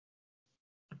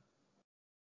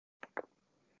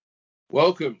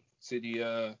Welcome to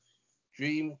the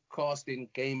Dreamcasting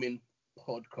Gaming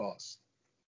Podcast.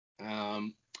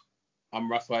 I'm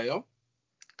Raphael,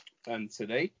 and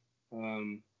today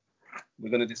we're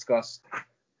going to discuss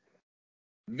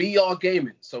VR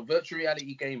gaming, so virtual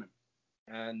reality gaming.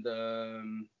 And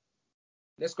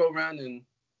let's go around and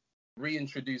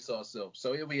reintroduce ourselves.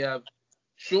 So here we have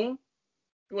Sean.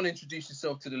 You want to introduce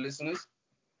yourself to the listeners?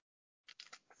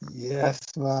 Yes,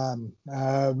 man.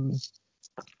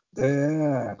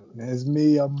 Yeah, there's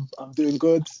me. I'm doing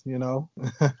good,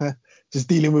 just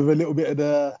dealing with a little bit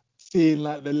of seeing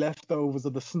like the leftovers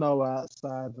of the snow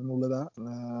outside and all of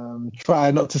that.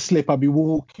 Trying not to slip. I'll be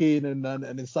walking and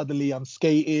then suddenly I'm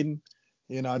skating.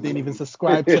 I didn't even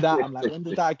subscribe to that. I'm like, when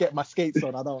did I get my skates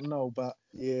on? I don't know, but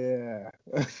yeah,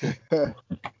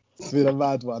 it's been a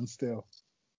mad one still.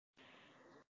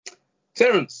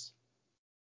 Terence.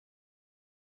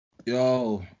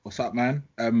 Yo, what's up, man?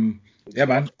 Yeah,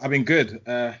 man, I've been good.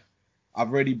 I've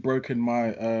already broken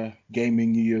my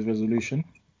gaming New Year's resolution.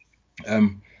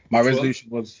 My resolution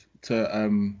was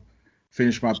to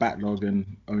finish my backlog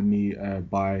and only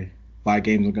buy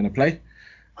games I'm gonna play.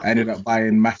 I ended up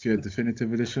buying Mafia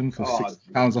Definitive Edition for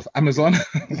 £6 off Amazon.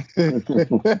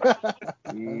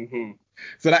 Mm-hmm.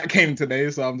 So that came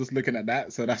today, so I'm just looking at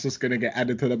that. So that's just gonna get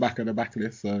added to the back of the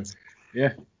backlist. So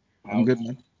yeah, I'm good,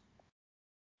 man.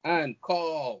 And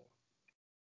Carl.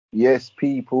 Yes,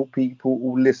 people,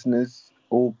 all listeners,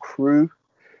 all crew,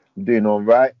 I'm doing all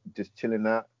right. Just chilling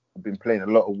out. I've been playing a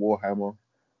lot of Warhammer.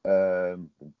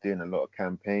 Doing a lot of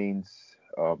campaigns.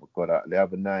 Oh my god! The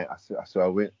other night, I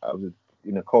was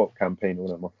in a co-op campaign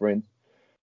with one of my friends,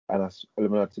 and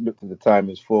when I looked at the time,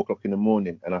 it was 4:00 in the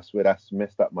morning, and I swear that's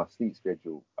messed up my sleep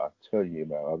schedule. I tell you,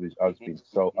 man, I've been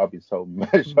so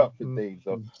mashed up for days.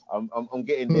 So I'm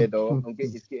getting there though.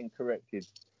 It's getting corrected.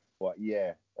 But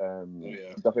yeah,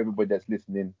 stuff everybody that's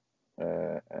listening,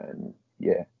 and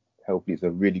yeah, hopefully it's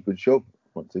a really good show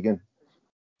once again.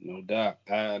 No doubt.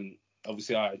 And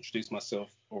obviously I introduced myself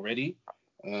already,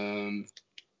 but I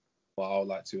would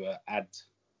like to add.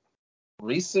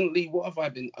 Recently, what have I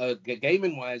been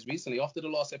gaming wise? Recently, after the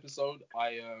last episode,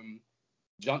 I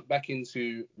jumped back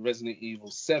into Resident Evil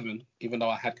 7, even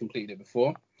though I had completed it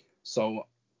before. So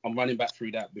I'm running back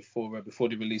through that before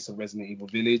the release of Resident Evil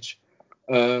Village.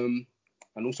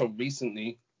 And also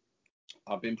recently,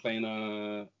 I've been playing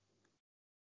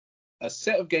a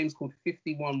set of games called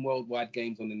 51 Worldwide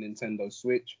Games on the Nintendo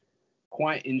Switch.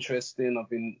 Quite interesting. I've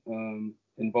been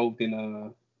involved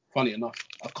in funny enough,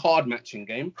 a card matching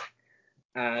game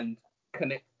and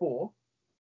Connect 4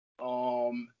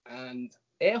 and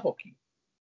air hockey.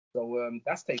 So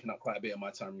that's taken up quite a bit of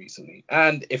my time recently.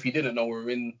 And if you didn't know, we're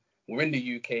in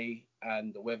the UK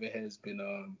and the weather has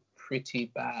been pretty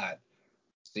bad.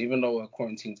 So even though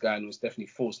quarantine's going, it's definitely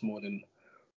forced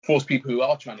people who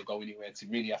are trying to go anywhere to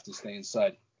really have to stay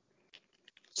inside.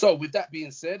 So with that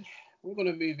being said, we're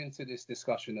going to move into this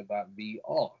discussion about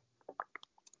VR.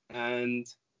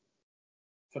 And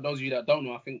for those of you that don't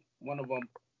know, I think one of our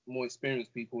more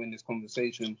experienced people in this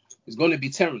conversation is going to be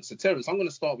Terence. So Terence, I'm going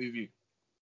to start with you.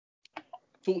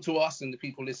 Talk to us and the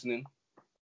people listening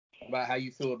about how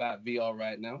you feel about VR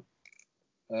right now,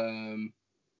 and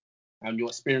your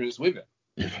experience with it.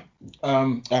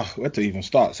 Where to even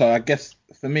start? So I guess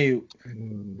for me,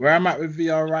 where I'm at with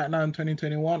VR right now in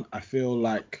 2021, I feel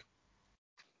like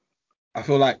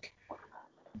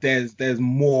there's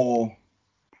more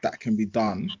that can be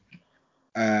done,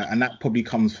 and that probably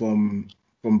comes from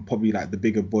probably like the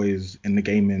bigger boys in the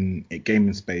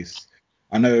gaming space.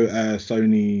 I know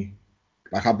Sony,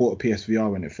 like I bought a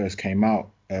PSVR when it first came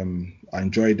out. I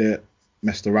enjoyed it,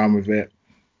 messed around with it.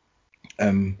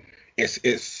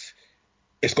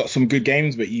 It's got some good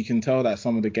games, but you can tell that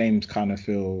some of the games kind of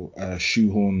feel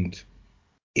shoehorned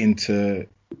into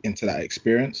that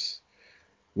experience.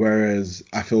 Whereas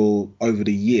I feel over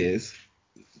the years,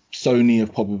 Sony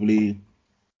have probably,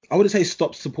 I wouldn't say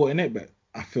stopped supporting it, but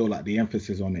I feel like the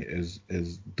emphasis on it is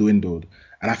dwindled.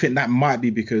 And I think that might be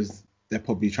because they're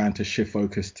probably trying to shift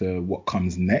focus to what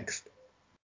comes next.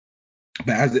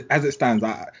 But as it stands,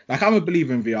 I'm a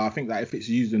believer in VR. I think that if it's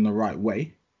used in the right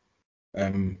way,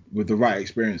 with the right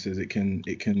experiences, it can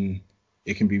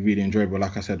be really enjoyable.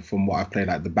 Like I said, from what I've played,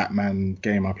 like the Batman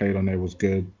game I played on there was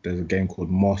good. There's a game called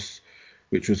Moss,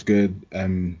 which was good.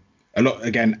 A lot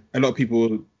of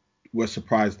people were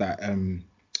surprised that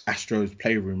Astro's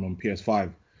Playroom on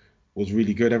PS5 was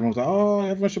really good. Everyone was like, oh,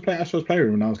 everyone should play Astro's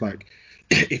Playroom. And I was like,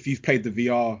 if you've played the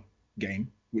VR game,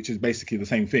 which is basically the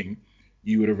same thing,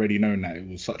 you would have already known that it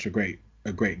was such a great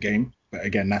game. But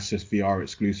again, that's just VR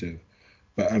exclusive.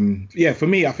 But yeah, for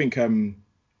me, I think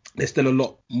there's still a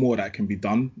lot more that can be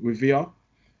done with VR.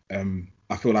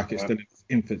 I feel like it's still in its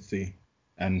infancy,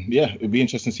 and yeah, it'd be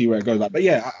interesting to see where it goes. Like, but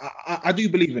yeah, I do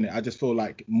believe in it. I just feel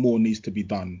like more needs to be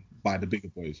done by the bigger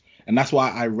boys, and that's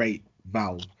why I rate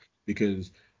Valve,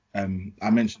 because I know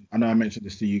I mentioned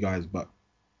this to you guys, but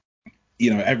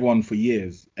everyone for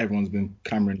years, everyone's been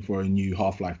clamoring for a new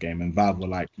Half-Life game, and Valve were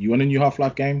like, "You want a new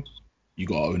Half-Life game? You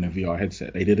got to own a VR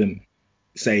headset." They didn't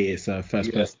say it's a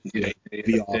first-person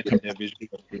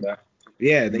VR.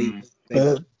 Yeah, they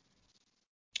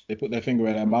put their finger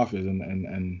where their mouth is,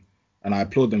 and I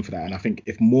applaud them for that. And I think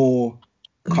if more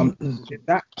companies did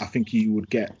that, I think you would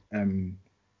get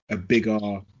a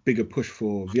bigger push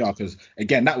for VR. Because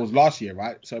again, that was last year,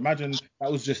 right? So imagine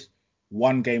that was just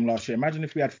one game last year. Imagine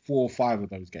if we had 4 or 5 of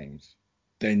those games,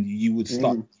 then you would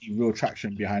start to see real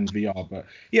traction behind VR. But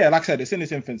yeah, like I said, it's in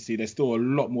its infancy. There's still a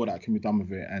lot more that can be done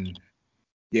with it, and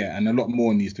a lot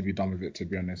more needs to be done with it, to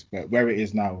be honest. But where it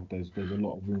is now, there's a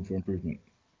lot of room for improvement.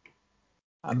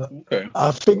 And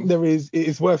I think it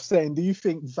is worth saying, do you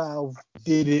think Valve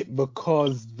did it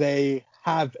because they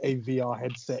have a VR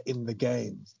headset in the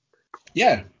games?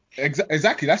 Yeah,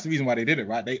 exactly. That's the reason why they did it,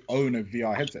 right? They own a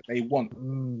VR headset. They want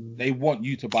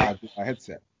you to buy a VR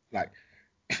headset. Like,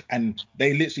 and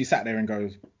they literally sat there and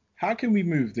goes, how can we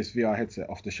move this VR headset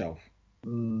off the shelf?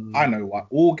 I know what.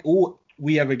 All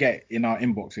we ever get in our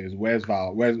inbox is, where's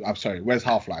Valve? Where's Half-Life? Where's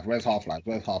Half-Life?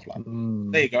 Where's Half-Life?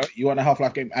 There you go. You want a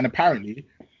Half-Life game? And apparently,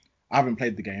 I haven't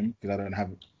played the game because I don't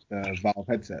have the Valve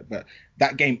headset, but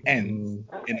that game ends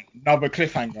in another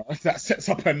cliffhanger that sets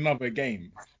up another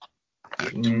game.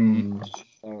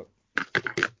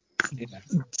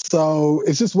 So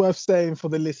it's just worth saying for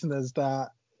the listeners that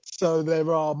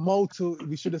there are multiple.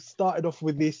 We should have started off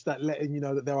with this, that letting you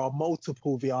know that there are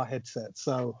multiple VR headsets.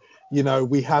 So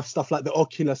we have stuff like the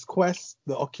Oculus Quest,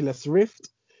 the Oculus Rift,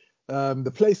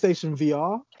 the PlayStation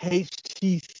VR,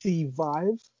 HTC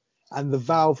Vive, and the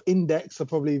Valve Index are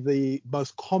probably the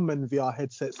most common VR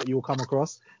headsets that you'll come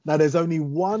across. Now, there's only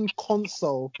one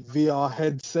console VR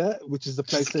headset, which is the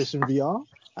PlayStation VR,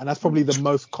 and that's probably the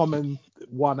most common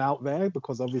one out there,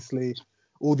 because obviously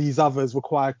all these others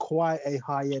require quite a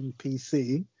high-end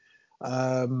PC.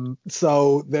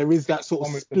 So there is that sort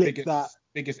of split.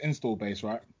 Biggest install base,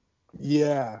 right?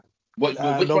 Yeah. Which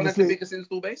one has the biggest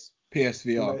install base?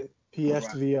 PSVR.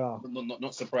 PSVR. Right.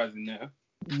 Not surprising there.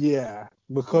 Yeah,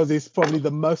 because it's probably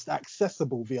the most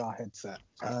accessible VR headset.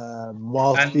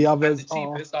 Whilst the others and the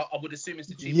cheapest, I would assume it's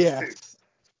the cheapest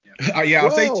too. I'll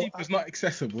say cheapest, not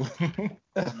accessible.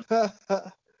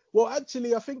 Well,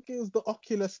 actually, I think it was the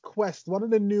Oculus Quest. One of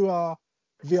the newer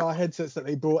VR headsets that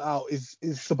they brought out is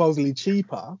supposedly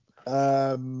cheaper.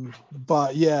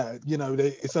 But yeah,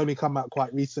 it's only come out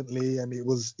quite recently, and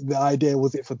the idea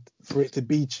was for it to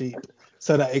be cheap,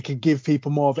 so that it could give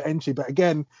people more of an entry. But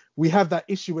again, we have that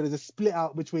issue where there's a split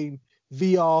out between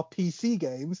VR PC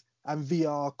games and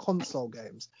VR console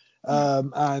games.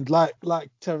 And like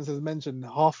Terence has mentioned,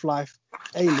 Half-Life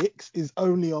Alyx is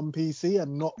only on PC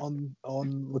and not on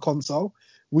the console,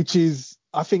 which is,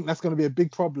 I think that's going to be a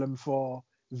big problem for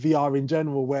VR in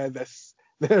general, where they're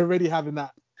already having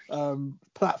that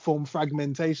platform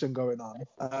fragmentation going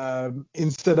on,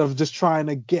 instead of just trying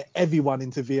to get everyone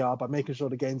into VR by making sure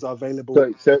the games are available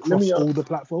across all the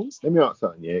platforms. Let me ask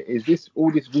something. Yeah, is this all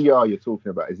this VR you're talking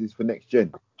about? Is this for next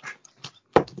gen?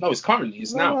 No, it's currently.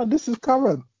 It's now. No, this is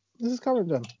current. This is current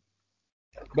gen.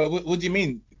 But what do you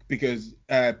mean? Because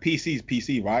PC is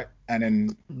PC, right? And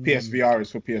then PSVR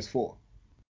is for PS4.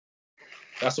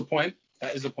 That's a point.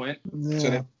 That is a point. Yeah.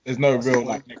 So there's no real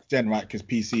next gen, right? Because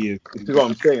PC is. This is what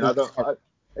I'm saying.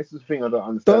 This is the thing I don't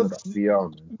understand about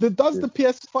VR, man. Does the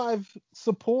PS5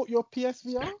 support your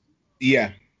PSVR?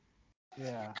 Yeah.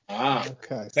 Yeah.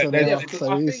 Okay. So I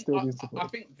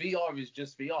think VR is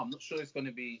just VR. I'm not sure it's going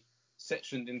to be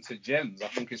sectioned into gens. I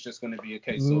think it's just going to be a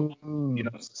case of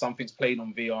something's played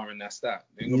on VR and that's that.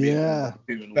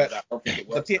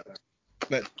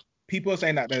 But people are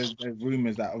saying that there's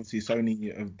rumors that obviously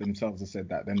Sony themselves have said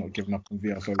that they're not giving up on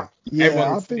VR. So I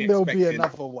think there'll be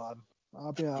another one.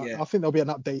 I think there'll be an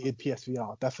updated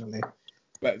PSVR, definitely.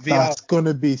 But VR, that's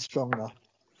gonna be stronger.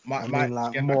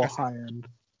 More high end.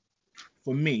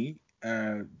 For me,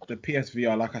 the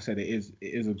PSVR, like I said, it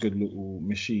is a good little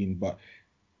machine. But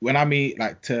when I mean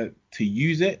to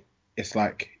use it, it's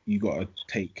like you gotta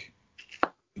take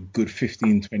a good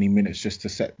 15-20 minutes just to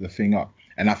set the thing up.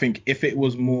 And I think if it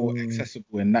was more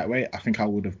accessible in that way, I think I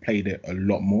would have played it a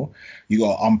lot more. You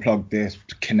got to unplug this,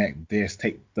 connect this,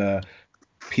 take the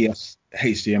PS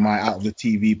HDMI out of the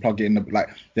TV, plug it in.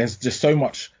 There's just so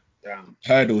much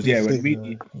hurdles. Yeah,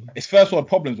 it's first world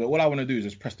problems, but all I want to do is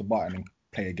just press the button and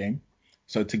play a game.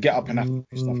 So to get up and have to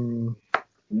do stuff.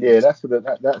 Yeah,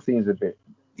 that seems a bit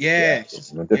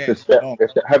Yes. Man, Yeah. just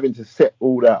having to set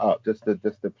all that up just to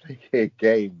play a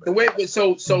game. So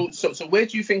Man. so where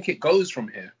do you think it goes from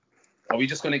here? Are we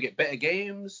just gonna get better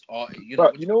games, or But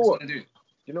what you you know think it's what? gonna do?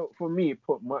 You know, for me,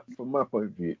 from my point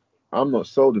of view, I'm not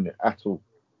sold on it at all.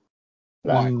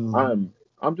 Like Why?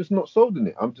 I'm just not sold on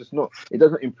it. I'm just not. It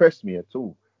doesn't impress me at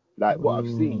all. Like what I've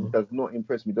seen Mm. does not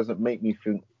impress me. Doesn't make me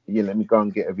think. Yeah, let me go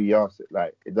and get a VR set.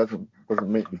 Like it doesn't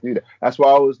make me do that. That's why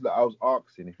I was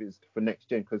asking if it's for next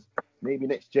gen, because maybe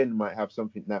next gen might have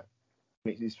something that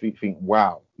makes this think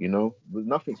wow, but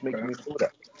nothing's making me feel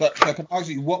that. So I can ask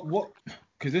you what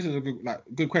because this is a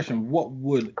good question. What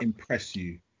would impress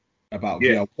you about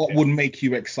Yeah. VR? What would make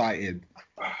you excited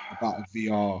about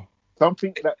VR?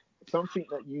 Something that something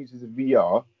that uses a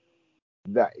VR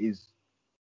that is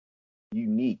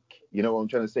unique. You know what I'm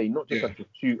trying to say? Not just Yeah. like a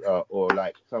shooter or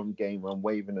like some game I'm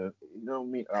waving you know what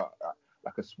I mean?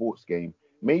 Like a sports game,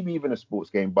 maybe even a sports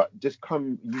game, but just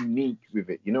come unique with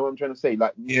it. You know what I'm trying to say?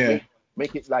 Like Yeah.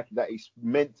 make it like that it's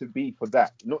meant to be for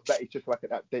that, not that it's just like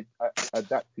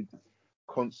adapted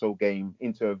console game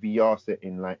into a VR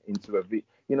setting, like into a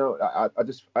I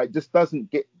just doesn't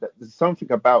get that. There's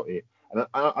something about it, and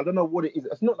I don't know what it is.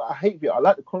 It's not that I hate VR. I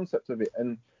like the concept of it,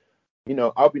 and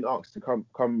I've been asked to come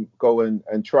go and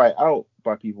try it out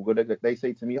by people. They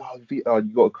say to me, "Oh, VR,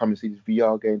 you got to come and see this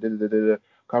VR game. Da, da, da, da, da.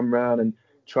 Come round and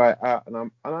try it out." And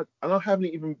I haven't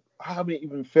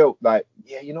even felt like,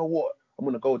 yeah, you know what? I'm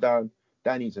gonna go down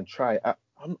Danny's and try it out.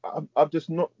 I'm just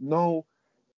not no.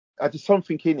 I just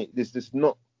something in it. There's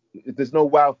no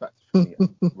wow factor for me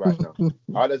right now.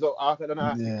 I don't know how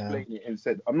to Yeah. explain it. And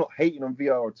said I'm not hating on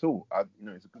VR at all.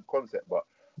 It's a good concept, but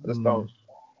I just Mm.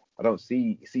 don't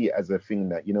see it as a thing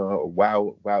that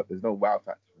wow. There's no wow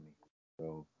factor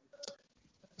for me.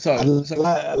 So I So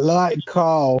like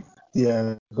Carl.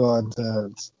 Yeah, God.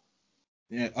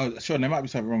 yeah. Oh, sure. There might be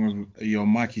something wrong with your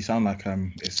mic. You sound like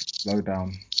it's low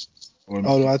down. Or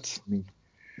Oh, what? me.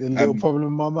 The little Um. problem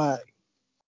with my mic.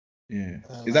 Yeah.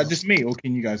 Is that Like, just me, or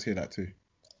can you guys hear that too?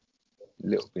 a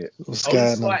little bit. what's Only going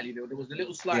on? slightly. There was a little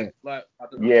Yeah. slight, like I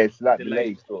don't know, Yeah, it's like delay.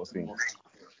 delayed sort of thing.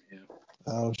 Yeah.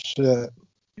 Oh, shit.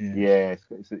 Yeah. Yeah,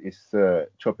 it's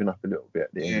chopping up a little bit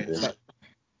at the Yeah. end there.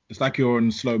 It's like you're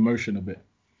in slow motion a bit.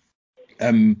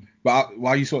 But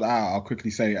while you sort that out, I'll quickly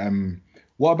say,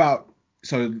 what about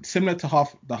so similar to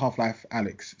the Half-Life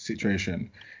Alex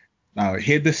situation. Now,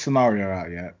 hear this scenario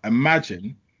out. Yeah,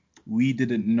 imagine we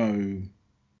didn't know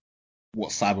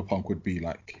what Cyberpunk would be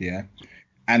like. Yeah,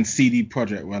 and CD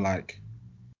Projekt were like,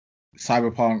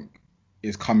 Cyberpunk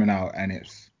is coming out and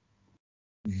it's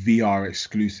VR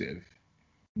exclusive.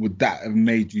 Would that have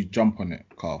made you jump on it,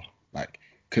 Carl? Like,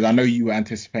 because I know you were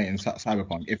anticipating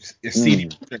Cyberpunk. If CD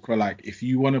Mm. Projekt were like, if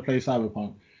you want to play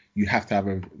Cyberpunk, you have to have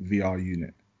a VR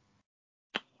unit,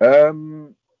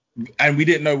 Um. and we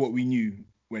didn't know what we knew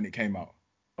when it came out.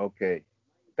 Okay,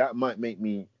 that might make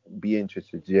me be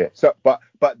interested. Yeah. So, but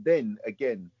then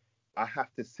again, I have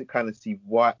to kind of see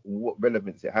what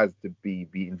relevance it has to be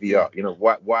in Yeah, VR.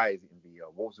 Why is it in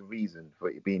VR? What's the reason for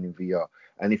it being in VR?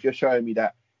 And if you're showing me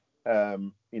that,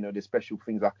 there's special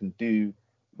things I can do,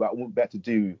 but I wouldn't be able to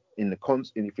do in the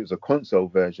and if it was a console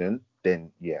version,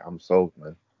 then yeah, I'm sold,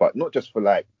 man. But not just for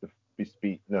like the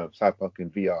Cyberpunk in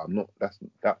VR. I'm not. That's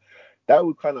that. That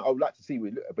would I would like to see what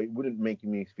it look, but it wouldn't make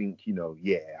me think,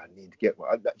 yeah, I need to get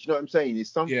one. Do you know what I'm saying? It's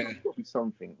something. yeah. It's got to be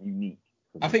something unique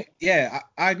for I me. think, yeah,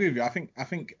 I agree with you. I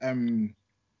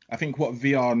think what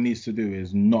VR needs to do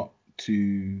is not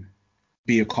to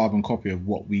be a carbon copy of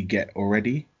what we get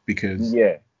already, because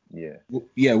Yeah, yeah,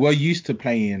 yeah, we're used to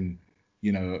playing,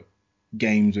 you know,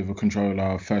 games with a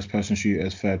controller, first person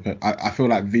shooters, I feel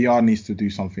like VR needs to do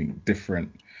something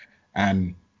different.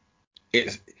 And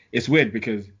it's weird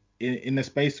because in a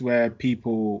space where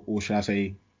people, or should I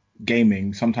say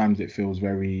gaming, sometimes it feels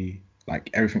very like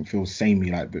everything feels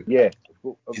samey, like yeah.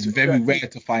 it's very rare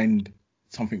to find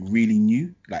something really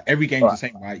new. Like every game's Right. the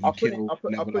same, right? You kill, I'll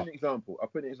level put an up. example. I'll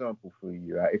put an example for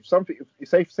you. Right? If something, if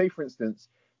say for instance,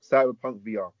 Cyberpunk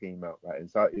VR came out, right, and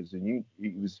so it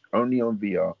was only on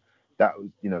VR. That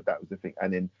was the thing.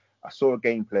 And then I saw a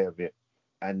gameplay of it,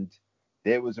 and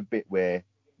there was a bit where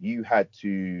you had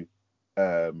to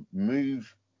move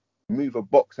a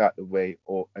box out the way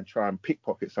and try and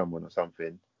pickpocket someone or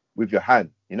something with your hand.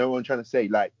 You know what I'm trying to say?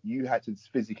 Like you had to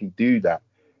physically do that.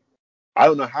 I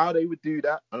don't know how they would do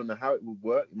that. I don't know how it would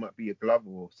work. It might be a glove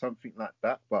or something like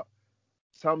that, but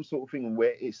some sort of thing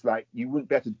where it's like you wouldn't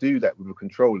be able to do that with a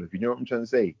controller. If you know what I'm trying to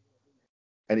say,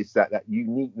 and it's that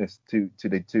uniqueness to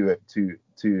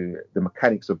the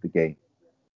mechanics of the game.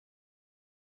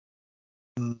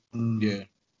 Yeah.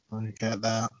 I get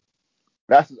that.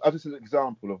 That's just an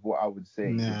example of what I would say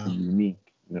would be Yeah.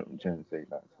 unique You know what I'm trying to say?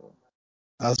 Like, so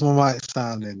How's my mic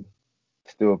sounding?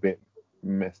 still a bit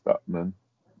messed up, man.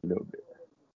 A little bit.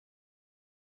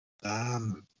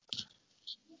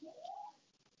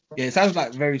 Yeah, it sounds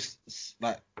like very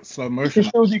like slow You motion.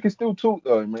 can still talk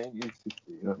though, man. You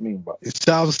know what I mean? But It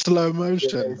sounds slow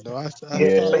motion. Yes. Do I Yeah. sound like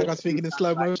I'm Basically, speaking in it sounds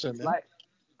slow like- motion? It's like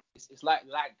it's like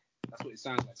lag. That's what it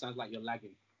sounds like. It sounds like you're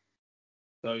lagging.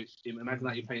 So imagine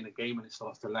that you're playing a game and it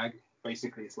starts to lag.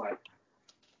 Basically, it's like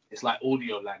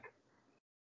audio lag.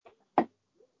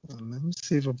 Let me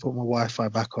see if I put my Wi-Fi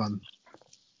back on.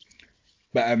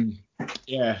 But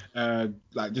yeah,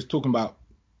 like just talking about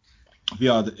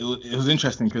VR, it was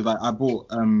interesting because like I bought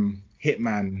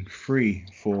Hitman 3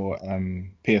 for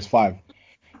PS5,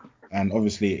 and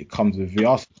obviously it comes with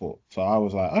VR support. So I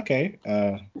was like, okay,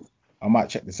 I might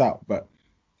check this out. But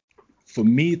for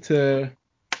me to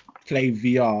play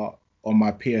VR on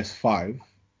my PS5,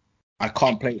 I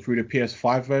can't play it through the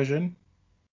PS5 version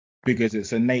because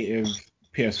it's a native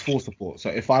PS4 support. So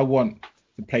if I want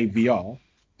to play VR,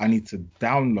 I need to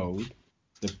download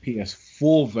the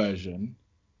PS4 version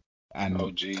and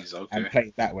Oh, jeez. Okay. and play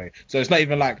it that way. So it's not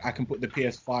even like I can put the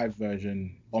PS5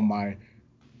 version on my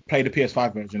play the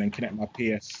PS5 version and connect my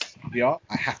PS VR.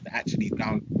 I have to actually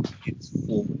download the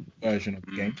PS4 version of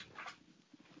the game.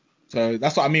 So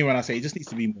that's what I mean when I say it just needs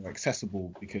to be more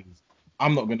accessible because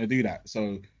I'm not going to do that.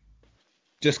 So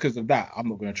just because of that, I'm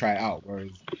not going to try it out.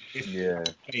 Whereas if I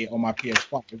could play it on my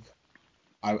PS5,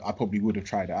 I probably would have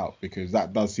tried it out because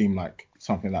that does seem like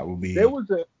something that will be. There was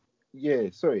a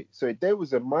there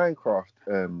was a Minecraft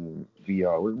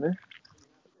VR, wasn't there?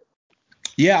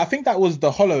 Yeah, I think that was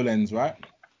the HoloLens, right?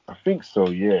 I think so.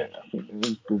 Yeah, I think it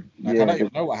was good. Like, I don't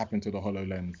even know what happened to the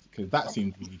HoloLens because that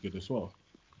seemed really good as well.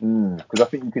 Because I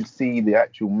think you could see the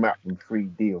actual map in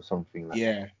 3D or something like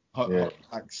that.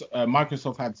 Like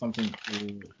Microsoft had something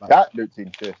like that looks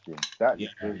interesting. That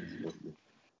looks Yeah. very interesting.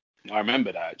 I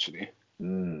remember that actually.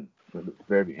 It looks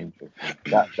very interesting.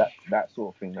 That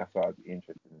sort of thing. That's what I'd be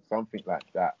interested in. Something like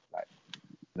that,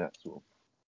 that sort of.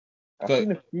 I've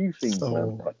seen a few things,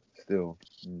 man, but still.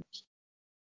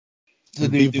 Can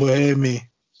people hear me?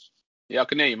 Yeah, I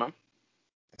can hear you, man.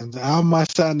 And how am I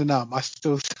sounding now? Am I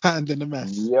still sounding a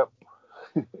mess? Yep.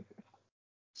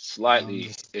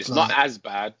 Slightly. It's not as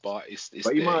bad, but it's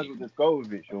But you there. might as well just go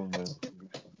with it, Sean. Man.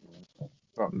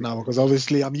 No, because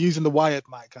obviously I'm using the wired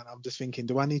mic, and I'm just thinking,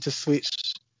 do I need to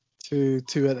switch to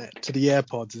the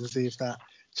AirPods and see if that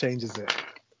changes it?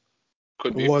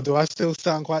 Could be. Or do I still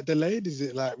sound quite delayed? Is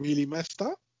it like really messed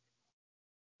up?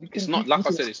 It's not, like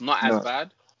I said, it's not as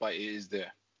bad, but it is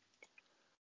there.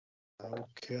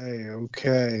 Okay.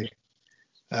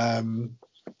 I'm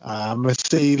gonna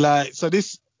see. Like, so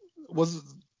this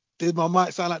did my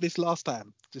mic sound like this last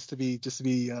time? Just to be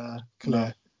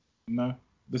clear. No,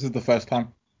 this is the first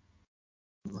time.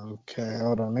 Okay,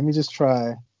 hold on. Let me just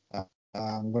try.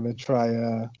 I'm gonna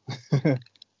try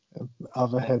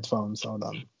other headphones. Hold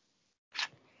on.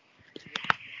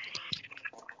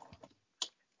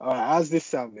 All right, how's this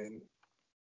sounding?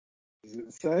 Is it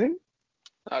the same?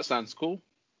 That sounds cool.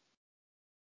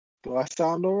 Do I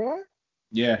sound all right?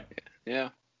 Yeah. Yeah.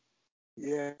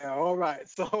 Yeah. All right.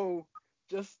 So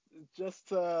just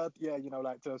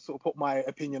like to sort of put my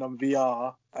opinion on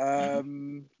VR.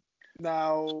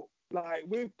 Now, like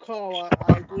with Carl,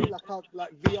 I agree.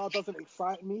 Like VR doesn't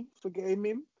excite me for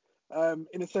gaming.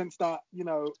 In a sense that,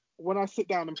 when I sit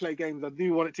down and play games, I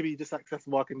do want it to be just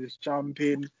accessible. I can just jump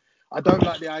in. I don't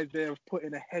like the idea of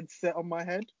putting a headset on my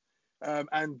head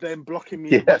and then blocking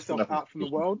myself out from the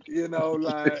world. You know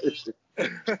what I'm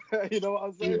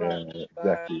saying?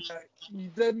 Yeah, exactly.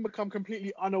 You then become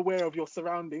completely unaware of your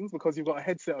surroundings because you've got a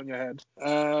headset on your head.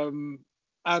 And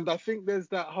I think there's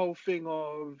that whole thing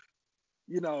of,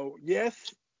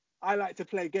 yes, I like to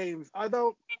play games. I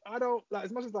don't like,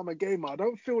 as much as I'm a gamer, I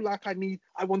don't feel like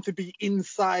I want to be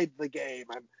inside the game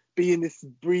and be in this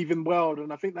breathing world.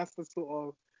 And I think that's the sort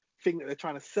of thing that they're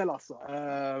trying to sell us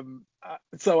on.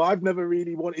 So I've never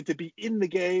really wanted to be in the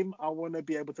game. I want to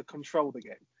be able to control the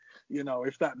game,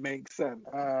 if that makes sense.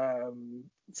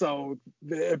 So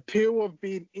the appeal of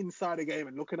being inside a game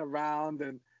and looking around,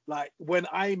 and like when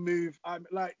I move, I'm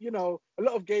like, a lot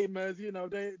of gamers,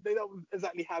 they don't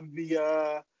exactly have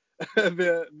the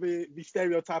the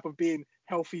stereotype of being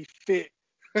healthy, fit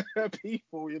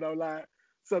people,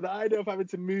 so the idea of having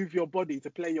to move your body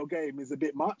to play your game is a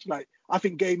bit much. Like, I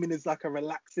think gaming is like a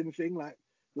relaxing thing, like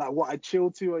what I chill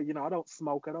to. I don't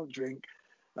smoke, I don't drink.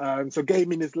 So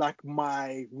gaming is like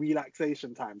my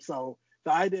relaxation time. So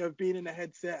the idea of being in a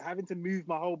headset, having to move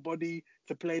my whole body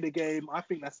to play the game, I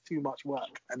think that's too much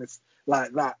work. And it's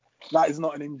like that is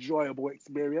not an enjoyable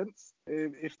experience,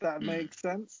 if that makes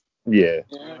sense. Yeah,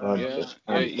 Yeah, yeah, 100%.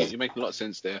 yeah. 100%. You make a lot of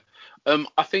sense there.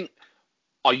 I think.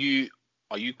 Are you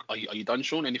are you done,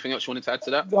 Sean? Anything else you wanted to add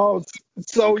to that? No,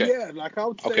 so Okay. yeah, like I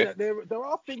would say Okay. that there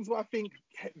are things where I think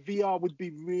VR would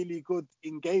be really good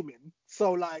in gaming.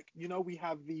 So like, we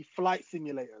have the flight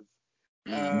simulators.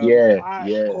 Mm. Yeah,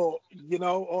 yeah.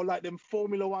 Or like them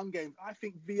Formula One games. I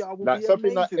think VR will Like be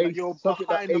amazing. Like you're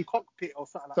behind the cockpit or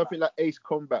something like that. something like Ace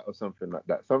Combat or something like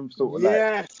that. Some sort of like.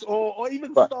 Yes, or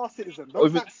even But Star Citizen. or Those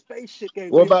even, like spaceship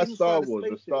games what where you're about Star inside a Wars?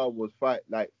 The spaceship. Star Wars fights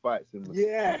and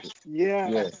Yes, yeah,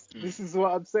 yes. Mm. This is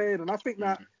what I'm saying. And I think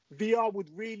that Mm. VR would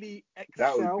really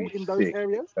that would excel be in those sick.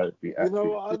 areas. That would be You know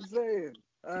absolutely what sick. I'm saying?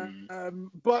 Mm.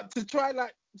 But to try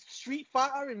like Street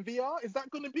Fighter in VR, is that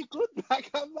going to be good? Like,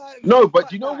 I'm like, No, looks but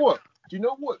like you know that. what? Do you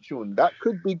know what, Sean? That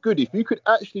could be good if you could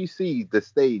actually see the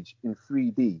stage in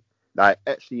 3D, like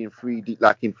actually in 3D,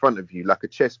 like in front of you, like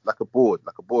a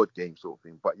board game sort of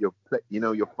thing. But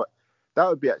that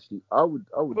would be actually.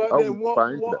 But I then would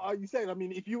buy into what that. are you saying? I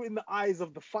mean, if you're in the eyes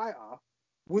of the fighter,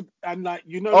 and like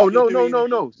Oh like you're no, no, doing no,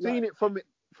 no! like Seeing it from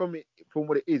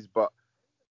what it is, but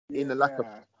in a like a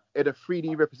yeah. in a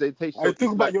 3D representation. I So talk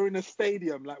it's about like you're in a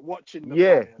stadium, like watching the yeah,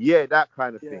 fighters. yeah, that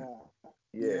kind of thing.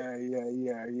 Yeah, Yeah,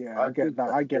 yeah. I I get dig that.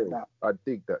 that I get still. that. I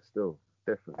dig that still,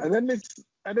 And definitely.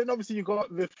 then obviously you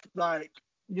got this like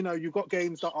you got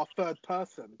games that are third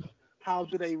person. How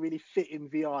do they really fit in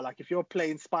VR? Like if you're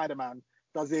playing Spider-Man,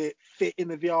 does it fit in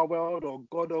the VR world or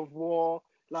God of War?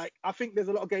 Like I think there's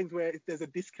a lot of games where there's a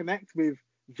disconnect with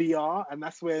VR, and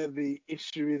that's where the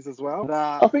issue is as well.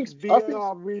 That I think,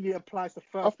 VR really applies to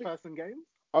I first think, person games.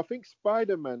 I think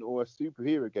Spider-Man or a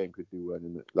superhero game could do well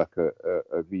in like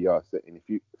a VR setting if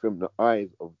you from the eyes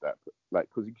of that, like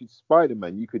because you could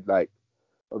Spider-Man, you could like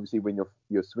obviously when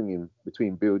you're swinging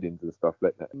between buildings and stuff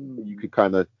like that, you could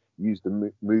kind of use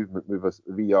the movement with a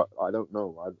VR. I don't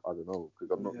know. I don't know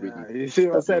because I'm not really Yeah, you see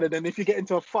what I'm that saying? much. And then if you get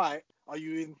into a fight, are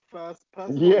you in first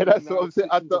person or are Yeah, you that's what now I'm saying.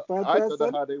 switching to third I don't know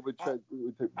person? how they would Uh, try it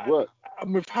would uh, work.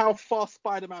 and with how fast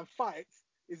Spider-Man fights,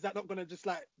 is that not going to just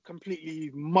like completely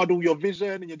muddle your vision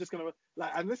and you're just going to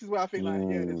like, and this is where I think like,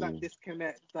 yeah, there's that Mm.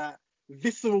 disconnect, that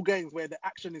visceral games where the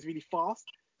action is really fast.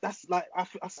 That's like,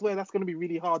 I swear that's going to be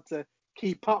really hard to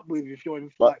keep up with if you're in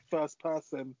But like first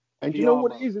person and you know VR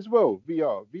what it mode. is as well?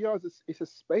 VR is it's a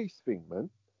space thing, man.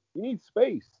 You need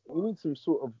space. You need some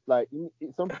sort of like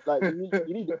it's some like you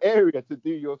need area to do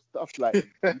your stuff. Like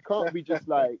you can't be just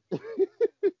like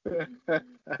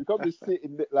you can't just sit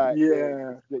in like there.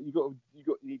 Yeah,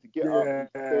 You need to get up, you need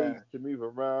yeah. space to move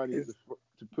around, you need It's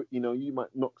to put you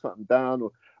might knock something down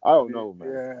or I don't know,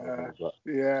 man. I don't Yeah, know, but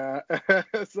yeah.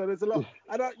 So there's a lot.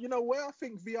 And where I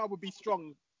think VR would be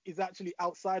strong is actually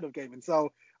outside of gaming.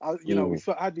 So we mm.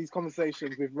 sort of had these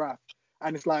conversations with Raf,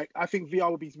 and it's like I think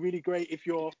VR would be really great if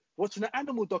you're watching an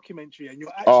animal documentary and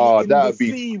you're actually Oh, in that the would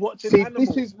be. sea watching See, this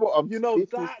animals. is what I'm.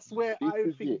 That's where This I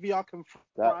is think it. VR can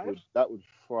That thrive. would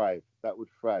thrive. That would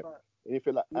thrive. But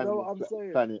Anything like you know what Animal I'm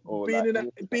saying? Planet or Being like in a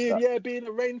anything like that. being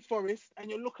a rainforest and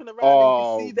you're looking around and you can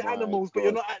see Oh the my animals, but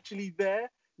you're god. not actually there.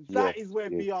 That Yes, is where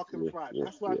yes, VR can yes, thrive. yes,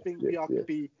 That's why I yes, think yes, VR could yes.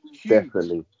 be huge.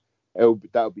 Definitely.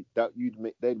 That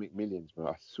they'd make millions, man.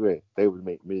 I swear they would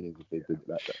make millions if they did it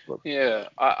like that, bro. Yeah,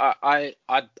 I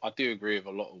do agree with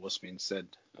a lot of what's been said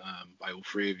by all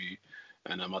three of you,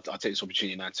 and I'll take this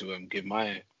opportunity now to give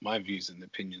my views and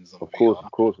opinions on Of course, VR.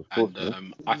 of course, of course, And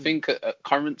man. I think at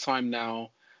current time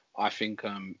now, I think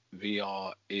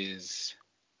VR is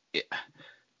it,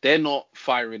 they're not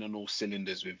firing on all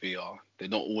cylinders with VR. They're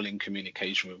not all in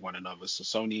communication with one another. So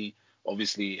Sony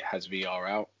obviously has VR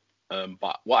out,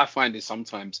 but what I find is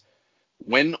sometimes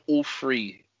when all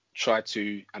three try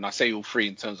to, and I say all three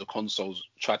in terms of consoles,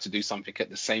 try to do something at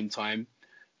the same time,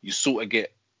 you sort of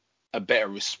get a better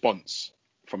response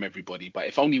from everybody. But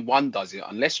if only one does it,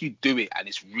 unless you do it and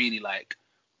it's really like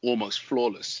almost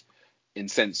flawless in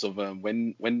sense of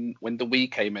when the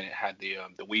Wii came and it had the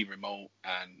Wii remote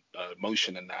and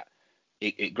motion and that,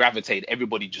 it gravitated.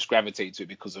 Everybody just gravitated to it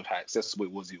because of how accessible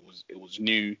it was. It was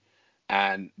new,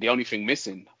 and the only thing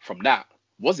missing from that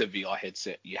was a VR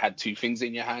headset. You had two things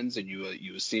in your hands, and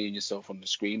you were seeing yourself on the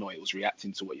screen, or it was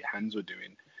reacting to what your hands were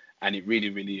doing, and it really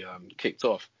really kicked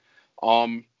off.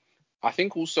 Um, I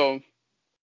think also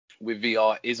with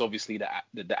VR is obviously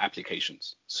the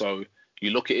applications. So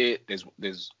you look at it.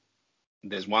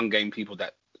 There's one game people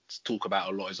that talk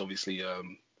about a lot is obviously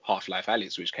Half-Life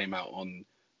Alyx, which came out on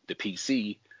the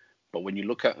PC. But when you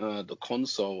look at the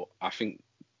console, I think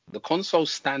the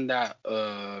consoles stand out.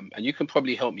 And you can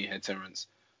probably help me here, Terence.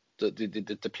 The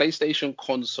PlayStation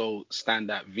console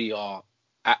standout VR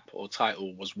app or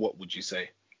title was, what would you say?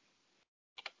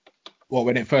 What,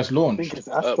 when it first I think launched? it's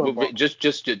Astrobot.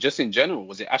 Just in general,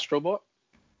 was it Astrobot?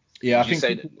 Yeah, I Would you think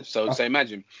say people, that? So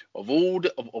imagine of all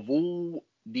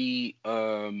the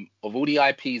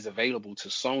IPs available to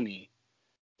Sony,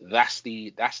 that's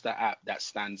the app that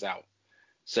stands out.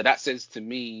 So that says to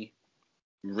me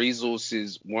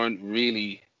resources weren't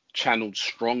really channeled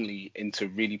strongly into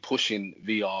really pushing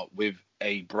VR with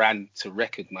a brand to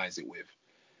recognize it with.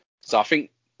 So I think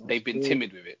That's they've been true.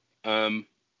 timid with it. But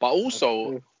That's also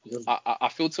true. Because I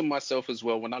feel to myself as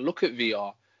well when I look at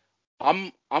VR,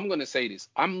 I'm gonna say this.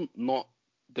 I'm not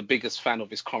the biggest fan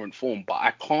of its current form, but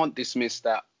I can't dismiss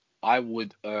that I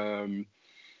would the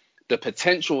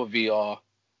potential of VR,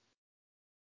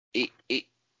 it it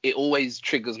it always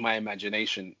triggers my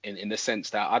imagination in the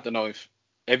sense that I don't know if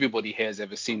everybody here has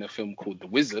ever seen a film called The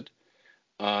Wizard,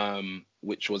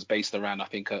 which was based around I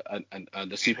think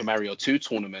the Super Mario 2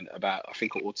 tournament about I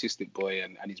think an autistic boy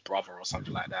and his brother or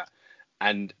something like that.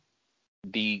 And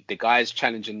the guy is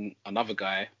challenging another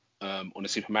guy on a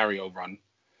Super Mario run,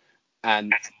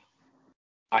 and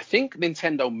I think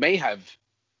Nintendo may have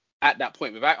at that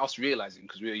point, without us realizing,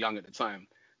 because we were young at the time,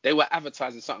 they were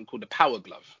advertising something called the Power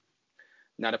Glove.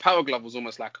 Now, the Power Glove was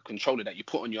almost like a controller that you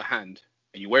put on your hand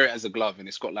and you wear it as a glove, and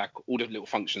it's got like all the little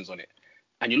functions on it.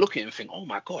 And you look at it and think, oh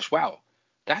my gosh, wow,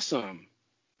 that's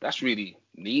really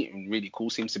neat and really cool.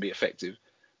 Seems to be effective.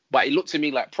 But it looked to me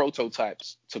like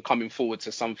prototypes to coming forward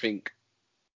to something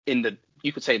in the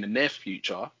you could say in the near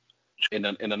future in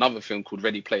another film called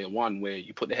Ready Player One, where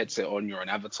you put the headset on, you're an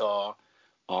avatar,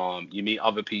 you meet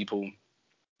other people.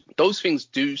 Those things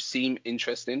do seem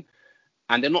interesting,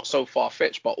 and they're not so far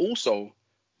fetched. But also,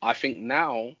 I think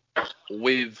now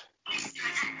with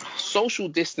social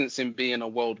distancing being a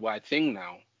worldwide thing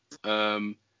now,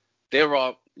 there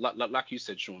are like you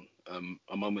said, Sean,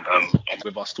 a moment ago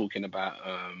with us talking about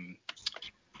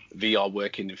VR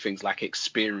working in things like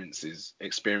experiencing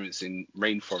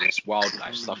rainforest,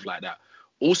 wildlife, stuff like that.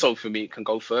 Also, for me, it can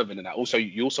go further than that. Also,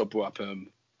 you also brought up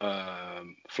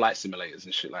flight simulators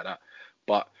and shit like that,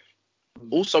 but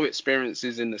also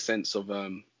experiences in the sense of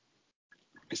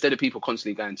instead of people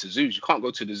constantly going to zoos, you can't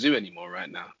go to the zoo anymore right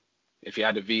now. If you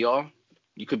had a VR,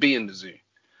 you could be in the zoo.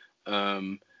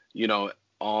 Um, you know,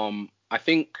 I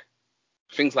think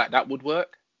things like that would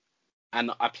work.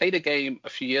 And I played a game a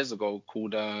few years ago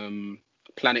called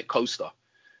Planet Coaster,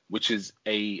 which is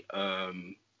a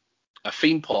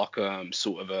theme park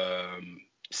sort of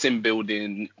sim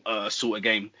building sort of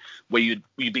game where you'd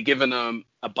be given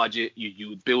a budget, you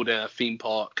would build a theme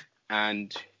park,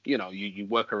 and you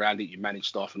work around it, you manage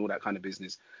stuff and all that kind of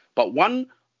business. But one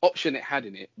option it had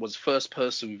in it was first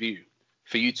person view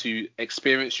for you to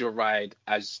experience your ride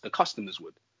as the customers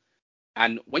would.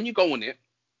 And when you go on it,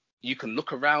 you can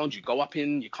look around, you go up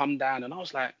in, you come down, and I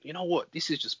was like, you know what,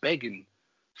 this is just begging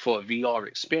for a VR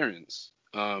experience.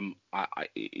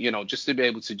 Just to be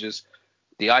able to just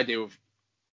the idea of,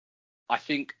 I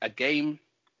think a game,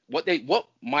 what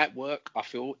might work, I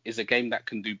feel, is a game that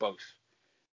can do both.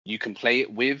 You can play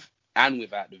it with and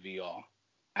without the VR,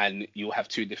 and you'll have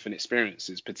two different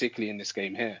experiences, particularly in this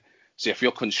game here. So if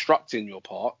you're constructing your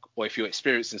park, or if you're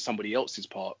experiencing somebody else's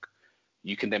park,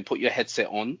 you can then put your headset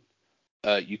on.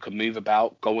 You can move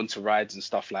about, go onto rides and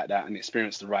stuff like that, and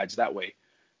experience the rides that way.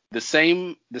 The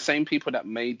same people that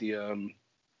made the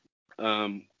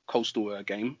Coastal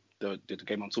game, the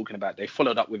game I'm talking about, they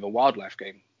followed up with a wildlife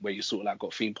game where you sort of like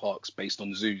got theme parks based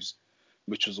on zoos,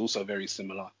 which was also very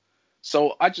similar.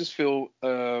 So I just feel,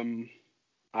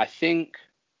 I think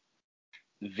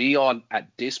VR at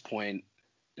this point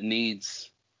needs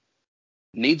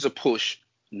a push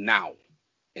now,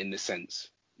 in the sense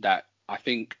that I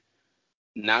think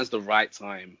now's the right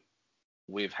time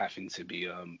with having to be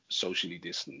socially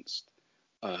distanced.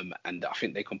 And I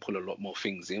think they can pull a lot more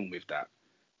things in with that,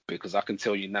 because I can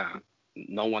tell you now,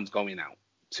 no one's going out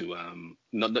to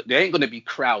there ain't going to be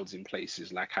crowds in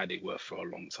places like how they were for a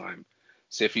long time.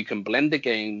 So if you can blend the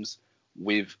games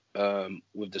with the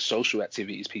social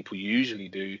activities people usually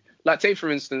do, like take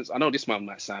for instance, I know this one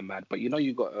might sound mad, but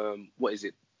you got what is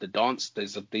it, the dance,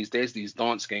 these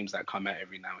dance games that come out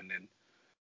every now and then.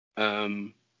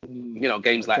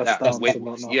 Games like Just that Dance where, and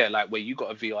whatnot. yeah, like where you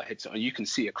got a VR headset and you can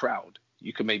see a crowd.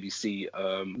 You can maybe see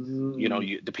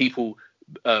the people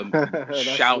That's good.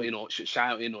 shouting or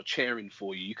cheering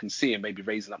for you. You can see and maybe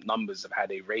raising up numbers of how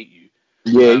they rate you.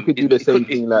 Yeah, you could do the It could same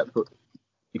thing like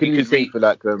you could you do the could same re for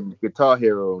like Guitar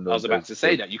Hero and I was about to say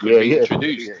those. that you could Yeah, yeah,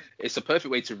 reintroduce. yeah. It's a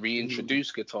perfect way to Mm.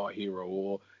 reintroduce Guitar Hero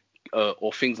or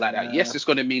things like that. Yes, Yeah. it's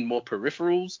going to mean more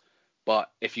peripherals,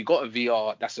 but if you got a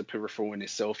VR, that's a peripheral in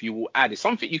itself. You will add it's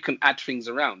something you can add things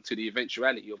around to the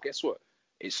eventuality of, guess what?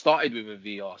 It started with a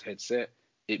VR headset.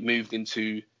 It moved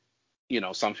into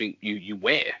something you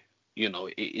wear.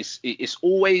 It's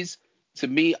always to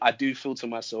me, I do feel to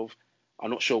myself, I'm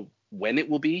not sure when it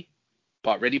will be,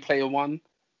 but Ready Player One,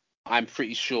 I'm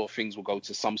pretty sure things will go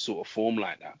to some sort of form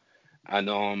like that. And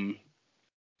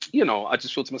I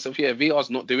just feel to myself, yeah, VR's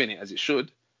not doing it as it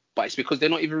should, but it's because they're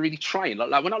not even really trying.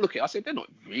 Like when I look at it, I say they're not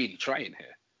really trying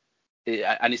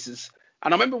here. And this is,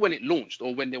 and I remember when it launched,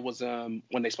 or when there was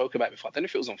when they spoke about it before. I don't know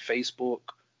if it was on Facebook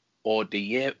or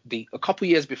a couple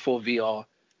years before VR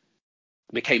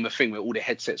became a thing where all the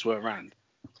headsets were around.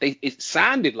 It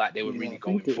sounded like they were really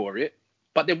going for it,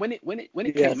 but then when it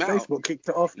came out, Facebook kicked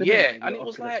it off, didn't yeah, it? and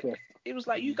it was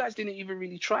like you guys didn't even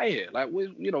really try it. Like, what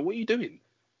are you doing?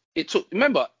 It took.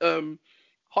 Remember,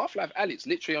 Half-Life Alyx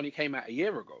literally only came out a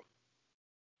year ago,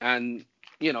 and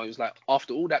it was like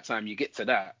after all that time you get to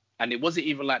that, and it wasn't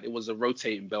even like it was a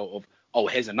rotating belt of, oh,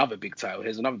 here's another big title,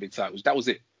 here's another big title. That was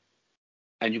it.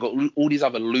 And you got all these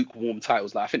other lukewarm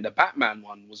titles. Like I think the Batman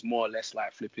one was more or less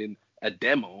like flipping a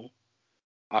demo.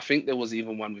 I think there was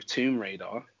even one with Tomb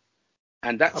Raider,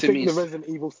 and that I to think me, the Resident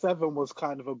Evil 7 was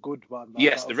kind of a good one.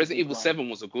 yes, That the was a Resident good Evil one. 7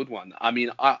 was a good one. I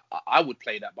mean, I would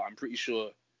play that, but I'm pretty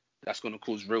sure that's going to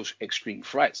cause real extreme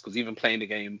frights, because even playing the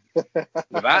game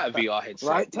without a VR headset,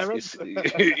 Right, it's, Terrence?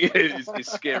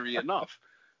 it's scary enough.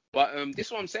 But this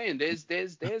is what I'm saying. There's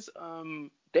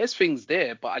things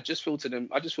there, but I just feel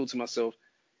to myself,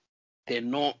 they're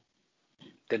not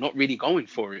really going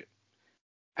for it.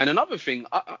 And another thing,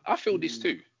 I feel this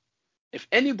too. If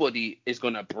anybody is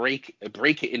gonna break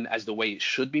it in as the way it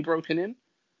should be broken in,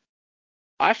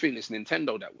 I think it's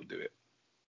Nintendo that will do it.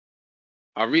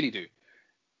 I really do.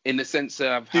 In the sense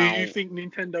of Do how you think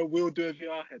Nintendo will do a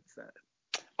VR headset?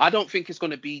 I don't think it's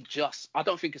gonna be just. I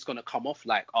don't think it's gonna come off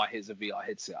like, oh, here's a VR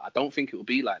headset. I don't think it will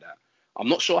be like that. I'm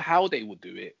not sure how they would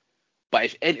do it.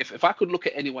 But if I could look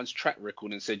at anyone's track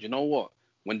record and said, you know what,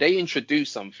 when they introduce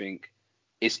something,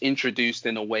 it's introduced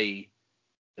in a way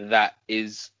that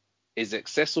is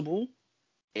accessible.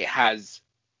 It has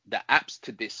the apps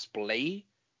to display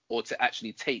or to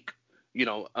actually take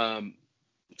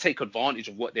advantage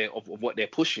of what they're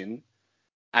pushing,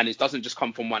 and it doesn't just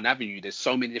come from one avenue. There's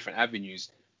so many different avenues.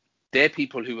 There are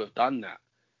people who have done that.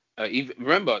 Even,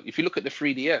 remember, if you look at the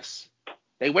 3DS,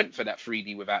 they went for that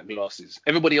 3D without glasses.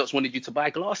 Everybody else wanted you to buy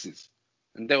glasses,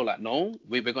 and they were like, no,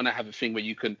 we're going to have a thing where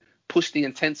you can push the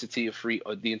intensity of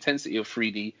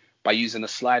 3D by using a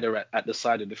slider at the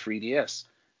side of the 3DS.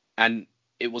 And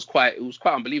it was quite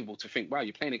unbelievable to think, wow,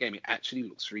 you're playing a game, it actually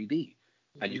looks 3D,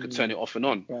 and you could turn it off and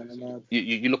on.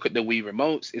 You look at the Wii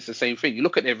remotes, it's the same thing. You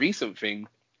look at their recent thing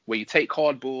where you take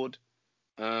cardboard,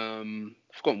 I've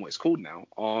forgotten what it's called now.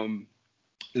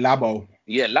 Labo.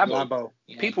 Yeah, Labo.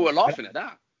 People were laughing at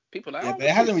that. People are like, yeah,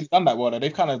 it hasn't really done that well.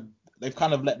 They've kind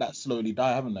of let that slowly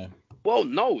die, haven't they? Well,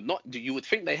 no, not you would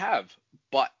think they have,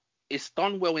 but it's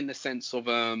done well in the sense of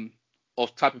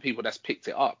type of people that's picked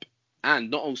it up, and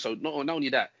not only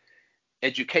that,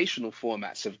 educational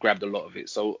formats have grabbed a lot of it.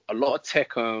 So a lot of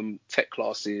tech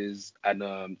classes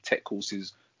and tech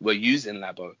courses were using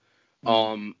Labo.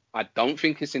 I don't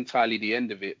think it's entirely the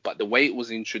end of it, but the way it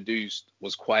was introduced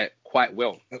was quite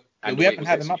well. And we haven't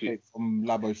had an update from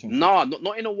Labo since. No,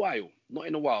 not in a while. Not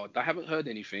in a while. I haven't heard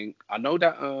anything. I know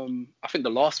that I think the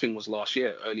last thing was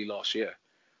early last year.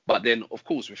 But then, of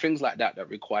course, with things like that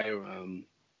require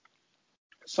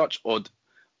such odd.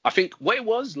 I think what it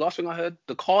was, last thing I heard,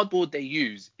 the cardboard they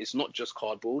use, it's not just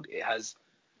cardboard. It has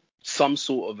some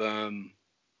sort of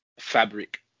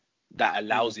fabric that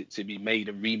allows it to be made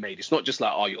and remade. It's not just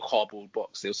like, oh, your cardboard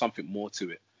box. There's something more to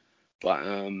it. But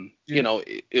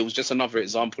it was just another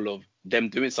example of them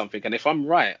doing something. And if I'm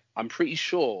right, I'm pretty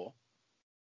sure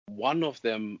one of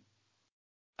them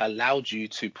allowed you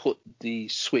to put the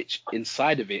Switch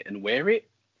inside of it and wear it.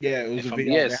 Yeah, it was a VR.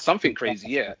 Yeah, something crazy.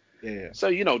 Yeah. Yeah. So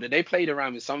they played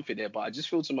around with something there, but I just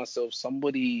feel to myself,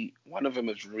 one of them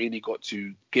has really got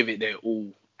to give it their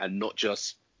all and not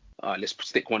just let's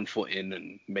stick one foot in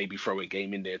and maybe throw a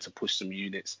game in there to push some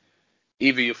units.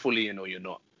 Either you're fully in or you're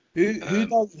not. Who's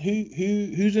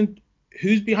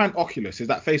behind Oculus? Is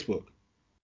that Facebook?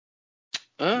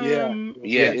 Yeah,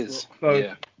 it is.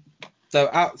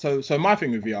 So my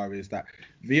thing with VR is that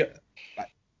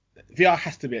VR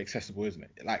has to be accessible, isn't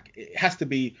it? Like, it has to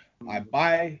be. I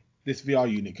buy this VR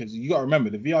unit, because you got to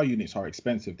remember the VR units are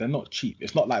expensive. They're not cheap.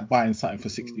 It's not like buying something for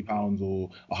 £60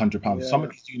 or £100. Some of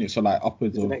these units are like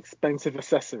upwards of an expensive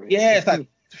accessory. Yeah, it's like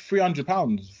 £300,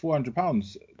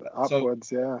 £400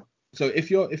 upwards. So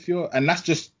if you're, and that's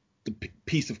just the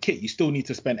piece of kit, you still need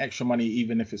to spend extra money,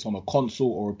 even if it's on a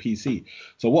console or a PC.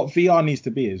 So what VR needs to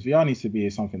be is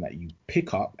something that you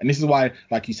pick up. And this is why,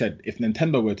 like you said, if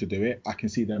Nintendo were to do it, I can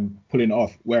see them pulling it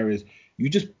off. Whereas you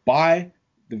just buy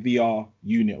the VR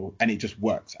unit and it just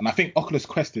works. And I think Oculus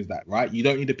Quest is that, right? You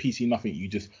don't need a PC, nothing. You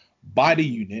just buy the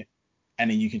unit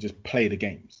and then you can just play the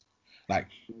games. Like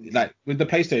with the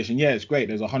PlayStation, yeah, it's great.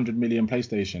 There's 100 million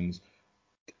PlayStations.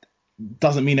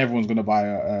 Doesn't mean everyone's going to buy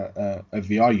a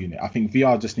VR unit. I think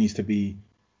VR just needs to be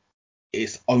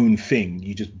its own thing.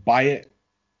 You just buy it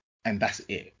and that's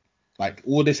it. Like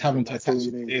all this having to attach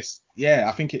to this, yeah,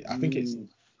 I think it's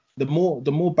the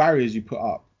more barriers you put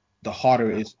up, the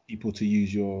harder it is for people to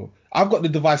use your. I've got the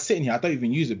device sitting here. I don't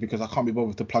even use it because I can't be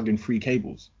bothered to plug in 3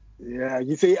 cables. Yeah,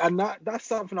 you see, and that's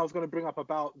something I was going to bring up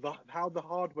about how the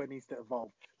hardware needs to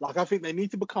evolve. Like, I think they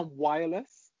need to become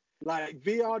wireless. Like,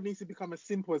 VR needs to become as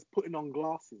simple as putting on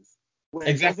glasses, where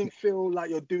it doesn't feel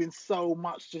like you're doing so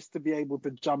much just to be able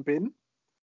to jump in.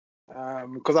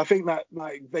 Because I think that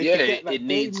like they forget that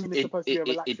gaming is supposed to be a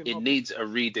relaxing hobby. It needs a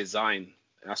redesign.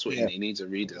 That's what it needs, a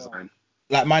redesign.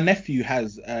 Like my nephew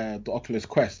has the Oculus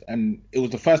Quest, and it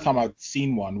was the first time I'd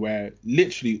seen one where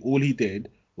literally all he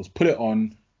did was put it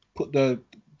on, put the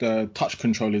touch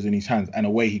controllers in his hands, and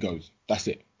away he goes. That's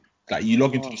it. Like you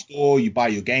log into the store, you buy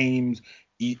your games.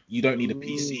 You don't need a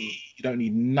PC. You don't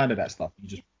need none of that stuff. You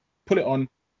just put it on,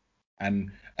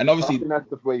 and obviously I think that's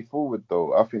the way forward,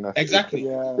 though. I think that's exactly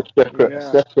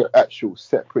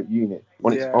separate unit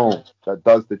on its own that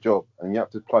does the job, and you have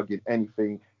to plug in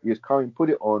anything. You just come and put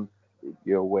it on.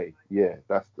 You're away. Yeah,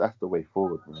 that's the way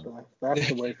forward, man. That's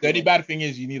the way forward. The only bad thing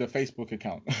is you need a Facebook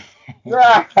account.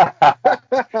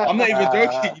 I'm not even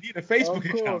joking. You need a Facebook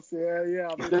account. Of course,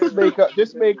 yeah.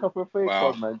 Just make up a fake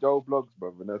one, man. Joe Vlogs,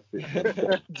 brother. That's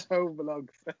it. Joe Vlogs.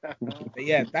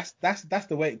 Yeah, that's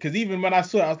the way. Because even when I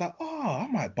saw it, I was like, oh, I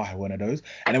might buy one of those.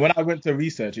 And then when I went to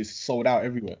research, it's sold out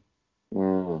everywhere.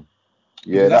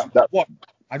 Yeah, that's what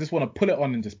I just want to put it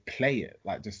on and just play it,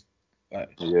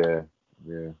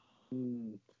 yeah.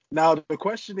 Now the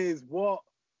question is, are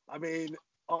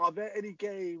there any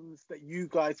games that you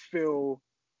guys feel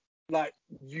like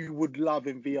you would love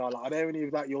in VR? Like, are there any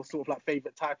of like your sort of like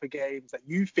favorite type of games that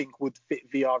you think would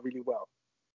fit VR really well?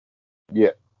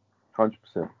 Yeah,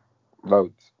 100%,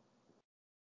 loads.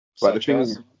 But the thing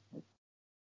is,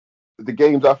 the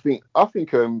games I think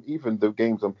even the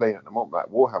games I'm playing at the moment, like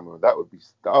Warhammer, I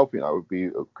think that would be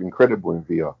incredible in VR.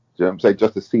 Do you know what I'm saying?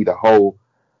 Just to see the whole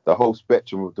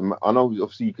spectrum of the. I know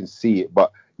obviously you can see it,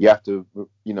 but you have to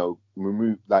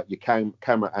remove like your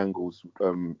camera angles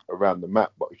around the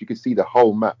map. But if you could see the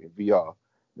whole map in VR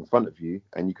in front of you,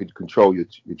 and you could control your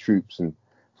troops and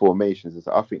formations, and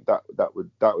so I think that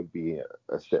would be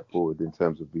a step forward in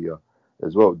terms of VR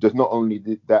as well. Just not only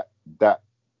that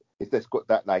it's just got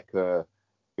that like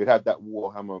it had that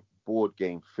Warhammer board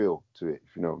game feel to it,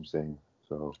 if you know what I'm saying.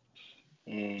 So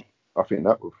I think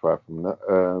that would thrive from that.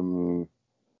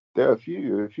 There are a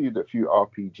few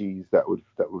RPGs that would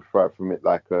thrive from it,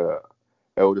 like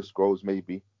Elder Scrolls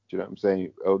maybe. Do you know what I'm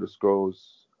saying? Elder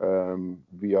Scrolls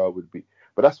VR would be,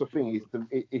 but that's the thing.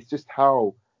 It's just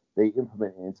how they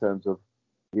implement it in terms of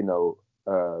the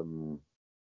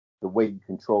way you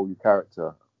control your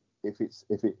character. If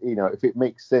it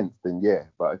makes sense, then yeah.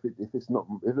 But if it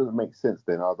doesn't make sense,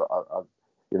 then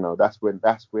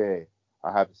that's where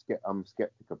I'm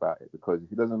skeptic about it, because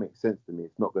if it doesn't make sense to me,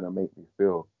 it's not going to make me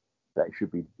feel that it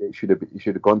should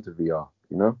have gone to VR.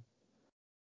 You know,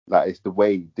 like it's the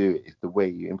way you do it, it's the way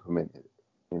you implement it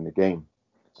in the game.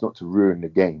 It's not to ruin the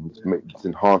game; it's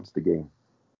enhance the game.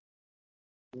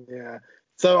 Yeah.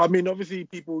 So I mean, obviously,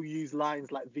 people use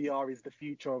lines like VR is the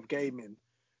future of gaming.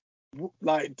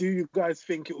 Like, do you guys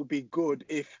think it would be good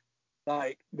if,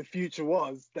 like, the future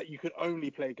was that you could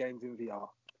only play games in VR?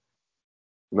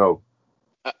 No.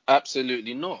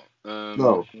 Absolutely not.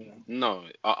 No.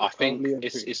 I think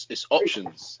it's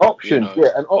options. Options,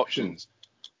 and options.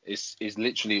 It's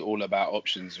literally all about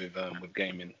options with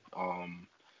gaming.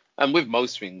 And with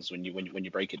most things when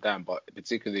you break it down, but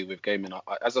particularly with gaming,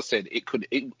 as I said,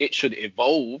 it should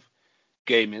evolve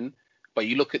gaming. But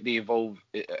you look at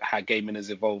how gaming has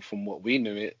evolved from what we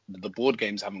knew it. The board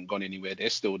games haven't gone anywhere; they're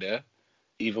still there,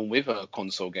 even with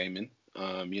console gaming.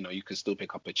 You can still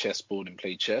pick up a chessboard and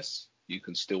play chess. You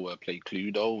can still play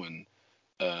Cluedo and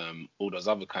all those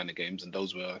other kind of games, and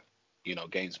those were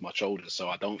games much older. So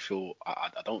I don't feel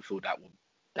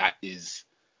that is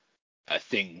a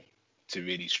thing to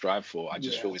really strive for. I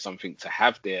just feel it's something to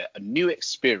have there, a new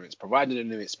experience, providing a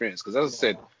new experience. Because as I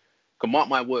said, can mark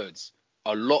my words,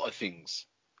 a lot of things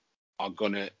are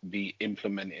gonna be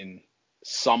implementing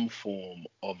some form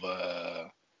of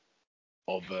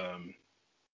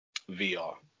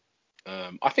VR.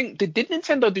 I think did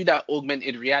Nintendo do that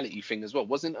augmented reality thing as well?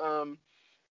 Wasn't AR?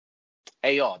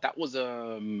 That was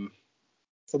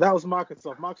So that was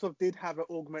Microsoft. Microsoft did have an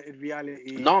augmented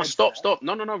reality. No, headset. stop.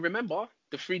 No. Remember,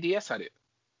 the 3DS had it.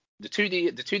 The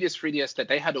 2DS 3DS, that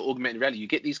they had an augmented reality. You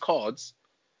get these cards,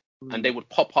 and they would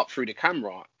pop up through the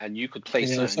camera, and you could play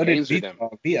certain so games did with them.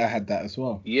 Vita had that as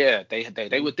well. Yeah,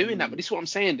 they were doing that, but this is what I'm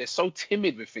saying. They're so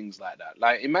timid with things like that.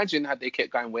 Like, imagine had they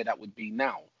kept going where that would be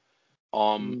now.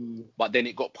 But then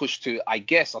it got pushed to, I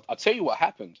guess, I'll tell you what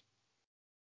happened.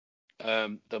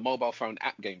 The mobile phone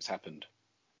app games happened.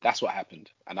 That's what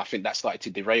happened, and I think that started to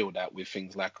derail that with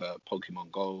things like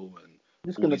Pokemon Go and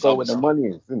Just all gonna these go other where the stuff. money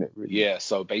is, isn't it? Really? Yeah,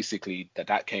 so basically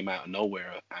that came out of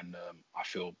nowhere, and I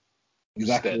feel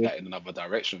Exactly. steered that in another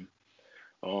direction.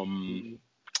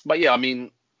 But yeah, I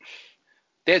mean,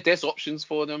 there's options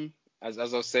for them. As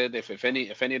I said, if any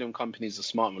of them companies are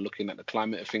smart and are looking at the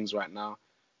climate of things right now,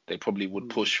 they probably would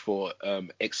push for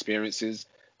experiences.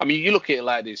 I mean, you look at it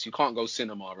like this: you can't go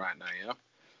cinema right now, yeah.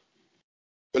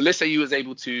 But let's say you was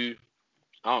able to,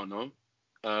 I don't know,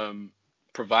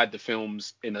 provide the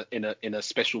films in a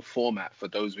special format for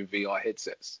those with VR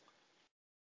headsets.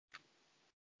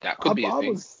 That could be a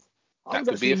thing. I was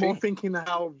actually more thinking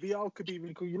how VR could be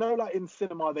really cool. You know, like in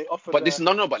cinema, they offer. But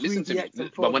but listen to me.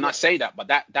 But when I say that,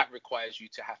 that requires you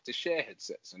to have to share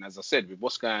headsets. And as I said, with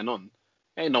what's going on,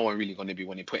 ain't no one really going to be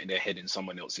when they're putting their head in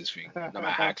someone else's thing. No matter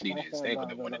how clean it is, they're going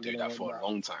to want to do that for a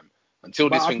long time. Until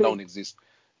this thing don't exist,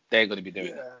 they're going to be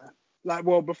doing that. Like,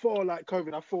 well, before like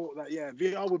COVID, I thought that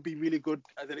VR would be really good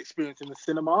as an experience in the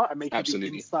cinema and make it be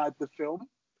inside the film.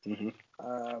 And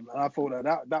I thought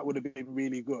that would have been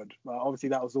really good, but obviously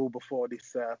that was all before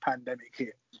this pandemic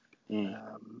hit.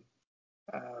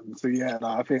 So yeah,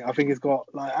 I think it's got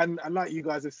like, and like you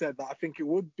guys have said, that I think it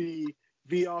would be,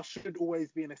 VR should always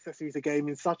be an accessory to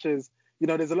gaming, such as, you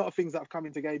know, there's a lot of things that have come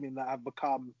into gaming that have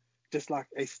become just like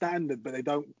a standard, but they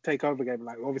don't take over gaming.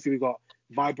 Like obviously we got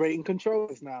vibrating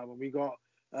controllers now, and we got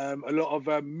a lot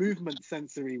of movement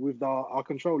sensory with our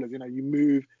controllers. You know, you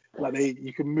move. Like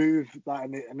you can move like,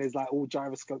 and there's like all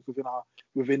gyroscopes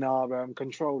within our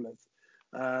controllers,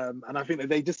 and I think that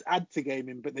they just add to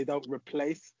gaming, but they don't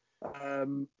replace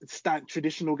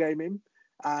traditional gaming.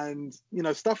 And you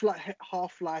know, stuff like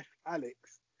Half-Life Alyx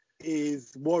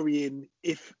is worrying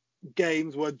if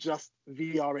games were just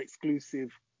VR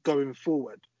exclusive going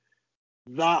forward.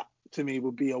 That to me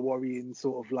would be a worrying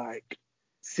sort of like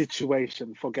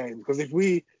situation for games, because if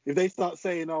they start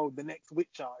saying, oh, the next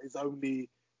Witcher is only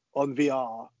on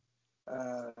VR,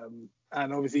 and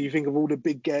obviously you think of all the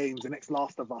big games, the next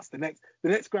Last of Us, the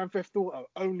next Grand Theft Auto,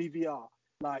 only VR.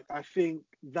 Like, I think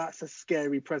that's a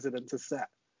scary precedent to set.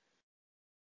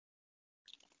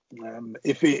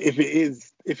 If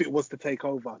it was to take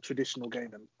over traditional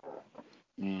gaming.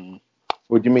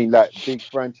 What do you mean, like big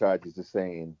franchises are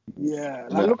saying? Yeah,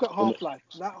 like look at Half-Life.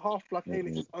 That Half-Life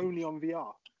Alyx is only on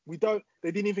VR.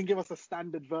 They didn't even give us a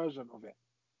standard version of it.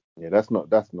 Yeah, that's not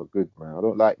good, man. I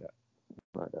don't like that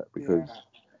because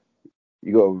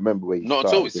you got to remember where you started.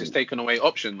 Not at all. It's just taking away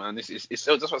options, man. It's that's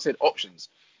what I said, options.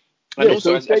 And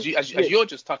also, as you're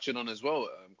just touching on as well,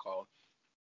 Carl,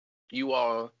 you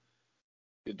are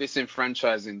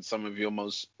disenfranchising some of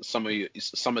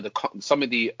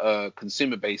the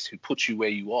consumer base who put you where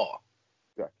you are.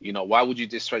 Yeah. You know, why would you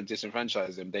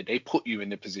disenfranchise them? They put you in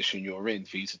the position you're in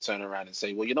for you to turn around and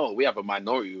say, well, you know, we have a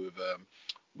minority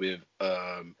with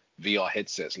VR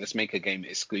headsets. Let's make a game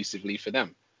exclusively for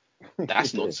them.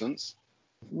 That's nonsense.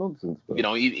 Nonsense, bro. You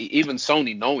know, even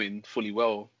Sony knowing fully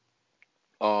well.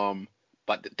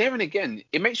 But there and again,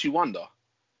 it makes you wonder.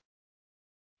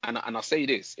 And I say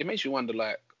this, it makes you wonder,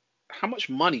 like, how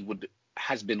much money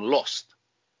has been lost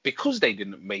because they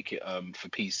didn't make it for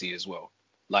PC as well,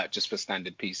 like just for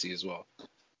standard PC as well.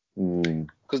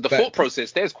 Because the thought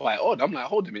process there's quite odd. I'm like,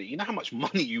 hold a minute, you know how much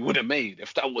money you would have made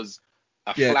if that was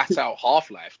a flat out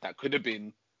Half-Life? That could have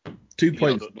been 2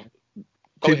 points.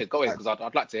 Go ahead, because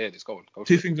I'd like to hear this. Go on.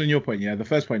 Two things on your point. Yeah, the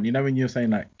first point, you know, when you're saying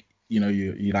like, you know,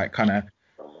 you like kind of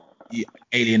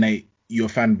alienate your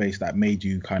fan base that made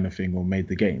you kind of thing or made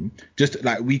the game. Just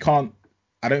like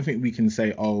I don't think we can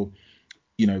say, oh,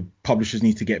 you know, publishers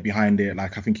need to get behind it.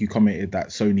 Like I think you commented that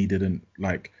Sony didn't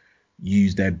like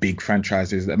use their big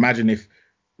franchises. Imagine if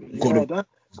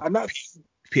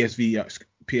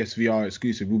PSVR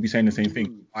exclusive, we'll be saying the same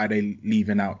thing. Why are they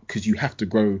leaving out? Because you have to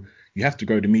grow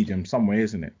the medium some way,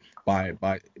 isn't it? By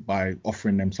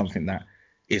offering them something that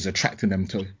is attracting them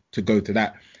to go to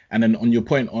that. And then on your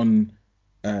point on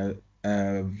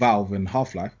Valve and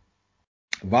Half-Life,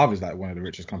 Valve is like one of the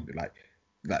richest companies. Like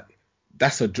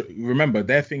that's remember,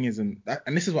 their thing isn't that,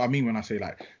 and this is what I mean when I say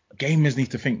like gamers need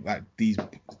to think like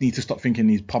need to stop thinking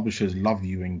these publishers love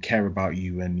you and care about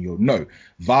you and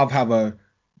Valve have a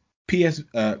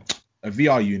a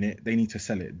VR unit, they need to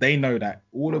sell it. They know that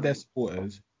all of their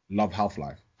supporters love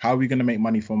Half-Life. How are we going to make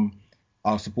money from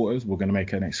our supporters? We're going to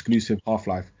make an exclusive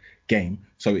Half-Life game,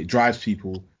 so it drives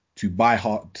people to buy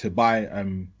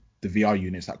the VR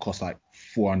units that cost like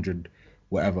 400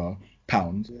 whatever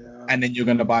pounds, and then you're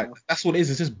going to buy. That's what it is.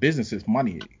 It's just business. It's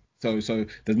money. So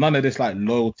there's none of this like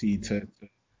loyalty to.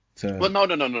 Well,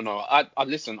 no. I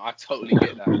listen. I totally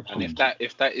get that. And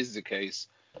if that is the case,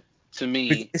 to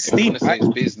me, It's if you Steam, want to say right?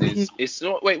 it's business, it's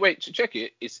not. Wait, check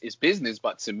it. It's business,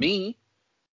 but to me,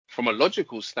 from a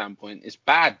logical standpoint, it's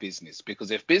bad business,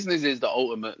 because if business is the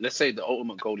ultimate, let's say the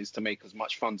ultimate goal is to make as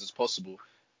much funds as possible,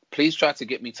 please try to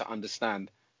get me to understand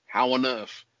how on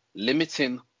earth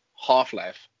limiting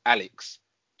Half-Life Alex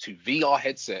to VR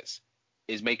headsets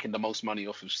is making the most money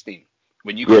off of Steam,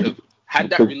 when you could have had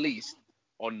that released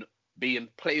on being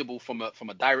playable from a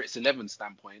DirectX 11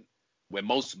 standpoint, where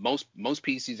most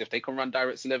PCs, if they can run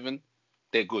DirectX 11,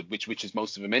 they're good, which is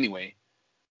most of them anyway.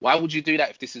 Why would you do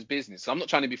that if this is business? I'm not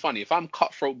trying to be funny. If I'm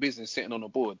cutthroat business sitting on a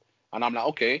board and I'm like,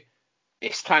 okay,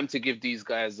 it's time to give these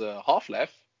guys a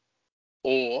Half-Life,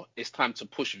 or it's time to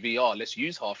push VR, let's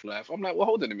use Half-Life. I'm like, well,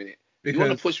 hold on a minute. You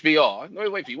want to push VR? No,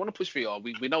 wait, you want to push VR?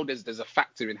 We know there's a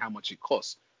factor in how much it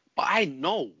costs. But I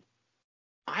know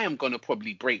I am going to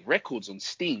probably break records on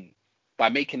Steam by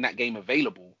making that game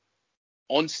available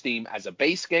on Steam as a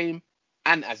base game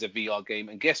and as a VR game.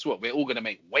 And guess what? We're all going to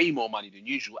make way more money than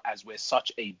usual, as we're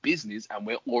such a business and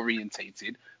we're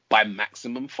orientated by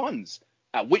maximum funds.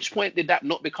 At which point did that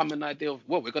not become an idea of,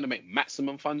 well, we're going to make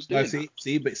maximum funds doing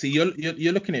that? See, you're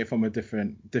looking at it from a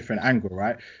different angle,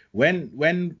 right?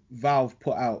 When Valve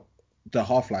put out the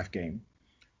Half-Life game,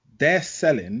 they're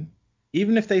selling,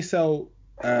 even if they sell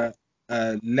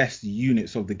less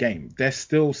units of the game, they're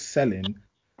still selling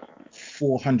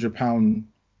 £400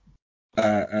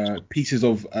 pieces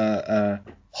of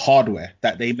hardware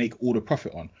that they make all the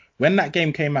profit on. When that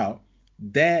game came out,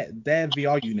 their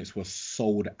VR units were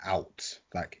sold out.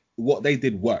 Like, what they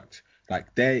did worked.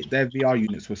 Like, their VR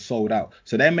units were sold out.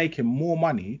 So they're making more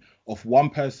money off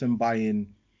one person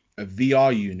buying a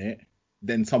VR unit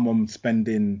than someone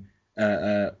spending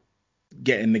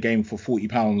getting the game for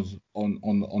 £40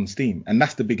 on Steam. And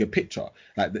that's the bigger picture.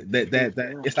 Like,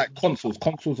 it's like consoles.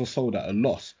 Consoles are sold at a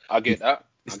loss. I get that.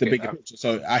 It's the bigger picture.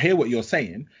 So I hear what you're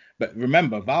saying, but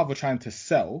remember, Valve are trying to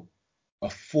sell a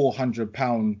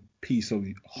 £400 piece of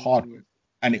hardware,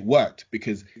 and it worked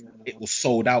because it was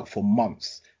sold out for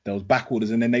months. There was back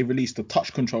orders, and then they released the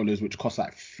touch controllers, which cost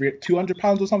like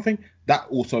 £200 or something. That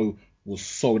also was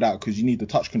sold out because you need the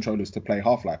touch controllers to play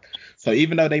Half-Life. So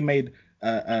even though they made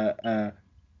they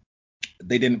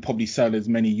didn't probably sell as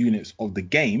many units of the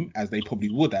game as they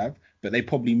probably would have, but they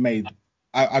probably made,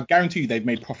 I guarantee you they've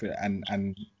made profit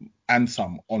and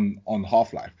some on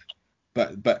Half-Life.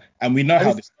 But we know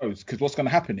how this goes, because what's going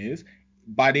to happen is,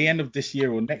 by the end of this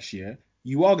year or next year,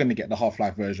 you are going to get the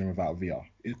Half-Life version without VR.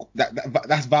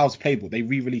 That's Valve's playbook. They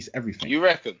re-release everything. You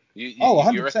reckon? You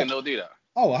 100%. reckon they'll do that?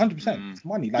 Oh, 100%. It's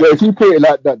money. Like, yeah, if you put it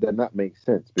like that, then that makes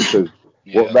sense, because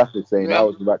what Raf is saying, Yeah. I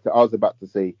was about to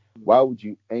say, why would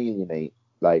you alienate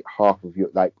like half of your,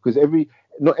 like, because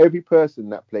not every person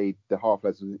that played the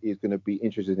Half-Life is going to be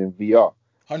interested in VR.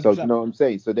 100%. So you know what I'm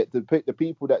saying? So that the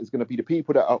people that is going to be the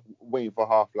people that are waiting for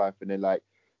Half-Life, and they're like,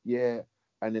 yeah,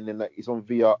 and then they're like, it's on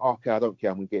VR. Okay, I don't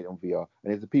care. I'm gonna get it on VR.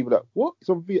 And there's the people that, what? It's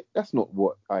on VR. That's not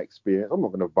what I experienced. I'm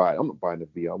not gonna buy it. I'm not buying the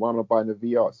VR. Why am I buying the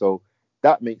VR? So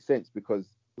that makes sense, because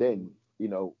then, you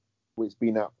know, it's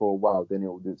been out for a while. Then it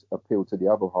will just appeal to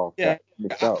the other half that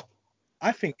missed out.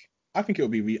 I think it will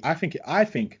be. I think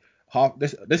half.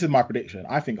 This is my prediction.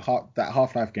 I think that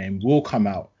Half-Life game will come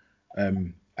out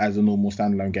as a normal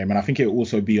standalone game, and I think it will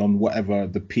also be on whatever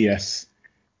the PS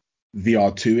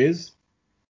VR2 is,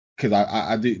 because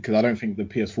I don't think the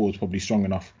PS4 is probably strong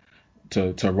enough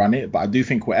to run it. But I do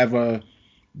think whatever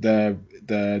the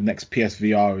next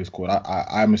PSVR is called,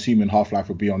 I'm assuming Half-Life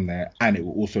will be on there, and it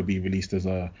will also be released as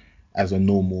a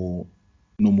normal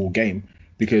game,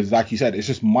 because like you said, it's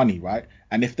just money, right?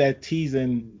 And if they're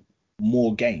teasing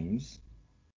more games,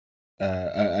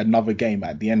 another game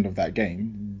at the end of that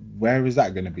game, where is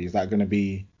that going to be? Is that going to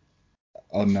be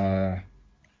on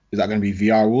is that going to be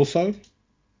VR also?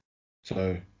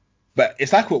 So, but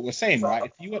it's like what we're saying,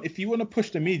 right? If you want to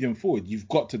push the medium forward, you've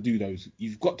got to do those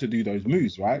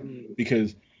moves, right?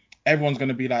 Because everyone's going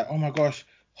to be like, oh my gosh,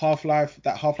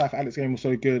 that Half-Life Alex game was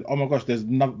so good. Oh my gosh, there's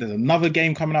another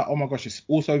game coming out. Oh my gosh, it's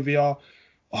also VR.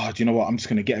 Oh, do you know what? I'm just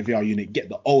going to get a VR unit, get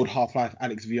the old Half-Life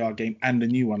Alex VR game and the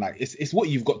new one. Like, it's what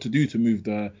you've got to do to move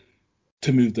the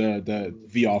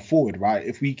VR forward, right?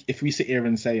 If we sit here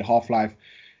and say Half-Life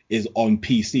is on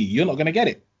PC, you're not going to get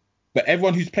it. But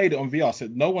everyone who's played it on VR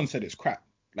said no one said it's crap.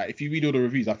 Like if you read all the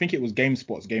reviews, I think it was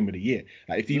GameSpot's Game of the Year.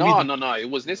 Like if you No, read, no, no. It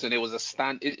was listen. It was a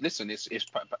stand. Listen, it's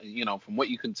from what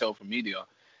you can tell from media,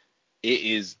 it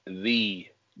is the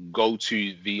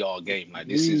go-to VR game. Like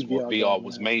this The is what VR VR game,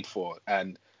 was yeah. made for.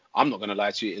 And I'm not gonna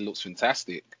lie to you, it looks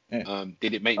fantastic. Yeah.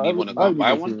 Did it make I me want haven't, to I go and haven't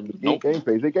buy even one? seen the Nope.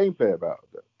 gameplay. Is there gameplay about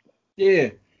that? yeah,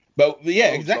 but yeah,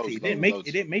 Loads, exactly. loads, It didn't loads, make loads.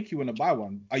 it didn't make you want to buy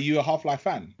one. Are you a Half-Life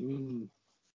fan? Mm.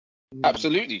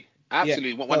 Absolutely, Yeah.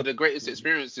 absolutely. One of the greatest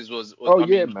experiences was Oh I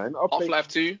yeah, mean, man. I played Half-Life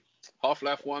 2,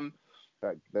 Half-Life 1,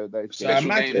 that So special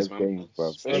imagine- games, those man. games,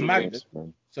 bro. Special imagine- games.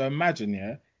 man. So imagine,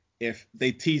 yeah, if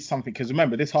they tease something, because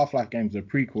remember this Half-Life game is a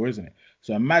prequel, isn't it?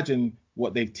 So imagine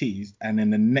what they've teased, and then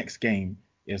the next game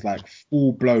is like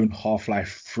full-blown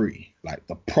Half-Life 3, like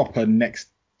the proper next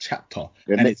chapter,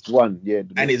 The and next it's one, yeah.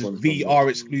 The and next it's one's VR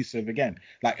exclusive again.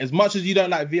 Like as much as you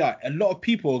don't like VR, a lot of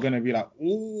people are gonna be like,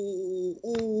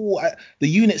 the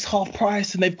unit's half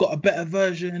price and they've got a better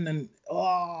version, and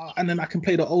then I can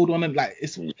play the old one, and like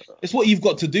it's what you've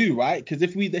got to do, right? Because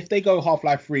if they go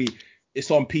Half-Life 3, it's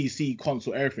on PC,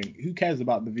 console, everything. Who cares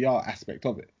about the VR aspect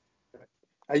of it?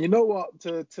 And you know what?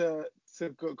 To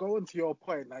go on to your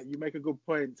point, like you make a good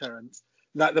point, Terence.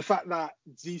 Like the fact that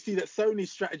do you see that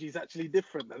Sony's strategy is actually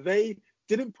different? That they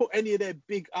didn't put any of their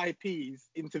big IPs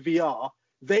into VR.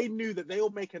 They knew that they'll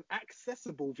make an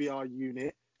accessible VR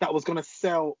unit that was going to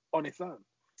sell on its own.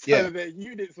 So Yeah. their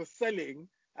units were selling,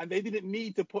 and they didn't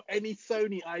need to put any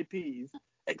Sony IPs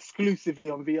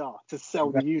exclusively on VR to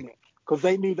sell the unit, because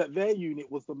they knew that their unit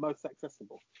was the most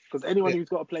accessible. Because anyone Yeah. who's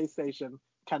got a PlayStation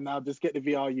can now just get the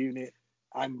VR unit,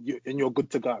 and you're good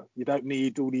to go. You don't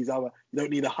need all these other. You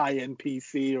don't need a high-end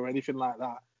PC or anything like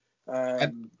that.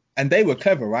 And they were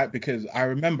clever, right? Because I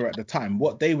remember at the time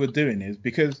what they were doing is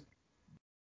because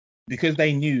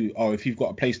they knew, oh, if you've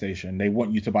got a PlayStation, they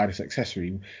want you to buy this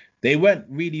accessory. They weren't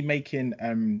really making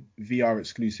VR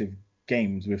exclusive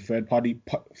games with third party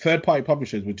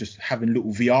publishers. Were just having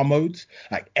little VR modes.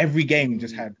 Like every game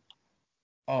just had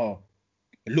a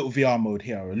little VR mode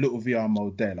here, a little VR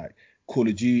mode there. Like Call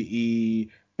of Duty,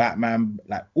 Batman,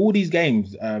 like all these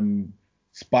games.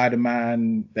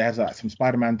 Spider-Man, there's like some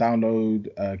Spider-Man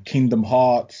download, Kingdom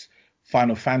Hearts,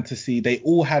 Final Fantasy. They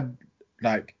all had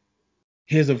like,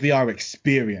 here's a VR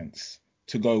experience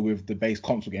to go with the base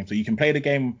console game. So you can play the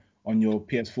game on your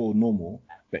PS4 normal,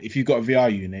 but if you've got a VR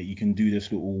unit, you can do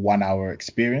this little 1 hour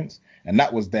experience. And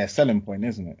that was their selling point,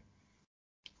 isn't it?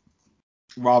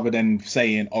 Rather than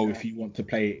saying, oh, if you want to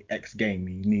play X game,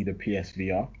 you need a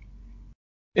PSVR.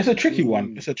 It's a tricky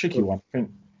one. It's a tricky one.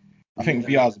 I think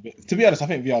VR's a bit, to be honest, I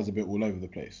think VR's a bit all over the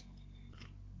place.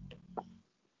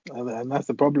 And that's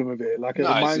the problem with it. Like it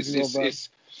No, reminds me of.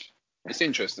 It's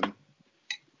interesting.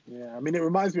 Yeah, I mean, it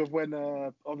reminds me of when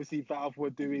obviously Valve were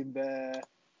doing their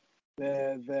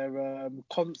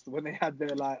console, when they had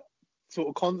their like sort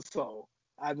of console,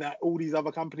 and that all these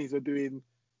other companies were doing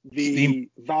the Steam.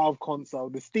 Valve console,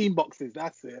 the Steam boxes.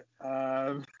 That's it.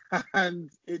 And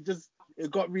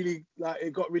it got really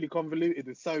convoluted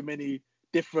with so many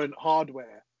different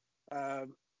hardware,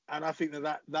 and I think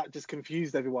that just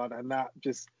confused everyone, and that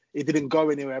just it didn't go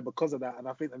anywhere because of that. And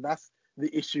I think that's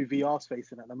the issue VR's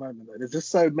facing at the moment. There's just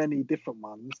so many different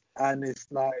ones, and it's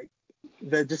like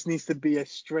there just needs to be a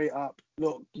straight up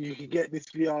look. You can get this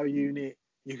VR unit,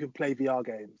 you can play VR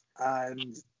games,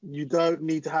 and you don't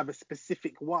need to have a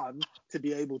specific one to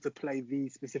be able to play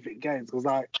these specific games. Because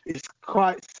like it's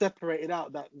quite separated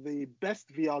out that the best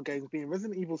VR games being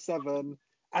Resident Evil 7,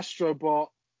 Astrobot,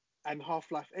 and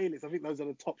Half-Life Alyx. I think those are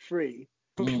the top three.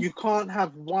 But you can't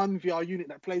have one VR unit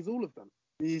that plays all of them.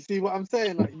 You see what I'm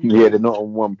saying? Like they're not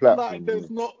on one platform. Like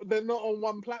they're not on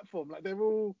one platform. Like they're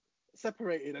all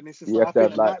separated, and it's just You like, have to I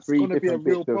have think like that's going to be a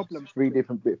real problem. Three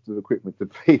different bits of equipment to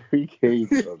play 3 games.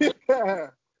 Yeah.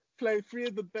 Play 3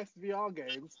 of the best VR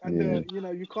games, and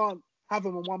you can't have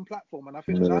them on one platform. And I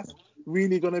think that's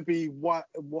really going to be what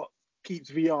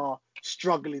keeps VR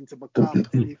struggling to become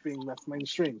anything that's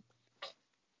mainstream.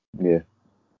 Yeah.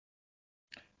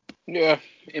 Yeah,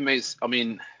 it makes. I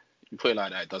mean, you put it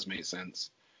like that, it does make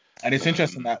sense. And it's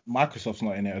interesting that Microsoft's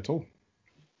not in it at all.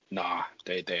 Nah,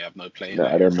 they have no play in No,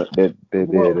 it. they're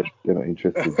not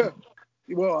interested.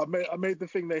 Well, I made the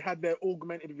thing. They had their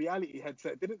augmented reality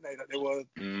headset, didn't they? That they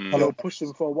Mm. were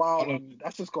pushing for a while, and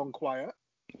that's just gone quiet.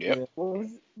 Yep. Yeah. What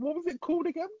was it called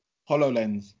again?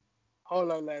 HoloLens.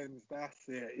 HoloLens. That's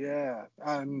it. Yeah.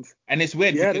 And it's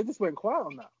weird. Yeah, they just went quiet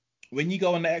on that. When you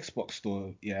go on the Xbox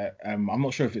store, I'm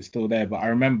not sure if it's still there, but I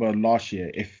remember last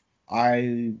year, if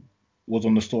I was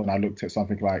on the store and I looked at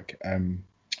something like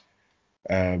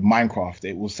Minecraft,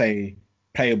 it will say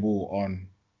playable on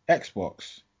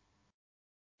Xbox,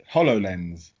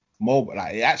 HoloLens, mobile,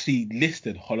 like it actually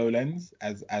listed HoloLens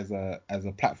as a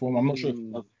platform. I'm not sure if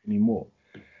it does anymore.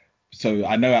 So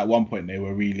I know at one point they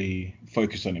were really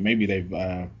focused on it. Maybe they've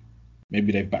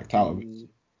backed out of it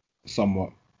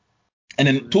somewhat. And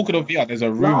then talking of VR, there's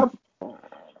a rumor,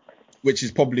 which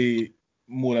is probably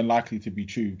more than likely to be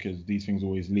true because these things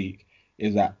always leak,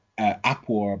 is that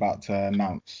Apple are about to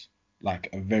announce like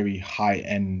a very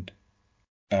high-end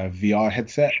VR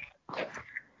headset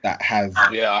that has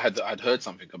I'd heard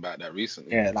something about that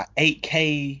recently. Yeah, like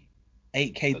 8K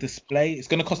display. It's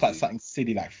gonna cost like something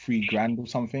silly, like $3,000 or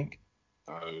something.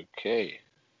 Okay.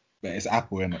 But it's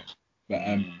Apple, innit? But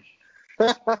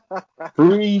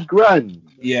 $3,000.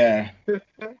 yeah.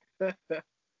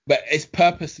 But it's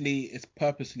purposely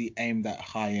aimed at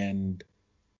high end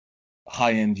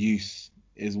use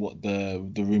is what the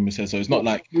rumor says. So it's not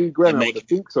like $3,000. I would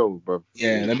think so, bro.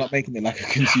 Yeah, they're not making it like a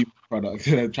consumer product.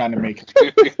 They're trying to make it.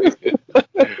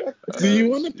 Do you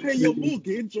want to pay your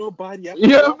mortgage or buy the Apple? You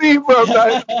know what I mean, bro?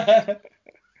 Like,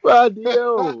 bloody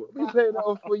hell, I've been paying that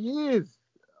off for years.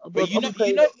 But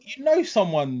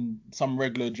some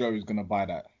regular Joe is gonna buy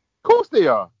that. Of course they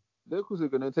are. They're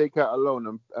gonna take out a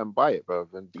loan and buy it, bro,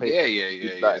 and pay.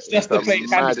 Yeah. Just to play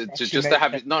just to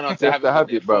have it. No, to have it on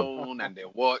their phone and their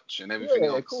watch and everything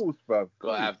else. Yeah, of course, bro.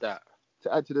 Gotta have that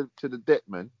to add to the debt,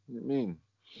 man. You know what I mean?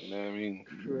 You know what I mean?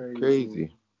 Crazy.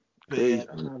 Yeah,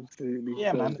 absolutely.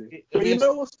 Yeah, crazy. man. But you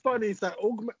know what's funny is that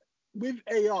with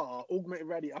AR, augmented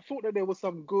reality, I thought that there was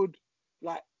some good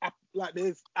like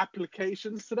there's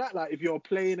applications to that. Like if you're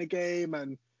playing a game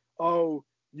and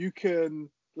you can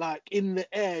like in the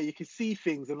air you can see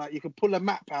things and like you can pull a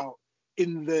map out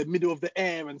in the middle of the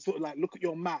air and sort of like look at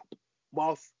your map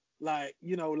whilst like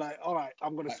like all right,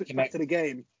 I'm gonna switch back to the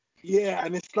game. Yeah,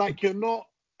 and it's like you're not.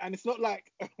 And it's not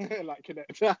like like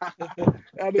Connect. and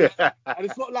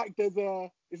it's not like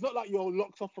it's not like you're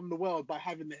locked off from the world by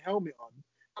having the helmet on.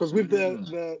 Because with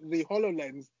the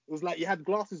HoloLens, it was like you had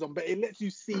glasses on, but it lets you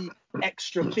see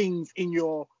extra things in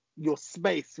your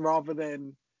space rather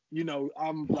than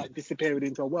I'm like disappearing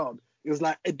into a world. It was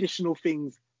like additional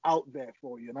things out there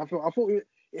for you, and I thought it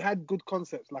had good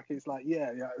concepts. Like it's like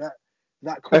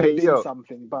that could have been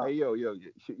something, but you lot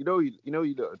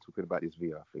are talking about this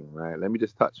VR thing, right? Let me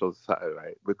just touch on something,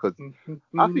 right? Because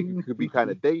I think it could be kind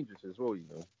of dangerous as well,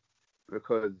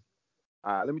 because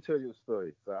let me tell you a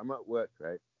story. So I'm at work,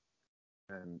 right?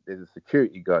 And there's a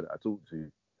security guard that I talked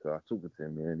to. So I talked to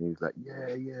him, and he was like,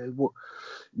 yeah, what?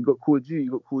 You got Call of Duty?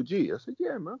 You got Call of Duty? I said,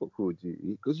 yeah, man, I got Call of Duty.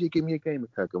 He goes, yeah, give me a game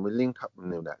tag, and we'll link up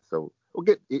and all that. So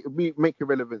it'll make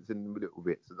irrelevance in a little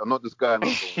bit. So I'm not just going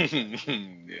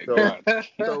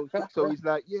So he's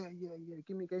like, yeah,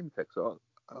 give me a game tag. So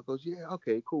I goes, yeah,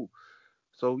 okay, cool.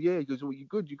 So yeah, he goes, well, you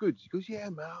good? He goes, yeah,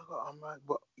 man. I'm like,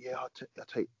 what? Yeah,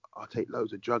 I'll take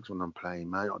loads of drugs when I'm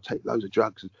playing, man. I'll take loads of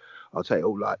drugs. I'll take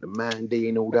all like the Mandy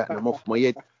and all that, and I'm off my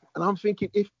head. And I'm thinking,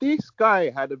 if this guy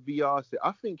had a VR set,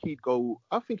 I think it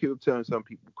would turn some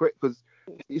people crazy because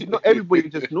it's not everybody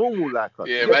just normal like us.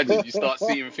 Yeah, imagine you start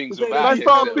seeing things without it.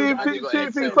 Start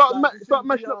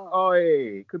mashing up. Oh,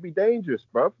 hey, it could be dangerous,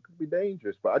 bro. It could be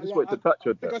dangerous. But I just wanted to touch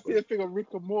on that. I see a thing on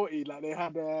Rick and Morty, like they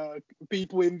had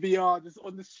people in VR just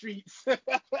on the streets.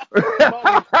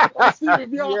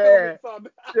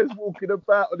 Just walking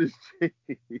about on the street.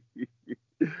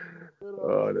 He's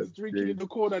drinking in the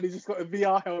corner and he's just got a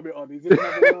VR helmet on. He's in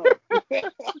another world.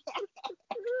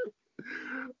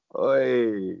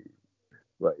 Oi.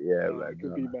 But yeah, man. It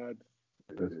could be bad.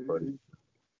 That's funny.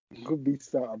 It could be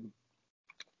something.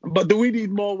 But do we need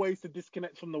more ways to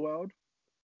disconnect from the world?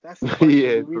 That's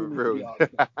yeah, for real.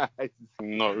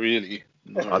 Not really.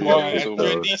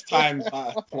 During these times,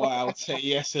 I would say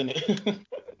yes, innit?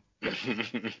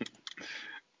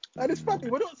 And it's funny,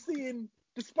 we're not seeing,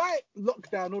 despite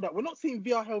lockdown and all that, we're not seeing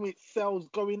VR helmet sales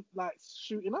going like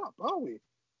shooting up, are we?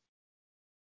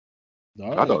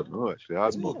 No, I don't know actually.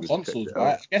 It's more consoles,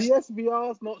 right?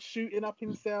 PSVR's not shooting up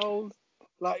in sales.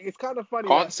 Like it's kind of funny.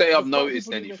 Can't say I've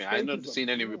noticed anything. I ain't not seen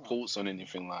any reports on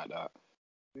anything like that.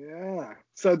 Yeah.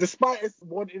 So despite us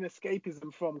wanting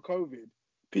escapism from COVID,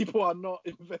 people are not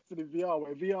invested in VR,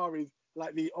 where VR is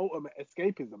like the ultimate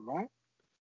escapism, right?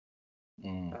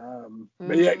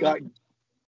 But yeah, like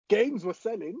games were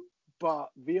selling, but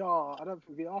VR, I don't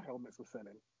think VR helmets were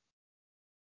selling.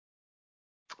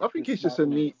 I think it's just a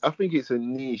niche. I think it's a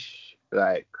niche.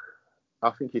 Like, I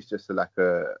think it's just like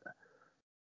a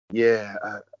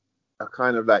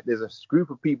kind of like there's a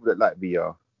group of people that like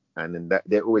VR, and then that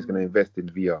they're always going to invest in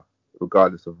VR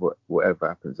regardless of whatever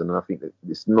happens. And I think that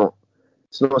it's not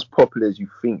as popular as you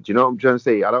think. Do you know what I'm trying to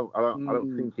say? I don't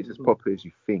think it's as popular as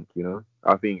you think.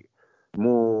 I think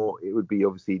more it would be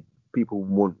obviously people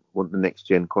want the next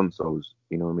gen consoles.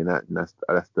 You know what I mean? That's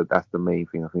the main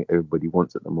thing I think everybody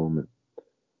wants at the moment. I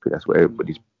think that's what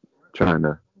everybody's trying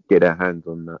to get their hands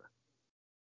on that.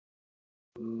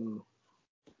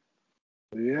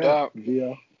 Yeah,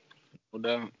 VR.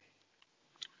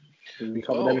 We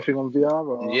covered everything on VR.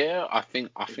 Or? Yeah, I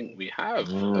think we have.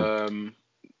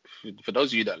 For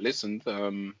those of you that listened,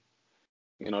 that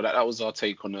was our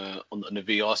take on the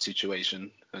VR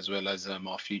situation, as well as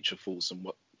our future thoughts on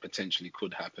what potentially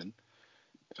could happen.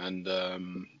 And I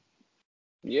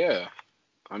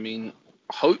mean,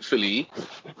 hopefully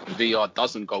VR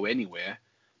doesn't go anywhere,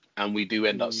 and we do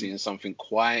end up seeing something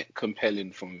quite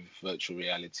compelling from virtual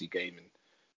reality gaming,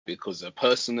 because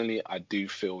personally, I do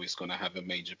feel it's going to have a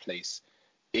major place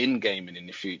in gaming in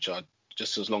the future,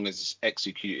 just as long as it's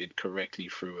executed correctly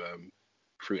through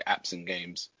apps and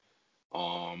games.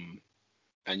 And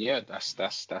yeah, that's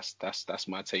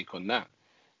my take on that.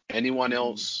 Anyone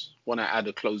else want to add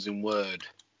a closing word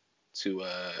to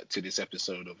this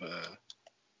episode of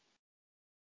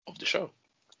the show?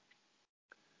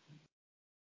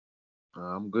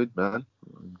 I'm good, man.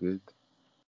 I'm good.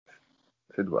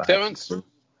 Terence,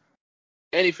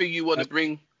 anything you want to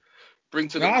bring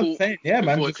to the court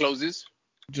before it closes?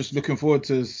 Just looking forward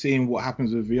to seeing what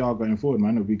happens with VR going forward,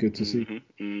 man. It'll be good to see.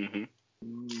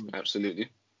 Absolutely.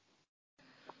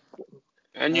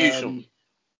 And you, Sean?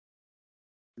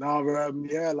 Like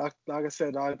I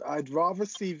said, I'd rather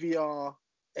see VR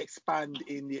expand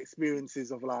in the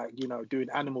experiences of, like, doing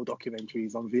animal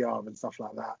documentaries on VR and stuff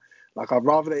like that. Like, I'd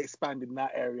rather they expand in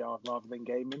that area rather than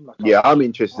gaming. Like, I'm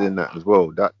interested in that as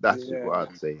well. That's what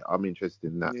I'd say. I'm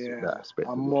interested in that aspect.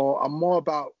 I'm more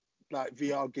about, like,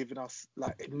 VR giving us,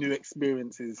 like, new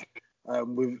experiences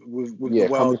with the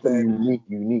world. Coming from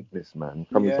uniqueness, man.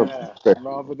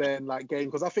 Rather than, like, game,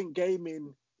 because I think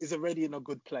gaming is already in a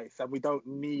good place, and we don't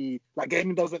need, like,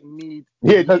 gaming doesn't need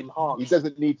to be enhanced. It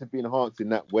doesn't need to be enhanced in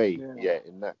that way.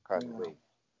 In that kind of way.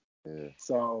 Yeah.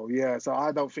 So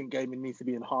I don't think gaming needs to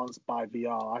be enhanced by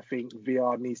VR. I think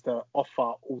VR needs to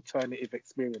offer alternative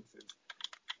experiences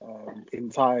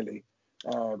entirely.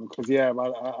 Because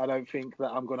I don't think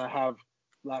that I'm gonna have,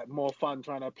 like, more fun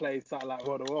trying to play something like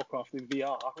World of Warcraft in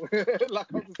VR. Like,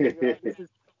 I'm just thinking, like,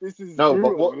 this is no,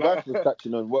 brutal. but what Raph was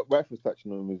touching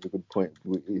on was a good point.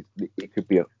 It could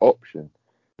be an option.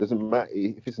 Doesn't matter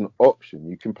if it's an option.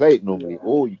 You can play it normally,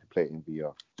 or you can play it in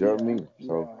VR. Do you know what I mean?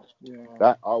 So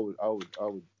that I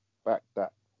would back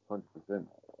that 100%.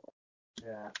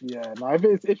 No,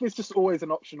 if it's just always an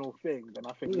optional thing, then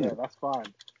I think that's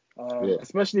fine.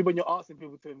 Especially when you're asking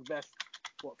people to invest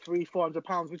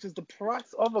 £300-400, which is the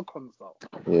price of a console.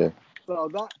 Yeah. So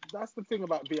that's the thing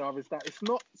about VR, is that it's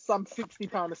not some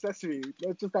 £60 accessory.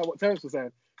 That's just like what Terence was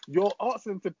saying. You're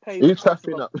asking them to pay the price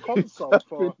of a console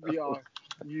for a VR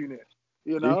unit.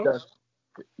 Who's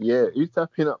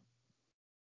tapping up?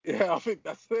 Yeah, I think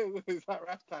that's it. Is that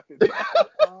Raph tapping?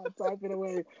 Typing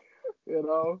away,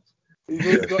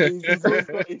 He's always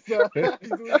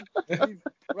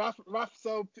Raph.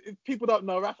 So if people don't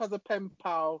know, Raph has a pen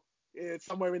pal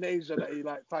somewhere in Asia that he,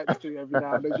 like, types to every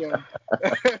now and again.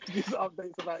 Gives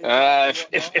updates about it.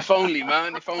 If only,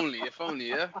 man. If only,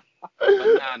 yeah.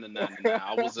 But nah.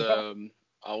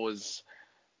 I was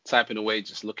typing away,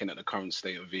 just looking at the current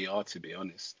state of VR, to be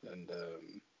honest, and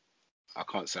I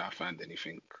can't say I found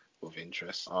anything of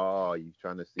interest. Oh, you're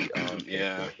trying to see?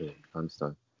 Yeah. Okay.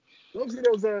 Understand. Obviously,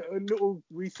 there was a little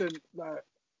recent, like,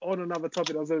 on another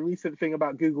topic, there was a recent thing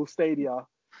about Google Stadia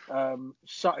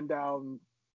shutting down,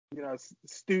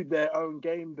 their own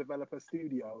game developer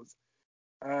studios.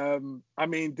 I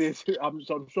mean, I'm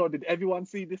sure, did everyone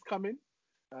see this coming?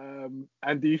 And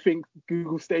do you think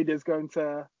Google Stadia is going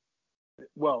to,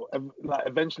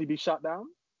 eventually be shut down?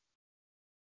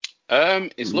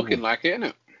 It's looking like it, isn't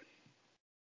it?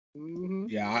 Mm-hmm.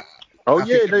 Yeah.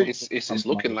 It's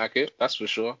looking like it. That's for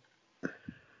sure.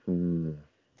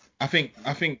 I think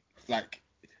like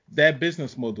their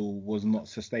business model was not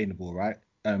sustainable, right?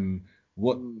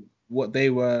 What they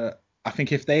were, I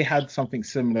think if they had something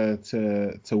similar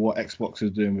to what Xbox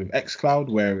is doing with xCloud,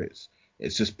 where it's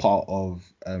just part of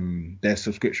their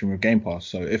subscription with Game Pass.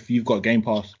 So if you've got Game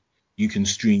Pass, you can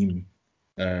stream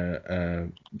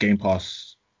Game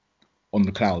Pass on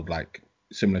the cloud, like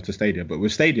similar to Stadia. But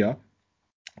with Stadia,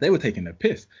 they were taking a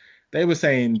piss. They were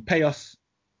saying, pay us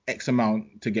X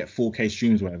amount to get 4K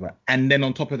streams, whatever, and then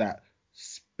on top of that,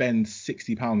 spend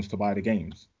 £60 to buy the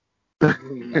games. That's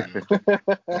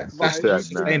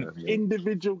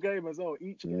individual game as well,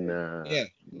 each game. Nah.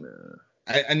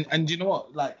 And you know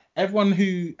what? Like, everyone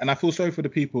who, and I feel sorry for the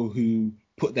people who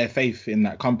put their faith in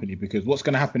that company, because what's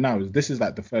going to happen now is this is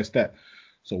like the first step.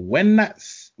 So when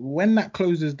that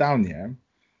closes down, yeah,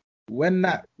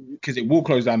 because it will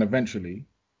close down eventually,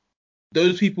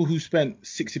 those people who spent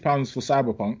 £60 for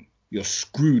Cyberpunk, you're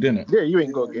screwed, innit? Yeah, you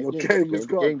ain't got your games. game is The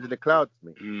gone. game's in the clouds,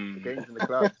 mate. The game's in the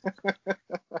clouds.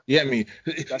 You get me?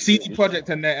 That's CD it. Projekt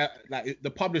and like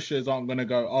the publishers aren't gonna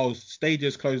go, oh,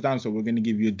 Stadia's closed down, so we're gonna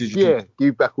give you a digital. Yeah,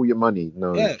 give back all your money.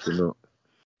 No, Yeah. you're not.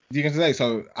 You can say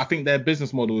so. I think their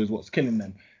business model is what's killing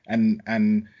them,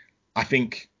 and I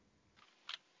think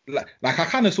like I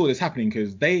kind of saw this happening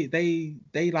because they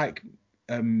like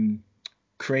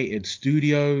created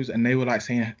studios, and they were like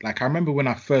saying, like, I remember when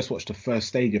I first watched the first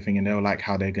Stadia thing, and they were like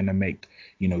how they're gonna make,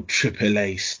 you know,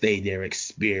 AAA Stadia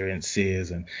experiences,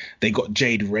 and they got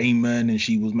Jade Raymond and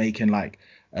she was making like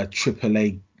a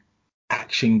AAA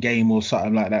action game or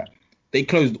something like that. They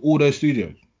closed all those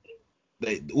studios.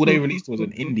 All they released was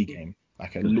an indie game,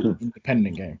 like a little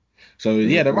independent game. So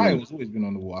yeah, the writing has always been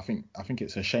on the wall. I think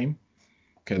it's a shame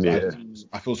because Yeah.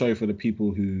 I feel sorry for the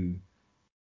people who.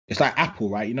 It's like Apple,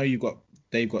 right? You know,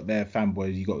 they've got their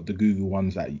fanboys. You got the Google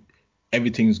ones that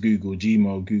everything's Google,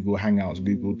 Gmail, Google Hangouts,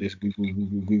 Google this,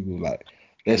 Google. Like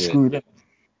they're screwed up.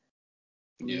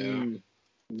 Yeah.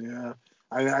 Yeah.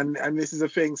 And this is a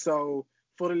thing. So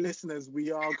for the listeners,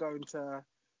 we are going to,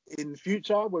 in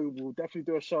future, we will definitely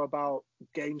do a show about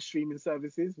game streaming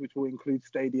services, which will include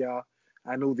Stadia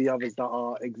and all the others that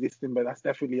are existing. But that's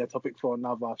definitely a topic for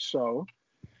another show.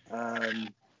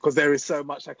 Because there is so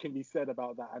much that can be said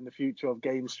about that and the future of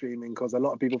game streaming, because a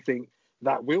lot of people think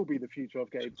that will be the future of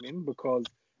gaming, because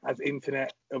as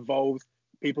internet evolves,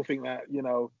 people think that, you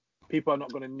know, people are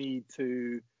not going to need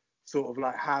to sort of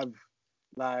like have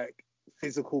like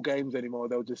physical games anymore.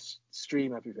 They'll just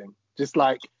stream everything. Just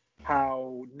like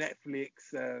how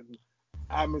Netflix and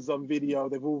Amazon Video,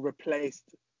 they've all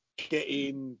replaced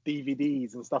getting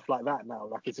DVDs and stuff like that now.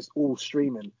 Like it's just all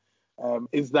streaming.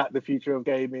 Is that the future of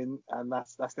gaming? And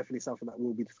that's definitely something that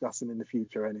we'll be discussing in the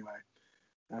future anyway.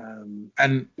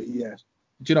 And yeah.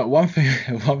 do you know one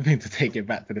thing to take it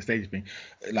back to the stage thing?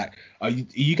 Like, are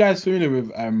you guys familiar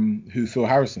with who Phil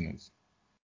Harrison is?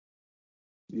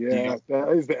 Yeah, that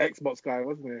is the Xbox guy,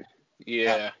 wasn't it?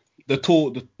 Yeah. That's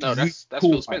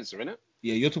Phil Spencer, isn't it?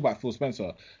 Yeah, you're talking about Phil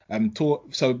Spencer.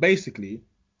 So basically,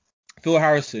 Phil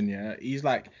Harrison, yeah, he's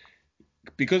like,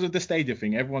 because of the Stadia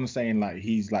thing, everyone's saying like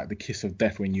he's like the kiss of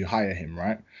death when you hire him,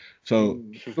 right? So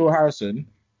Phil Harrison,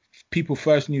 people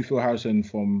first knew Phil Harrison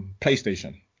from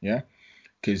PlayStation, yeah,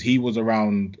 because he was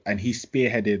around and he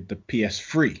spearheaded the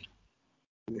PS3.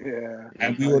 Yeah,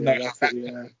 and we all know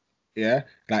yeah,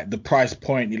 like the price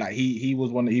point, like he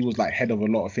was like head of a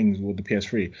lot of things with the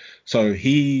PS3. So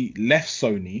he left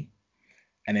Sony,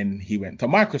 and then he went to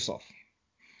Microsoft.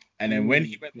 And then when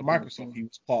he went to Microsoft, he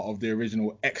was part of the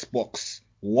original Xbox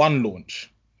One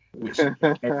launch, which how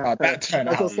that turned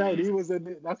that's out. what I said. He was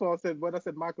in. That's what I said when I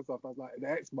said Microsoft. I was like the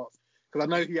Xbox, because I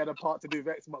know he had a part to do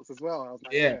with Xbox as well. I was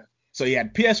like, yeah. So he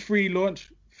had PS3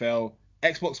 launch, fell.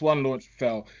 Xbox One launch,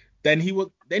 fell. Then he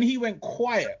went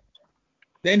quiet.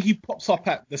 Then he pops up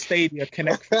at the Stadia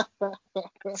Connect. He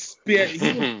was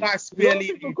like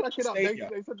spearleading Stadia.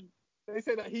 They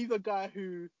say that he's a guy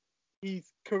who his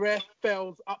career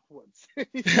fails upwards.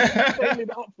 He's failing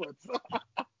upwards.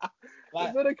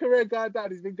 He's not a career going down.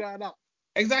 He's been going up.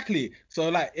 Exactly. So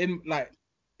like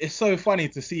it's so funny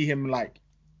to see him like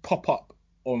pop up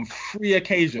on 3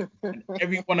 occasions. And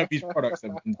every one of these products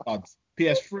have been duds.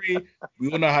 PS3,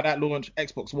 we all know how that launched.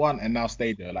 Xbox One, and now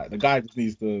Stadia. Like the guy just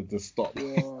needs to stop.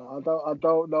 Yeah, I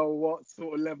don't know what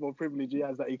sort of level of privilege he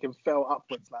has that he can fail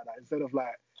upwards like that, instead of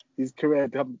like his career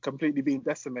completely being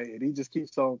decimated. He just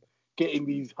keeps on getting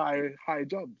these high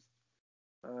jobs.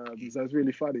 So it's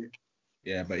really funny.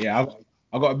 Yeah, but yeah,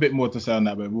 I've got a bit more to say on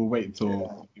that, but we'll wait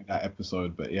until that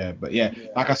episode. But yeah,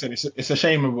 like I said, it's a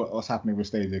shame of what's happening with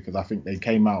Stadia, because I think they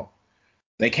came out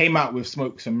with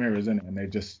smokes and mirrors, innit? And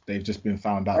they've just been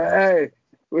found out. Hey,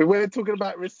 we're talking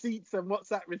about receipts and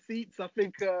WhatsApp receipts. I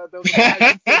think there was a guy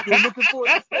who said you're looking forward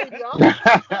to Stadia.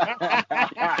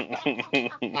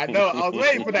 I know, I was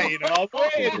waiting for that, you know. I was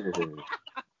waiting.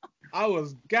 I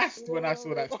was gassed when I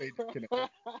saw that Stadia Connect.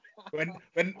 When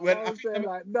I was saying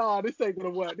like, nah, this ain't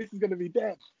gonna work. This is gonna be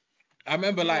dead. I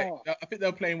remember like I think they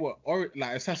were playing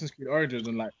like Assassin's Creed Origins,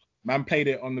 and like man played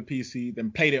it on the PC,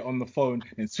 then played it on the phone,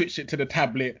 then switched it to the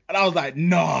tablet, and I was like,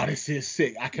 nah, this is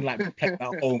sick. I can like play it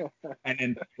at home, and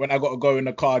then when I got to go in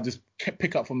the car, just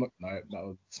pick up from that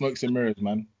was smokes and mirrors,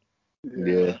 man.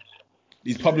 Yeah.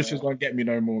 These publishers won't get me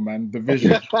no more, man.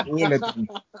 Division, all of them,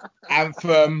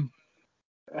 Anthem,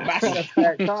 Mass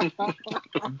Effect, done.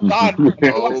 Oh,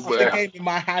 the game in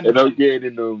my hand. They're not getting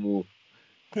it no more.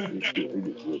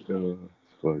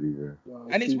 Funny, man. Well,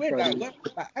 And it's weird, like, FIFA,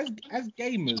 like as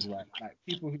gamers, right? Like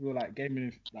people who are like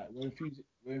gaming, like we're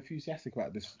enthusiastic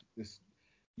about this.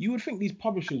 You would think these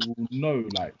publishers will know,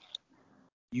 like,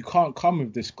 you can't come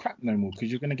with this crap no more because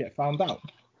you're gonna get found out.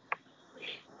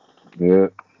 Yeah.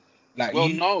 Like Well,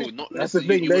 you, no, think, not that's the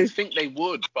necessarily. thing. You would think they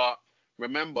would, but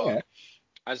remember, yeah,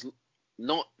 as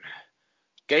not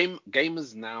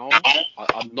gamers now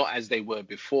are not as they were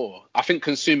before. I think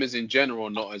consumers in general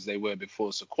are not as they were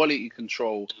before. So quality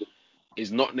control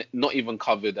is not even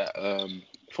covered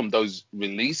from those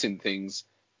releasing things.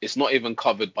 It's not even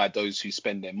covered by those who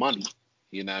spend their money.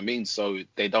 You know what I mean? So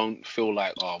they don't feel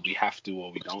like, oh, we have to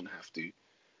or we don't have to.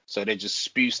 So they just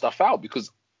spew stuff out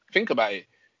because think about it.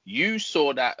 You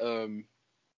saw that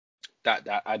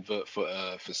that advert for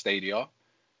Stadia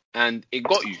and it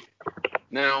got you.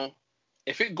 Now,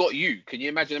 if it got you, can you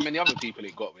imagine how many other people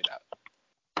it got with that?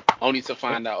 Only to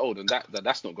find out, oh, then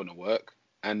that's not going to work.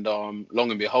 And long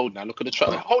and behold, now look at the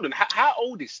trailer. Hold on, how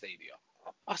old is Stadia?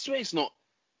 I swear it's not.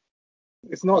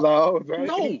 it's not that old, right?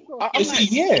 No, I'm it's a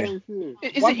like, year.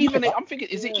 is it 1 even? year. I'm thinking,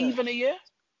 is it Yeah. even a year?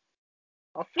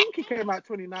 I think it came out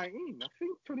 2019. I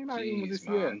think 2019 was Jeez, this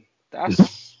year. man,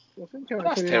 that's I think it came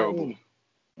out terrible. 2019.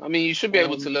 I mean, you should be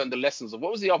able to Um, learn the lessons of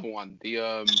what was the other one?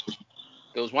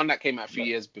 There was one that came out a few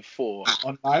years before.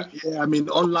 On live. yeah, I mean,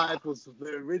 On Live was the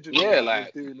original Yeah, that was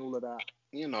like doing all of that.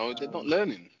 they're not Um,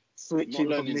 learning, switching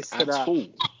from this to at that. all.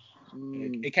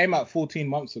 It came out 14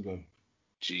 months ago,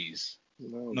 Jeez,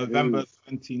 No, November geez.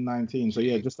 2019. So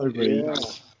yeah, just over a Yeah, year.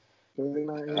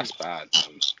 2019. that's bad,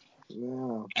 man.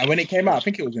 Yeah. And when it came out, I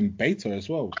think it was in beta as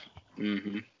well.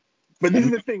 Hmm. But this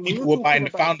is And the thing. When you're people were buying talking the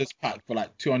about founders pack for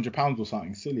like £200 or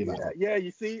something silly like that. yeah,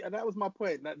 you see, and that was my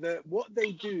point. That what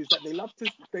they do is that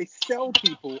they sell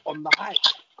people on the hype.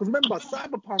 Because remember,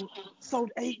 Cyberpunk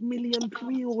sold 8 million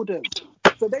pre-orders,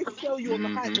 so they sell you on the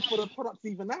hype Hmm. before the product's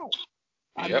even out,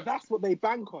 and Yep. that's what they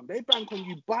bank on. They bank on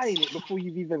you buying it before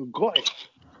you've even got it,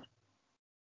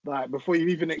 like before you've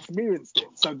even experienced it.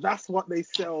 So that's what they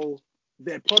sell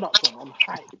their product on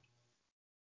hype.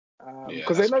 Yeah,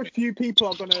 Because they that's know crazy. few people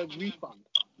are going to refund.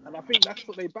 And I think that's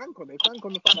what they bank on. They bank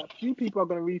on the fact that few people are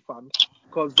going to refund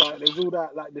because there's all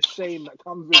that, like the shame that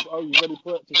comes with, oh, you've already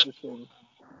purchased this thing.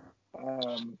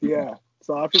 Yeah.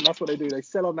 So I think that's what they do. They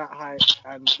sell on that hype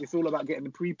and it's all about getting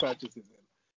the pre-purchases in.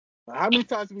 Like, how many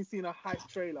times have we seen a hype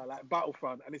trailer like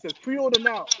Battlefront and it says pre-order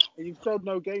now and you've sold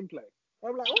no gameplay?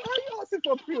 I'm like, oh, how are you asking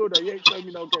for a pre-order? You ain't showing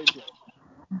me no gameplay.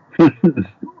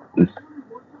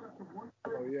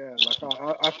 So yeah, like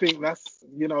I think that's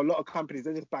a lot of companies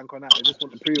they just bank on that. They just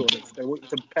want the pre-orders. They want you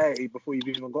to pay before you've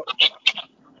even got the product.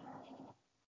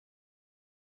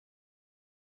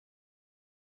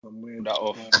 I'm weird. That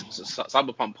off.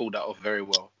 Cyberpunk pulled that off very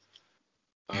well.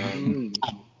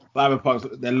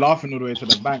 Cyberpunk, they're laughing all the way to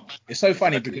the bank. It's so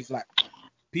funny Exactly. because like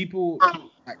people,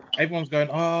 like everyone's going,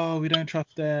 oh, we don't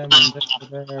trust them, and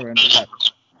and it's like,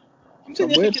 I'm Some sitting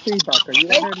there weird thinking, feedback. Are you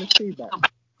not hearing this feedback?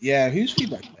 yeah, whose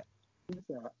feedback? Who's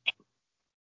that?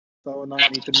 Someone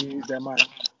might need to mute their mic.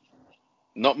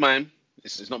 Not mine.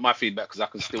 It's not my feedback because I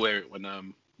can still hear it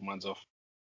when mine's off.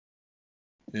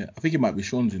 Yeah, I think it might be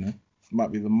Sean's. It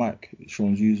might be the mic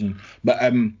Sean's using. But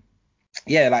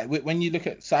yeah, like when you look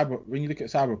at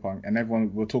Cyberpunk, and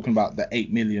everyone we're talking about the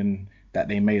 8 million that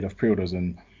they made of pre-orders,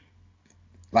 and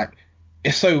like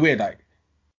it's so weird. Like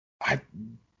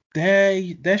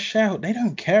their shareholders, they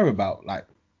don't care about like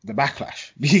the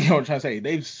backlash. You know what I'm trying to say?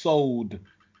 They've sold.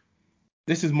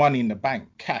 This is money in the bank,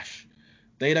 cash.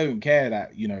 They don't care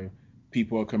that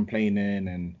people are complaining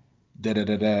and da da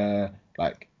da da.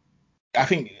 Like I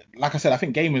think, like I said, I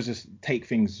think gamers just take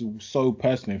things so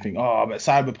personally and think, oh, but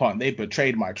Cyberpunk, they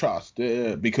betrayed my trust.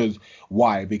 Because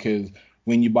why? Because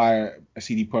when you buy a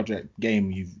CD Projekt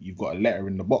game, you've got a letter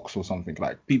in the box or something.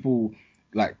 Like people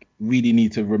like really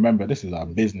need to remember this is our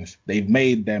business. They've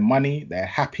made their money. They're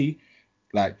happy.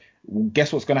 Like,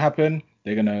 guess what's gonna happen?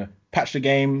 They're gonna patch the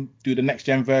game, do the next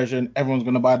gen version. Everyone's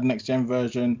gonna buy the next gen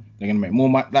version. They're gonna make more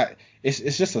money. Like, it's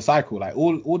just a cycle. Like,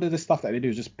 all of the stuff that they do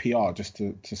is just PR, just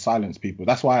to silence people.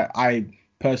 That's why I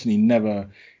personally never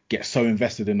get so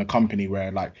invested in a company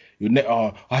where like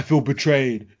I feel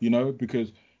betrayed,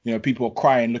 because people are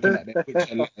crying looking at their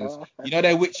Witcher letters.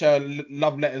 Their Witcher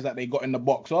love letters that they got in the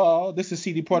box. Oh, this is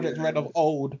CD Projekt Red of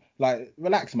old. Like,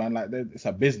 relax, man. Like, it's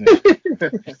a business.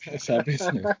 It's a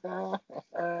business.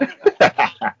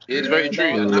 It's very true,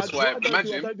 and that's why I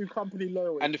imagine. don't do company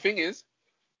loyalty. And the thing is,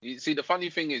 you see, the funny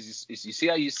thing is you see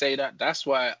how you say that. That's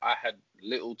why I had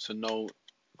little to no,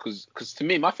 because to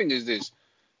me, my thing is this: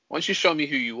 once you show me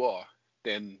who you are,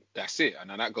 then that's it, and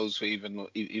then that goes for even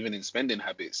in spending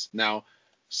habits. Now,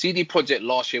 CD Projekt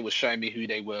last year was showing me who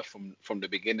they were from the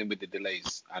beginning with the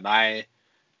delays, and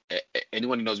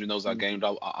anyone who knows me knows I gamed.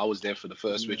 I was there for the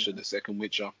first Witcher, the second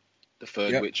Witcher, the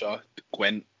third Witcher,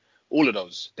 Gwent, all of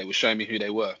those. They were showing me who they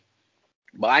were,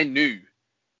 but I knew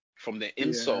from the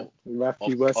insult I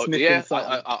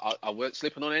weren't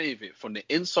slipping on any of it. From the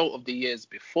insult of the years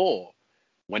before,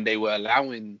 when they were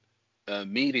allowing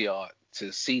media to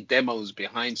see demos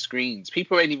behind screens,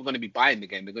 people ain't even going to be buying the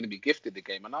game. They're going to be gifted the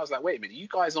game. And I was like, wait a minute, you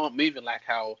guys aren't moving like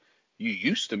how you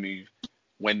used to move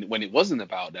when it wasn't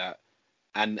about that.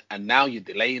 And now you're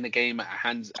delaying the game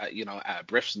at a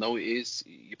breath's notice.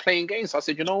 You're playing games. So I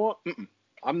said, you know what?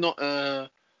 I'm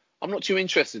not too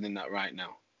interested in that right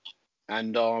now.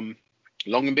 And long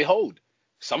and behold,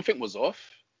 something was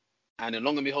off. And then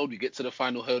long and behold, we get to the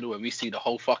final hurdle and we see the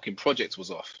whole fucking project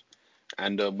was off.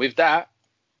 And with that,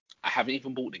 I haven't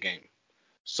even bought the game.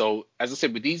 So as I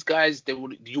said, with these guys,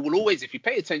 you will always, if you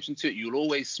pay attention to it, you'll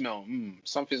always smell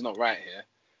something's not right here.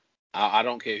 I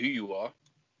don't care who you are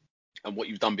and what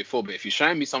you've done before, but if you're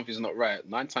showing me something's not right,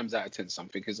 9 times out of 10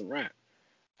 something isn't right.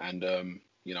 And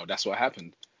that's what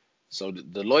happened. So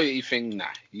the loyalty thing, nah,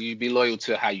 you be loyal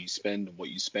to how you spend and what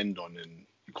you spend on, and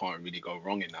you can't really go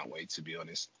wrong in that way, to be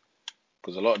honest.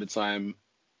 Because a lot of the time,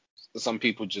 some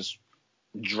people just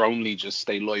dronely just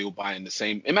stay loyal buying the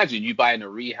same. Imagine you buying a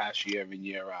rehash year in,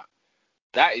 year out.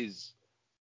 That is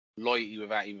loyalty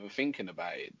without even thinking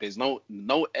about it. There's no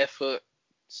effort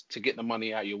to get the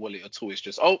money out of your wallet at all. It's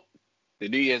just, the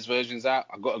New Year's version's out,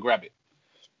 I got to grab it.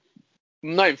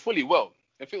 Knowing fully well,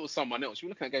 if it was someone else, you're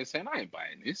looking at the game saying, I ain't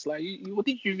buying this. Like, what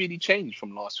did you really change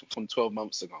from 12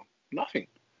 months ago? Nothing.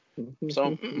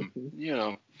 So,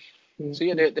 So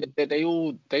yeah, they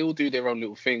all do their own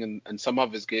little thing, and some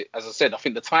others get, as I said, I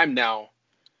think the time now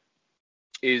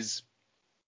is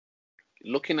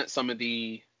looking at some of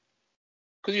the,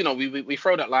 because we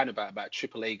throw that line about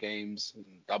AAA games and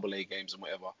AA games and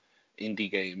whatever,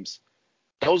 indie games.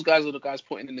 Those guys are the guys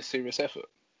putting in the serious effort,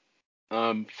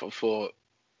 for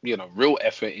real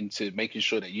effort into making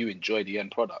sure that you enjoy the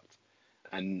end product,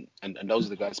 and those are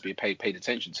the guys to be paid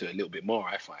attention to a little bit more,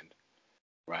 I find,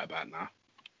 right about now.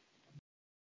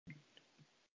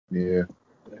 Yeah,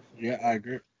 I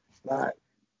agree. Like,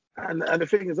 and the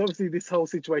thing is, obviously, this whole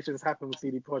situation has happened with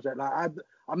CD Projekt. Like,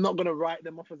 I'm not gonna write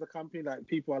them off as a company. Like,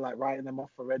 people are like writing them off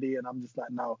already, and I'm just like,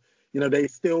 no, they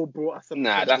still brought us some.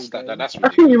 Nah, that's ridiculous. how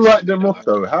can you write them off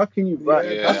though? How can you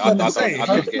write? Yeah, I don't get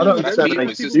I it. don't That's understand how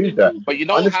people. you do that. But I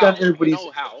understand how? everybody's.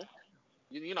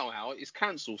 You know how it's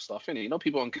cancel stuff, innit?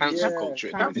 People on cancel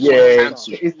culture at the minute. Yeah,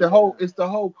 Cancel. it's the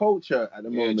whole culture at the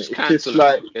moment. Just It's cancel just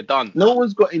like they're done. no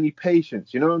one's got any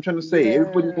patience. You know what I'm trying to say? Yeah,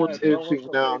 Everybody wants no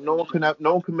everything now. No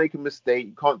one can make a mistake.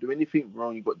 You can't do anything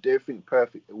wrong. You've got to do everything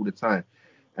perfect all the time,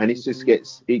 and it just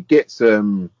gets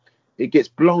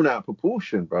blown out of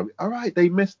proportion, bro. All right, they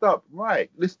messed up.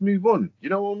 Right, let's move on. You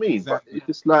know what I mean? Exactly. But it's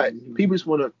just like people just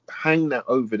want to hang that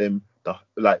over them,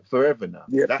 forever now.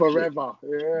 Yeah, That's forever.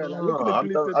 Yeah, like, look at the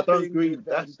Blizzard I don't thing agree. with,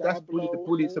 That's bully. The Diablo,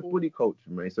 bully. It's a bully culture,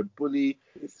 man. It's a bully.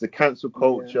 It's a It's cancel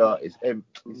culture. It's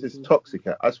just toxic.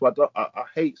 That's why I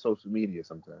hate social media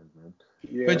sometimes, man.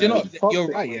 But it's you're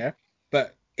toxic, right, man. yeah.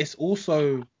 But it's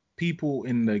also people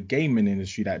in the gaming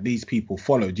industry that these people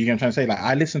follow. Do you get what I'm trying to say? Like,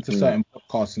 I listen to certain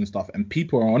podcasts and stuff, and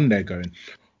people are on there going,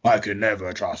 I could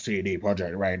never trust CD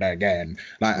Projekt right again.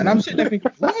 Like, and I'm sitting there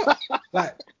thinking, what?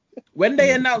 Like, when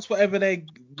they announce whatever they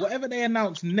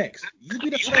announce next, you be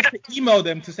the first to email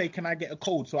them to say, can I get a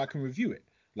code so I can review it?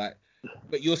 Like,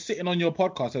 but you're sitting on your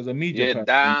podcast as a media person.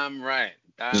 Damn right.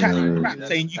 Chatting crap,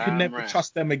 saying you can never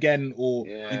trust them again, or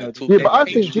but I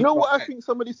think, do you know what I think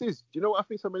some of this is? Do you know what I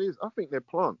think some of it is? I think they're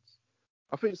plants.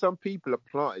 I think some people are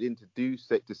planted in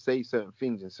to say certain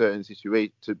things in certain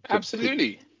situations.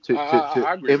 Absolutely. To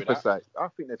I agree emphasize. I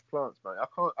think there's plants, man.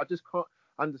 I just can't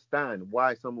understand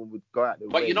why someone would go out their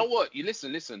way. But you know what? You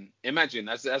listen. Imagine,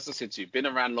 as I said to you, been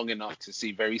around long enough to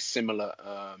see very similar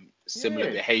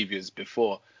behaviors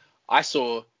before. I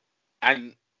saw,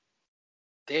 and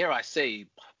dare I say,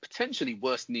 potentially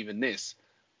worse than even this,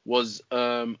 was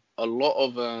a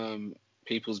lot of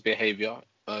people's behavior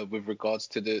with regards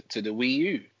to the Wii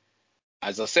U.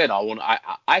 As I said,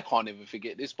 I can't even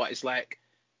forget this, but it's like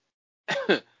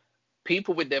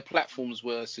people with their platforms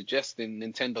were suggesting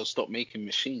Nintendo stop making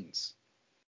machines.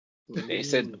 They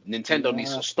said Nintendo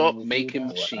needs to stop making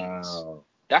machines. Wow.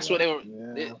 That's what they were.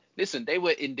 Listen, they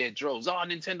were in their droves.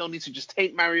 Nintendo needs to just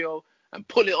take Mario and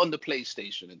pull it on the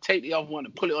PlayStation, and take the other one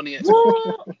and pull it on the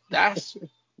Xbox. That's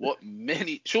what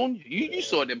many. Sean, you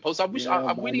saw them posts. I wish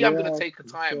I really am gonna take a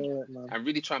time and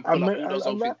really try and pull up all those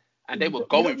other things. And they were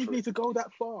going you for need it. to go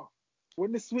that far.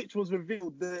 when the Switch was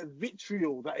revealed, the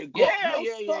vitriol that it got. Yeah, No,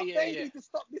 yeah, yeah, stop, yeah, they yeah. need to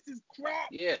stop. This is crap.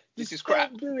 Yeah, this Just is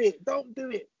crap. Don't do it. Don't do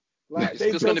it. Like It's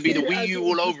just going they'll to be see the it Wii as U it's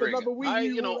all just over again. another Wii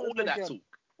U All all of over that again. talk.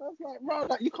 I was like, bro,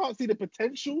 like you can't see the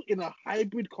potential in a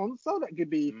hybrid console that could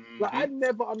be. Like I Mhm.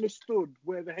 never understood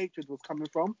where the hatred was coming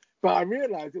from, but I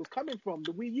realized it was coming from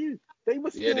the Wii U. They were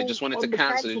Yeah, they still just wanted to on the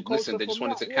cancel. cancel Listen, culture they just from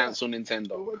wanted that. to Yeah, cancel Nintendo,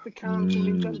 they wanted to man. cancel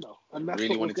Nintendo, They and that's really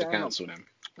what was wanted to going on. cancel them.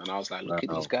 And I was like, look at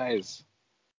Wow. these guys.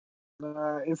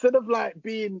 Instead of like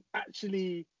being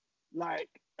actually like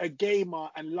a gamer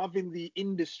and loving the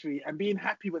industry and being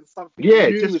happy when something Yeah,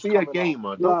 new just is be a coming up.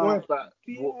 gamer. Don't worry Like, about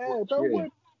don't yeah.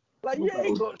 worry. Like you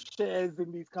ain't got shares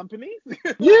in these companies.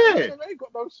 Like, Yeah. they ain't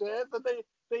got no shares, and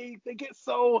they get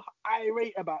so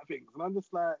irate about things, and I'm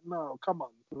just like, no, come on.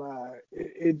 Like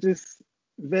it just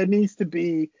there needs to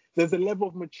be there's a level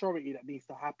of maturity that needs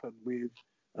to happen with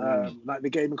like the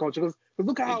gaming culture because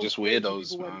look at They're how just crazy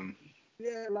weirdos, people went. man.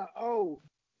 Yeah, like, oh,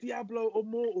 Diablo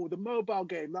Immortal, the mobile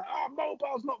game. Like,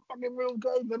 mobile's not fucking real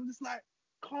games. I'm just like,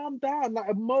 calm down. Like,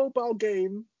 a mobile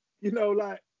game,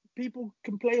 like, people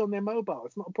can play on their mobile.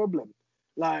 It's not a problem.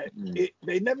 Like,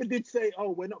 they never did say, oh,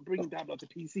 we're not bringing Diablo to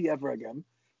PC ever again.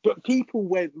 But people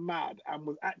went mad and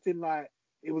was acting like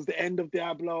it was the end of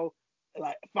Diablo.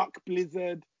 Like, fuck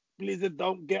Blizzard. Blizzard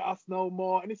don't get us no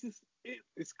more. And it's just,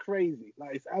 it's crazy.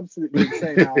 Like, it's absolutely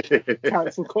insane how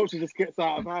cancel culture just gets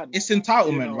out of hand. It's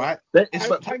entitlement, right?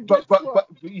 And But guess what?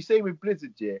 you say with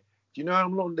Blizzard, yeah. Do you know how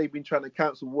long they've been trying to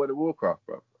cancel World of Warcraft,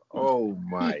 bro? Oh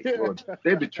my Yeah. god,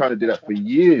 they've been trying to do that for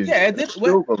years. Yeah, and it's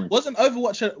still going. wasn't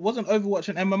Overwatch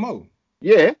an MMO?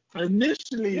 Yeah,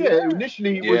 Initially, yeah. yeah.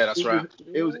 Initially, Yeah, that's right.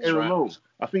 it was That's right. MMO.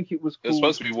 I think it was It was called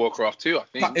supposed to be Warcraft 2, I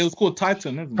think. It was called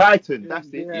Titan, isn't it? Titan. That's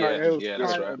it. Yeah, Yeah, it was yeah,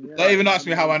 that's right. Titan, yeah. Don't even ask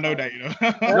And me how then I know Titan.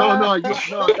 that,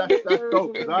 No, that's Very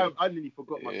dope because recommended. I nearly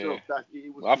forgot Yeah. myself.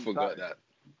 It was I called forgot Titan. that.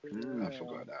 I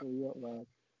forgot that.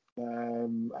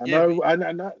 Man. I Yeah, know,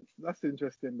 and that's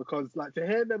interesting because like to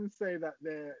hear them say that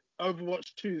their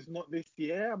Overwatch 2 is not this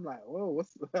year, I'm like, whoa,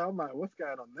 what's going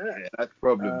on there? Yeah, that's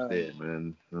problems there,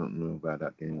 man. I don't know about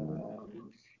that game, man.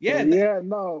 Yeah,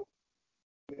 No,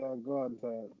 yeah, go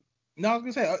on, no, I was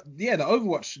gonna say, the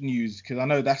Overwatch news, because I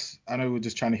know we're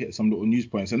just trying to hit some little news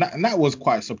points, and that was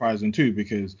quite surprising too,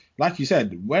 because like you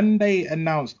said, when they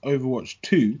announced Overwatch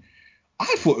 2,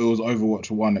 I thought it was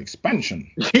Overwatch 1 expansion.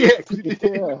 Yeah, because it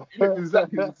looked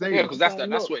exactly the same. Yeah, because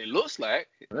that's what it looks like.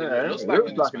 It looks It like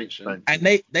looks an like an expansion. And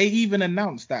they even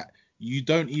announced that you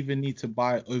don't even need to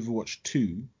buy Overwatch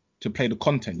 2 to play the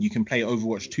content. You can play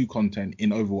Overwatch 2 content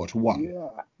in Overwatch 1.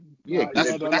 Yeah,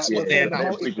 That's what they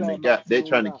announced. They're bridging the gap. They're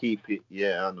trying to keep it.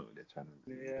 Yeah, I know what they're trying to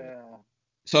do.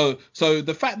 Yeah. So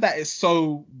the fact that it's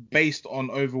so based on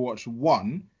Overwatch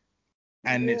 1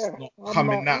 and it's not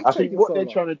coming out. I think what they're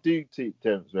trying to do,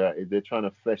 Terms, right, is they're trying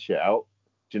to flesh it out.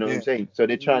 Do you know what I'm saying? So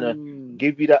they're trying to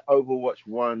give you that Overwatch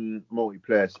 1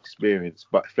 multiplayer experience,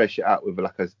 but flesh it out with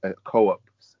like a co-op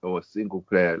or a single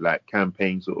player like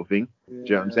campaign sort of thing. Do you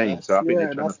know what I'm saying? So I think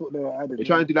that's what they were adding. they're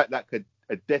trying to do like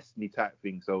a Destiny type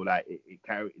thing. So like it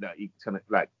kind of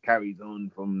like carries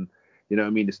on from, you know what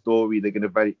I mean, the story they're gonna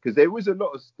value, because there was a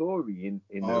lot of story in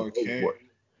Overwatch.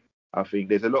 I think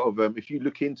there's a lot of if you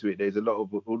look into it, there's a lot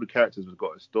of all the characters have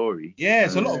got a story. Yeah,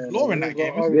 it's a lot of lore in that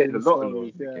game, isn't it? Yeah, there's a lot of lore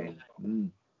in the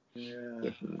game. Yeah.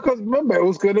 Because remember, it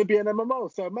was going to be an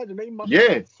MMO, so imagine they must have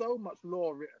had so much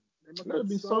lore written. There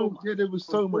was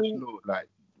so much lore, like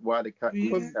why the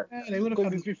characters.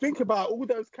 Because if you think about all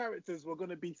those characters were going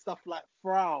to be stuff like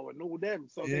Frau and all them,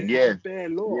 so they had bare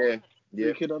lore. Yeah, so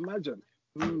you could imagine.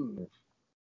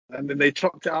 And then they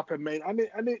chopped it up and made, and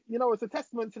it, it's a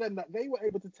testament to them that they were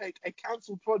able to take a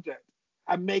cancelled project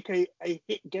and make a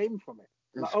hit game from it.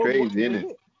 It's crazy, isn't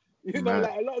it?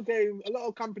 Like a lot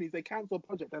of companies, they cancel a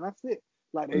project and that's it.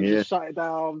 Like they just shut it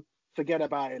down, forget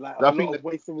about it. Like a lot of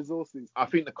waste of resources. I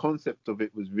think the concept of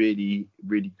it was really,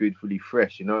 really good, really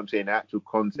fresh. You know what I'm saying? The actual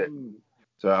concept.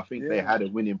 So I think they had a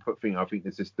winning thing. I think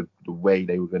it's just the way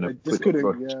they were going to put it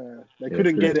across. They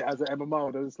couldn't get it as an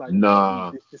MMO. They was like,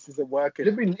 nah, this isn't working.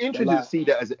 It'd been interesting to see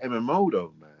that as an MMO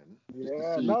though, man.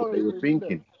 Yeah, what they were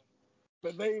thinking.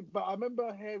 But I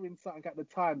remember hearing something at the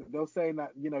time that they were saying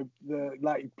that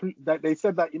that they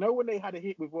said that when they had a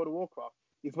hit with World of Warcraft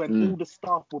is when all the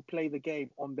staff would play the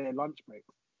game on their lunch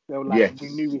breaks. They were like, we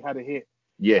knew we had a hit.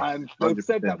 Yes, and they've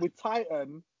said that with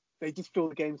Titan, they just feel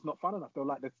the game's not fun enough. They were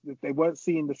like they weren't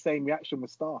seeing the same reaction with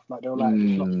staff. Like they were like,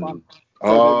 it's not fun. So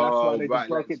then that's why they just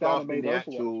broke it down and made the Overwatch.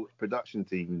 actual production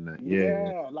team.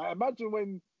 Like imagine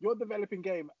when you're developing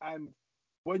game and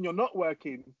when you're not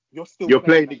working, you're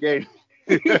playing the game.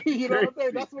 You know what I'm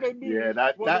saying? That's what they knew. Yeah,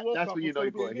 that's when you know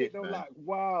you got a hit, they were man. like,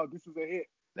 wow, this is a hit.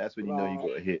 That's when you know you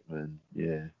got a hit, man.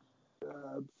 Yeah.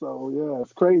 So yeah,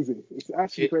 it's crazy. It's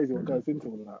actually It, crazy what goes into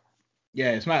all of that.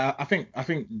 Yeah, it's mad. I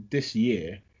think this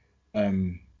year,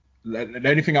 the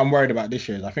only thing I'm worried about this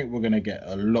year is I think we're gonna get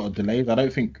a lot of delays. I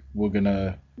don't think we're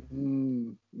gonna.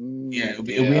 Yeah, it'll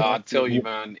yeah, be I tell you,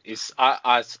 interesting.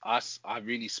 man, I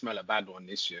really smell a bad one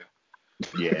this year.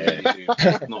 I Yeah. really do.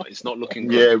 It's not looking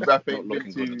good. Yeah, Rap Not ain't been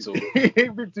looking good too at all. he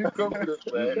ain't been too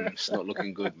confident, man. It's not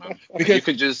looking good, man. And you Because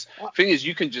can just thing is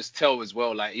you can just tell as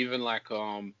well. Like even like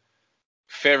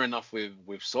fair enough with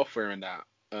software and that.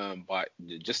 But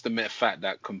just the mere fact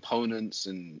that components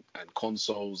and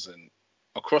consoles and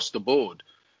across the board,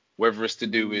 whether it's to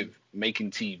do with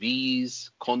making TVs,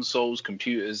 consoles,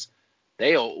 computers,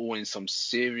 they are all in some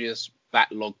serious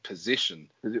backlog position.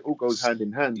 Because it all goes hand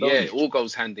in hand, Yeah, don't it all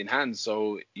goes hand in hand.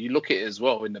 So you look at it as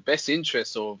well in the best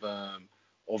interest of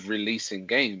releasing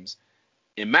games.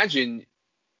 Imagine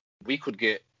we could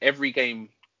get every game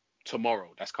tomorrow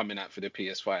that's coming out for the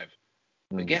PS5.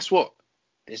 But guess what?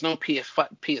 There's no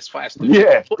PS5 to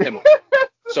Yeah. put them on.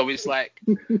 So it's like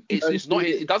it's not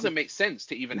it doesn't make sense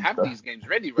to even have these games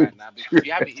ready right now because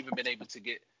you haven't even been able to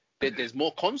get there's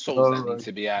more consoles that need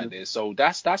to be out there. So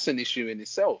that's an issue in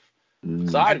itself.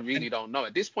 So I and, really don't know.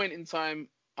 At this point in time,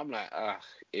 I'm like,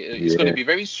 it's going to Yeah. be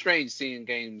very strange seeing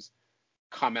games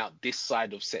come out this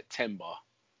side of September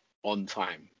on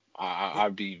time.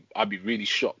 I'd be really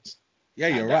shocked yeah,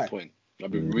 at you're that right. point.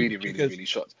 I'd be really, really, Because really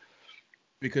shocked.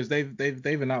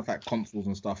 they've announced that consoles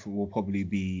and stuff will probably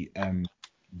be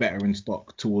better in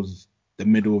stock towards the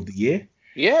middle of the year.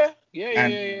 Yeah.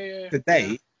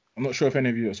 Today, I'm not sure if any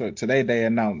of you. So today they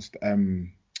announced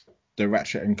the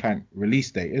Ratchet and Clank release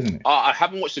date, isn't it? I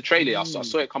haven't watched the trailer. I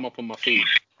saw it come up on my feed.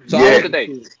 So Yeah. What's the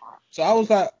date? So I was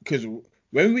like, because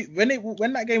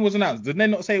when that game was announced, didn't they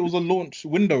not say it was a launch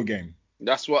window game?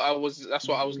 That's what I was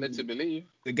led to believe.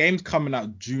 The game's coming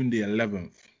out June the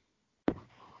 11th.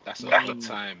 That's a lot of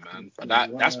time, man. But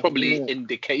that's probably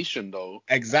indication though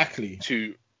Exactly.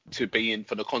 to be in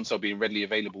for the console being readily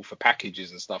available for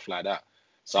packages and stuff like that.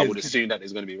 So I would assume that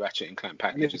there's going to be Ratchet and Clank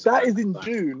And if packages. that is in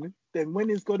June, then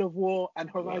when is God of War and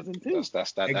Horizon 2?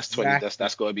 That's 20. Exactly.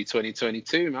 That's got to be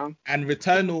 2022, man. And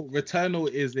Returnal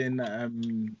is in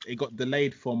it got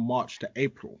delayed from March to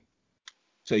April.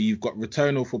 So you've got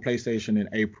Returnal for PlayStation in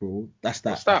April. That's that.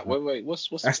 What's that? Wait. What's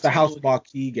That's the House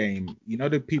Marquee game. You know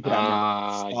the people that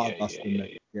make yeah. Stardust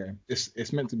yeah.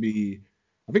 It's meant to be.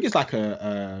 I think it's like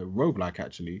a roguelike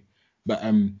actually, but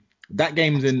that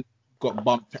game's got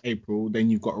bumped to April. Then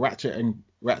you've got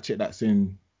Ratchet that's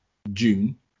in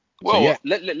June. Well, So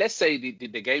yeah, let's say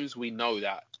the games we know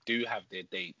that do have their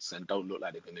dates and don't look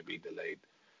like they're going to be delayed.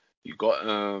 You've got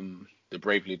the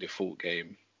Bravely Default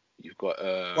game. You've got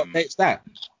what date's that?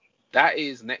 that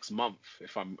is next month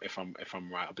if I'm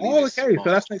right. I believe Oh, it's okay, March.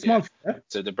 so that's next month. Yeah?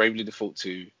 So the Bravely Default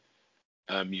 2.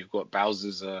 You've got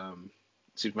Bowser's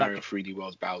Super Mario 3D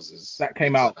World's Bowser's. That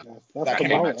came out. That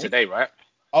came out today, right?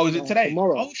 Oh, is it today?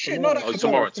 Tomorrow. Oh shit, no, that's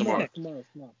tomorrow. Tomorrow.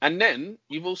 And then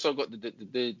you've also got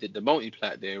the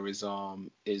multi-plat there is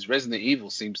Resident Evil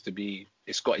seems to be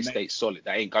it's got its date solid.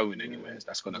 That ain't going anywhere.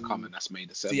 That's gonna come and that's May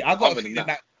the 7th. See, I got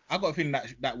a feeling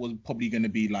that was probably gonna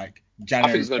be like January.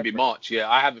 I think it's gonna be March. Yeah,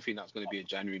 I have a feeling that's gonna be a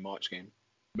January-March game.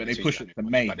 But they pushed it to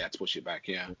May. But they had to push it back.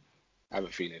 Yeah, I have a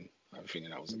feeling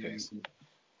that was the case.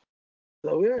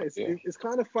 So yeah, it's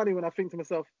kind of funny when I think to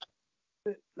myself,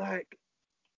 like,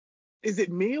 is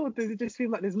it me or does it just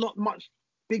seem like there's not much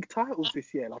big titles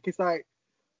this year? Like it's like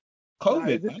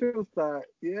COVID. This feels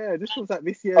like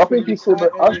this year. I think it's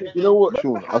you know what,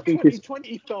 Sean? I think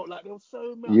 2020 felt like there was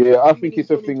so much. Yeah, I think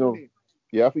it's a thing of.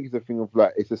 Yeah, I think it's a thing of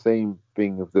like it's the same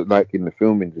thing of like in the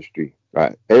film industry.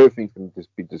 Like everything can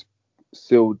just be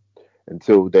sealed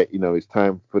until that it's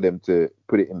time for them to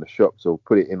put it in the shops or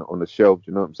put it in on the shelves.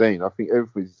 You know what I'm saying? I think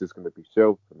everything's just going to be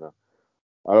shelved for now.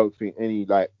 I don't think any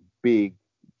like big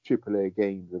AAA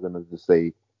games are going to just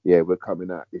say, yeah, we're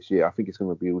coming out this year. I think it's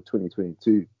going to be all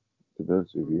 2022. To be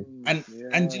honest with you.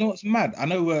 And you know what's mad? I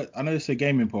know it's a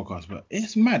gaming podcast, but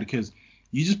it's mad because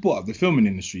you just brought up the filming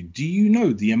industry. Do you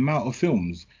know the amount of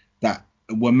films that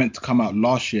were meant to come out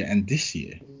last year and this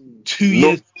year? 2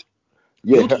 years.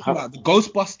 Yeah, you're talking about the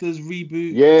Ghostbusters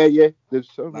reboot. Yeah. There's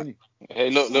so many. Hey,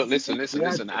 look, listen.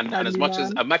 And as much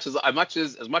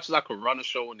as I could run a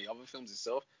show on the other films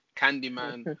itself,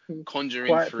 Candyman,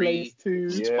 Conjuring 3,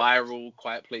 Spiral,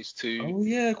 Quiet Place 2. Oh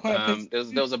yeah, Quiet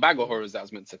Place. There was a bag of horrors that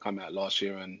was meant to come out last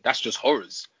year, and that's just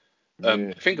horrors.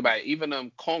 Think about it.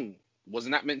 Even Kong,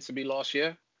 wasn't that meant to be last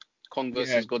year? Kong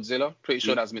versus Godzilla. Pretty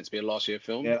sure that was meant to be a last year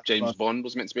film. Yeah, James Bond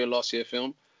was meant to be a last year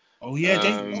film. Oh yeah,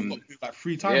 James Bond got like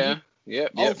 3 times. Yeah.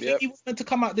 Yep, Oh, yep, yep. Thingy was meant to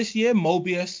come out this year.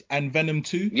 Mobius and Venom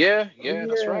 2. Yeah, Oh, yeah,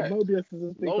 that's right. Mobius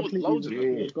has been Loads of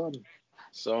them. Yeah. gone.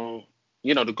 So,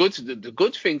 the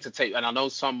good thing to take, and I know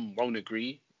some won't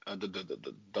agree,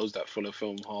 those that follow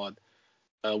film hard,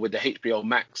 with the HBO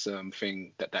Max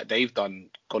thing that they've gone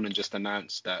and just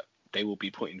announced that they will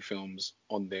be putting films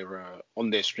on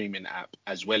their streaming app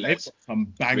as well They've as got some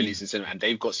banging. releasing cinema, and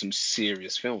they've got some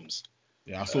serious films.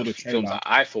 Yeah, I saw the Films trailer. that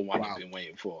I for one Wow. have been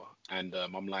waiting for, and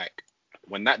I'm like,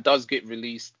 when that does get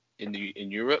released in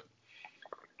Europe,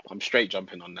 I'm straight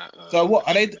jumping on that. So what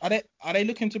are they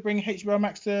looking to bring HBO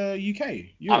Max to UK?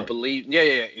 I Europe? believe, yeah,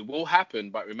 it will happen.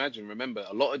 But remember,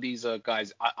 a lot of these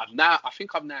guys, I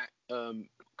think I've now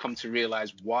come to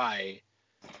realize why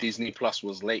Disney Plus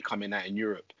was late coming out in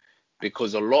Europe,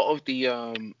 because a lot of the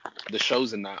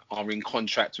shows in that are in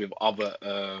contract with other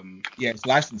Yeah, it's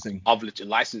licensing. other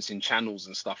licensing channels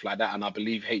and stuff like that, and I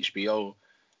believe HBO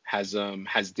has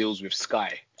deals with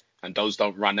Sky, and those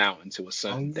don't run out until a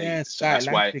certain date. Yeah, So Sky that's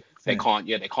why Atlantic, they isn't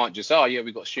it? can't just, oh yeah,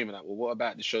 we got streaming that. Well, what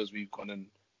about the shows we've gone and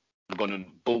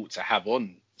bought to have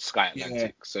on Sky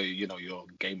Atlantic? Yeah. So your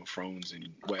Game of Thrones and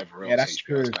whatever Yeah, else that's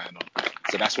HBO has true. going on.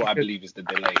 So that's what I believe is the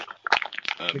delay.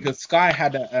 Because Sky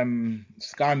had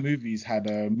Sky Movies had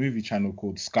a movie channel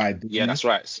called Sky Disney. Yeah, that's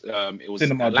right. It was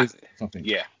Cinema Disney or something.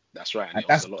 Yeah, that's right. And it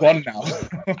was that's a lot gone of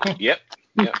now. Yep.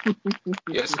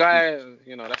 Yeah, Sky.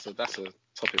 That's a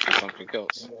topic for something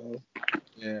else.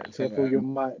 Yeah. So, Careful your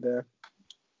mic there.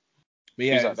 but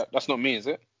Who's yeah. that? That's not me, is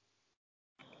it?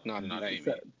 No, that ain't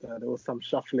me. There was some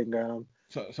shuffling going on.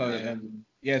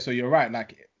 So you're right.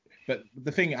 Like, but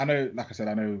the thing, I know, like I said,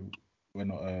 I know we're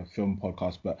not a film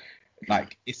podcast, but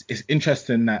like it's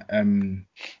interesting that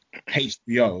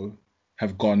HBO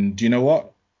have gone. Do you know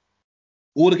what?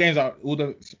 All the films that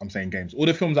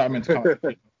are meant to come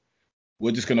out,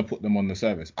 we're just gonna put them on the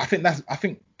service. I think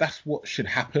that's what should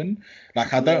happen.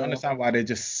 Like, I don't understand why they're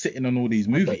just sitting on all these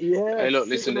movies. Hey, look,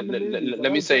 listen.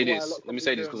 Let me say this.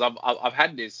 Because I've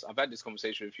had this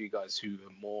conversation with you guys who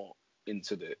are more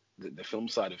into the film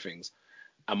side of things,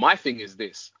 and my thing is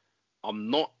this: I'm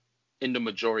not in the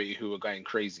majority who are going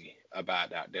crazy about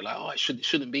that. They're like, oh, it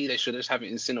shouldn't be. They should just have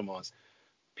it in cinemas.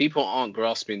 People aren't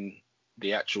grasping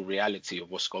the actual reality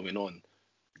of what's going on.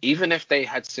 Even if they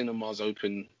had cinemas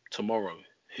open tomorrow,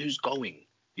 who's going?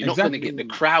 You're not going to get the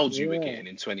crowds you were getting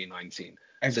in 2019.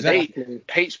 Exactly. So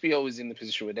HBO is in the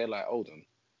position where they're like, hold on,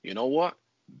 you know what?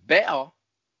 Better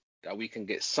that we can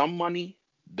get some money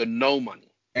than no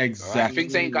money. Exactly. Right?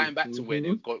 Things ain't going back to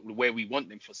where we want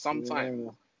them for some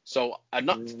time. So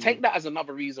take that as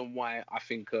another reason why I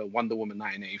think Wonder Woman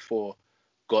 1984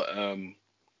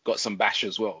 got some bash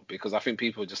as well, because I think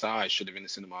people just it should have been in the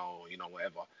cinema or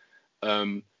whatever.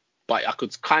 But I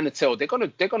could kind of tell they're gonna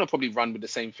probably run with the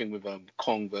same thing with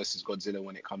Kong versus Godzilla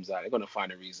when it comes out. They're gonna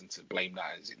find a reason to blame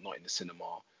that as it not in the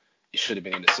cinema. It should have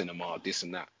been in the cinema, this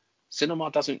and that.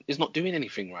 Cinema is not doing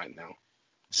anything right now.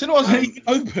 Cinema's not even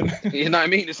open. You know what I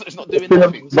mean? It's not doing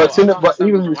nothing.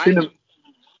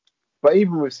 But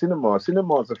even with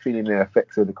cinemas are feeling the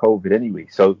effects of the COVID anyway.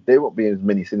 So there won't be as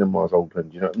many cinemas open.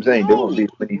 Do you know what I'm saying? There won't be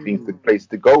as many places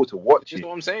to go to watch That's it.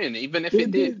 what I'm saying. Even if it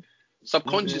did,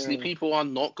 subconsciously people are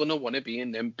not gonna want to be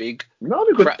in them big why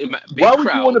would you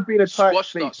want to be in a tight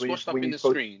space squashed up in the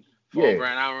screen for over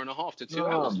an hour and a half to 2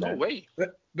 hours? No way.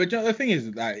 But the thing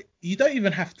is, like, you don't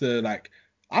even have to, like,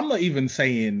 I'm not even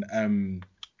saying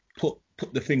put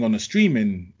the thing on a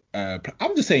streaming.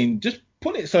 I'm just saying just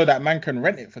put it so that man can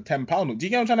rent it for £10. Do you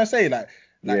get what I'm trying to say? Like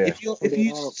if you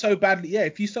so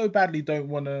badly don't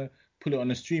want to put it on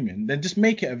a streaming, then just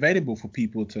make it available for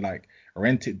people to like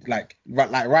rent it. Like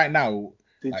right now,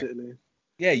 digitally.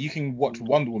 You can watch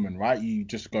Wonder Woman, right? You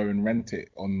just go and rent it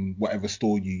on whatever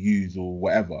store you use or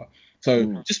whatever.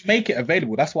 So just make it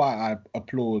available. That's why I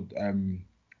applaud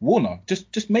Warner.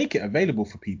 Just make it available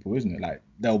for people, isn't it? Like,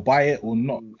 they'll buy it or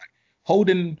not. Like,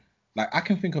 holding, like, I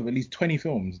can think of at least 20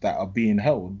 films that are being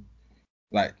held.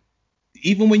 Like,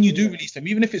 even when you do release them,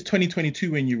 even if it's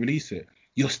 2022 when you release it,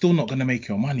 you're still not gonna make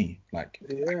your money. Like,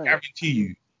 I guarantee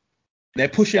you. They're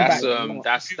pushing back.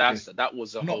 That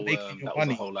was a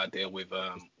whole idea with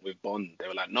Bond. They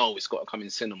were like, no, it's got to come in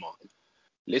cinema.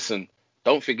 Listen,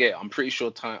 don't forget, I'm pretty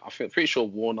sure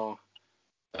Warner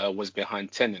was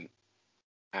behind Tenet,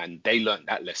 and they learned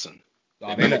that lesson.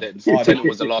 Tenet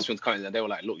was the last one to come in, and they were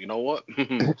like, look, you know what?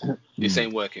 This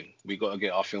ain't working. We got to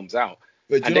get our films out.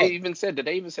 And they even said,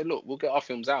 look, we'll get our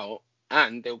films out,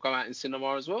 and they'll go out in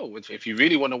cinema as well. If you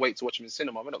really want to wait to watch them in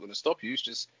cinema, we're not going to stop you. It's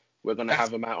just we're going to have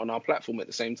them out on our platform at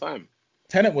the same time.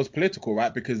 Tenet was political,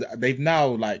 right? Because they've now,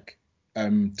 like,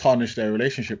 tarnished their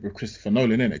relationship with Christopher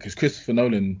Nolan, innit? Because Christopher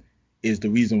Nolan is the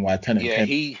reason why Tenet Yeah,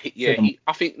 came.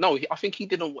 I think he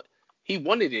didn't. He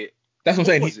wanted it. That's what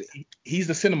I'm What saying. was it? He's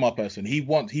the cinema person. He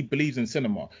believes in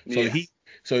cinema. So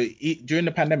Yeah. during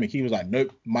the pandemic, he was like,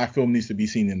 nope, my film needs to be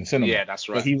seen in the cinema. Yeah, that's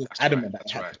right. But he was That's adamant right. that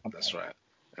it had That's to come right. That's out.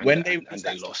 right. When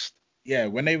They lost. Yeah,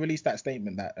 when they released that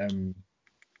statement that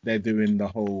they're doing the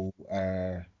whole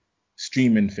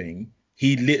streaming thing,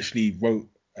 he literally wrote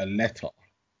a letter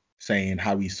saying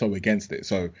how he's so against it.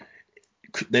 So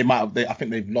I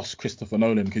think they've lost Christopher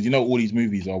Nolan, because all these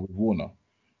movies are with Warner.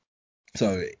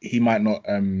 So he might not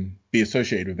be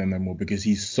associated with them anymore because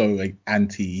he's so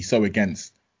he's so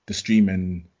against the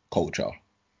streaming culture.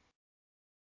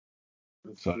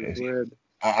 So It's weird.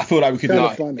 I feel like we could do Kinda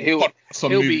like funny.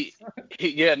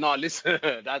 Listen,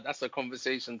 that's a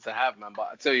conversation to have, man. But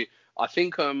I tell you, I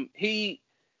think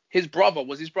his brother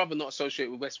not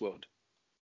associated with Westworld.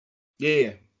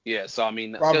 Yeah. Yeah, so I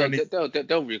mean,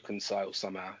 they'll reconcile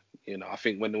somehow. I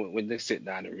think when they sit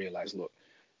down and realize, look,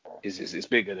 it's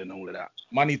bigger than all of that.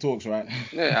 Money talks, right?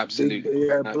 Yeah, absolutely.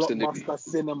 Big, Absolutely. blockbuster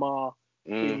cinema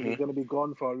thing Mhm. is going to be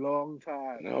gone for a long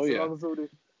time. Oh, As yeah. long as all the,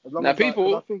 as long Now, as like,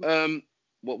 'cause I people, think,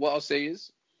 what I'll say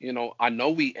is, I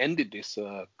know we ended this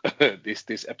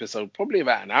this episode probably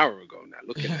about an hour ago now.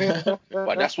 Looking at it,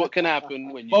 but that's what can happen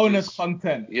when you Bonus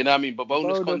content. You know what I mean? But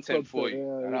bonus content for you.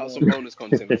 Yeah, That was some bonus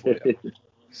content for you.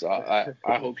 So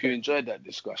I hope you enjoyed that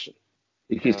discussion.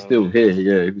 If you're still here,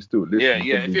 yeah, if you're still listening.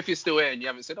 Yeah. If you're still here and you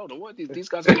haven't said, hold on, what these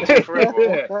guys are talking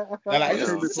forever? Or, They're like, You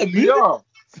know. it's a movie. hey, you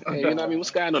know what I mean?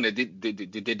 What's going on there?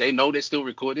 Did they know they're still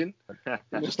recording?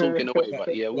 They're just talking away.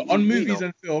 But yeah, But on movies know.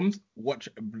 and films, watch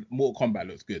Mortal Kombat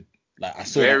looks good. Like I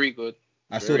saw Very good.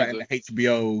 I saw that in the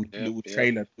HBO Yeah, little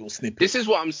trailer, little snippet. This is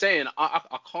what I'm saying.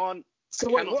 I can't. So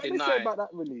I wait, cannot what did they deny. say about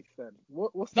that release then?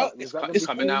 What's No, that? Is that It's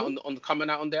gonna coming be out coming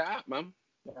out on their app, man.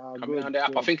 Coming out on good, their app.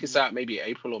 I good. think it's out maybe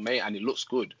April or May, and it looks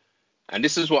good. And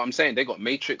this is what I'm saying. They got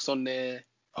Matrix on there.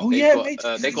 Oh They've yeah, got,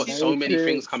 Matrix. they got so many things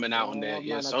Matrix. coming out on there. Oh,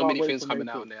 Yeah, man, I so can't many wait things for coming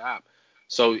out Matrix. on their app.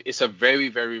 So it's a very,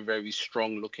 very, very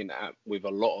strong looking app with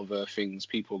a lot of things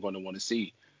people are going to want to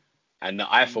see. And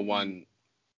I, for one,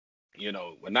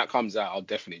 when that comes out, I'll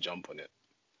definitely jump on it.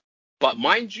 But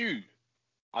mind you,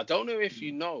 I don't know if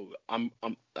you know, and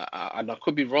I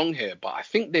could be wrong here, but I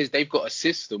think they've got a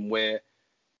system where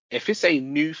if it's a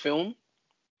new film,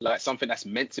 like something that's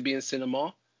meant to be in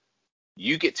cinema,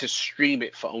 you get to stream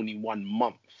it for only 1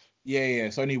 month. Yeah,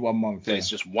 it's only 1 month. So it's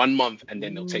just 1 month, and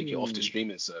then they'll take it off the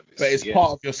streaming service. But it's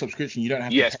part of your subscription. You don't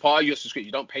have to. Yeah, it's part of your subscription.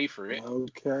 You don't pay for it.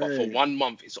 Okay. But for 1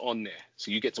 month, it's on there.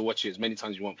 So you get to watch it as many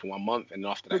times as you want for 1 month, and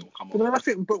after that, it will come off.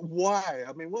 But why?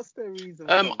 I mean, what's their reason?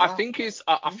 I think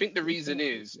the reason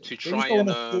is to try and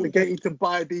to get you to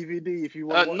buy a DVD if you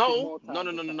want to watch it more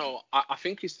times. No. I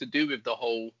think it's to do with the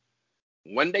whole,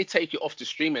 when they take it off the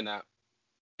streaming app,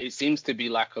 it seems to be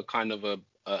like a kind of a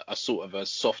sort of a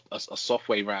soft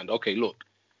way round. Okay, look,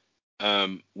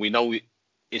 we know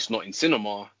it's not in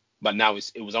cinema, but now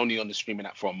it was only on the streaming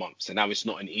app for a month, so now it's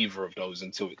not in either of those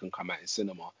until it can come out in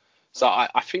cinema. So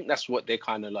I think that's what they're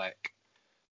kind of like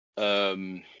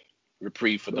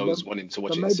reprieve for those wanting to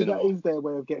watch it in cinema. Maybe that is their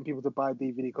way of getting people to buy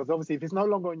DVD, because obviously if it's no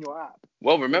longer on your app.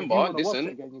 Well, remember, listen,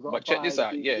 again, but check this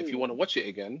out. Yeah, if you want to watch it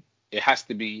again, it has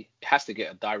to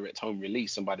get a direct home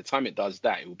release, and by the time it does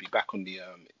that, it will be back on the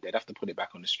they'd have to put it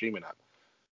back on the streaming app.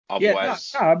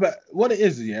 Otherwise, but what it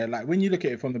is, like when you look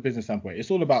at it from the business standpoint,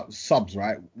 it's all about subs,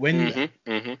 right? When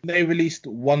they released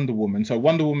Wonder Woman, so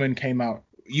Wonder Woman came out,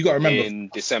 you got to remember, in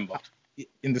December.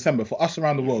 In December, for us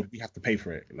around the world, we have to pay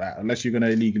for it. Like, unless you're going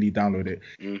to illegally download it,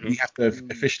 we have to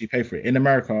officially pay for it. In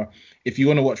America, if you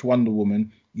want to watch Wonder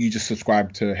Woman, you just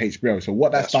subscribe to HBO. So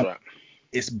what that's done, right.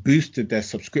 It's boosted their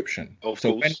subscription. Of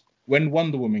course. When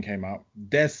Wonder Woman came out,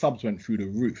 their subs went through the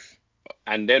roof.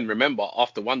 And then remember,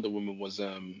 after Wonder Woman was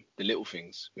The Little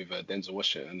Things with Denzel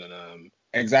Washington and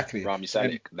exactly Rami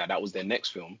Malek. That was their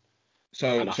next film.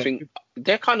 So I think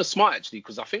they're kind of smart actually,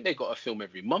 because I think they got a film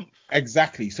every month.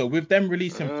 Exactly. So with them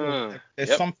releasing films,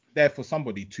 there's something there for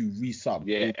somebody to resub.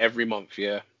 Yeah, every month.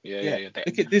 Yeah.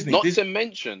 Look at Disney. Not to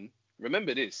mention,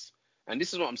 remember this, and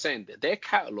this is what I'm saying, that their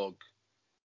catalog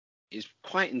is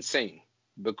quite insane,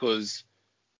 because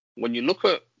when you look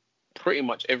at pretty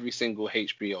much every single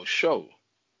HBO show,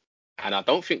 and I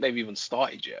don't think they've even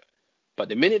started yet, but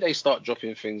the minute they start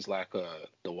dropping things like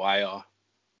The Wire,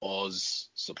 Oz,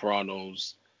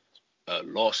 Sopranos,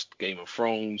 Lost, Game of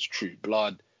Thrones, True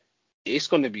Blood, it's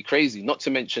going to be crazy. Not to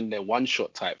mention their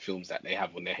one-shot type films that they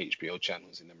have on their HBO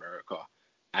channels in America,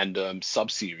 and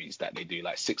sub-series that they do,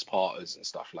 like 6-parters and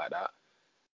stuff like that.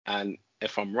 And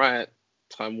if I'm right,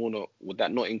 Time Warner, would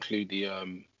that not include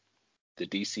the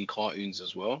DC cartoons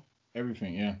as well?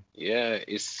 Everything, yeah. Yeah,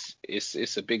 it's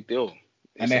a big deal.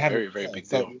 It's they a have very, it. very Yeah, big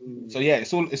so deal. so yeah,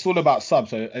 it's all about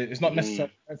subs. So it's not Mm,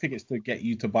 necessarily. I don't think it's to get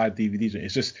you to buy DVDs.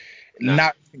 It's just nah. now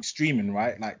everything's streaming,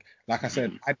 right? Like I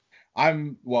said,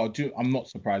 I'm not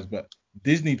surprised, but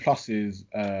Disney Plus's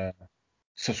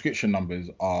subscription numbers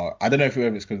are. I don't know if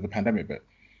it's because of the pandemic, but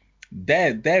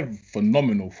they're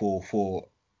phenomenal for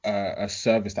a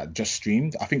service that just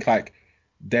streamed. I think like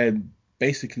they're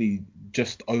basically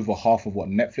just over half of what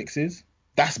Netflix is.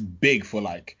 That's big for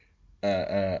like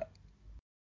uh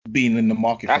being in the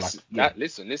market for like That's a year.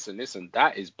 listen.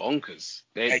 That is bonkers.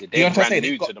 You They're know what I'm brand saying?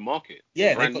 new to the market. They're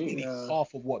They've brand got new. nearly Yeah.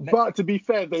 half of what Netflix. But to be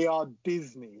fair, they are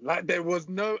Disney. Like there was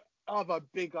no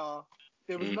bigger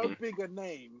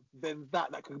name than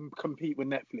that can compete with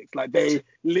Netflix. Like they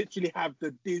literally have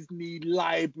the Disney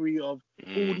library of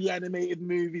all the animated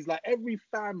movies. Like every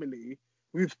family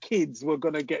with kids were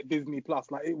gonna get Disney Plus.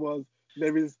 Like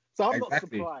there is. So I'm not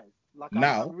Exactly. surprised. Like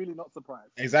Now, I'm really not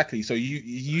surprised. exactly. So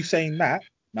you saying that,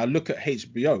 now look at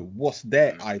HBO. What's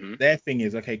their their thing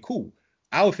is, okay, cool.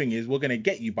 Our thing is we're gonna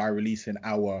get you by releasing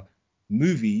our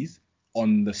movies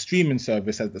on the streaming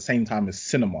service at the same time as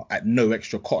cinema at no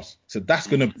extra cost. So that's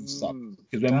gonna boost up.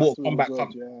 Because when That's Mortal really Kombat good,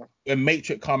 comes, yeah. when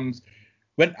Matrix comes,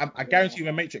 when I guarantee you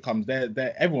when Matrix comes,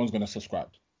 they're everyone's gonna subscribe.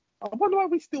 I wonder why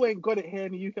we still ain't got it here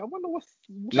in the UK. I wonder what's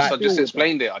Just the I deal just with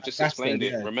explained it. I just That's explained it.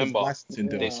 yeah, because Remember, licensing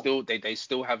deal. they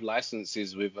still have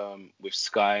licenses with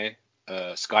Sky,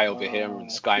 Sky over here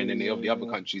and Sky in any of the other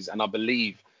countries, and I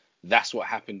believe that's what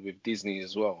happened with Disney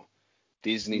as well.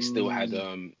 Disney still had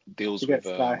deals with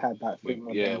Sky had that thing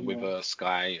with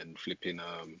Sky and flipping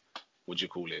what do you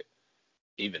call it?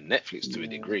 Even Netflix to a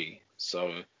degree.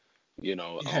 So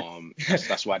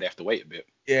that's why they have to wait a bit.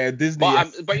 Yeah, Disney.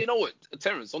 But you know what,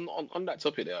 Terrence, on that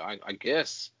topic there, I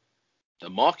guess the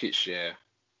market share.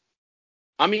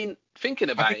 I mean, thinking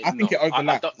about it, I think it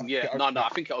overlaps. I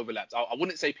think it overlaps. I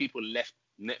wouldn't say people left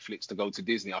Netflix to go to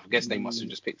Disney. I guess they must have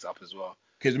just picked it up as well.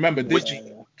 Because remember,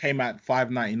 Disney came at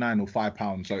 £5.99 or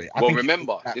 £5. So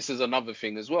remember, this is another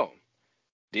thing as well.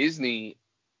 Disney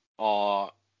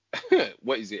are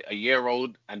what is it, a year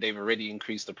old, and they've already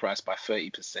increased the price by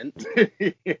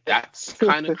 30%. That's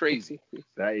kind of crazy.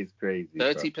 That is crazy.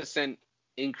 30%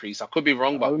 increase. I could be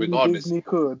wrong, but Only regardless, Disney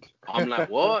could. I'm like,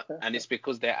 what? And it's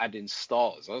because they're adding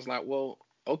stars. I was like, well,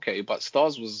 okay, but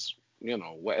stars was,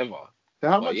 whatever. So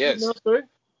how much is it now, sorry?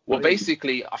 Well,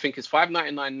 basically, I think it's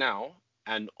 $5.99 now,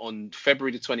 and on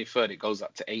February the 23rd, it goes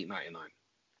up to $8.99.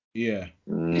 Yeah.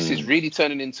 This is really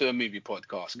turning into a movie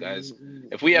podcast, guys.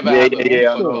 If we ever have a movie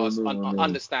podcast,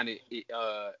 understand it.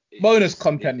 Bonus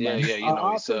content, man. I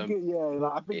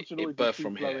think it should always birthed be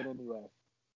from flowing here. anyway.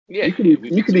 Yeah,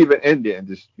 you could even end it and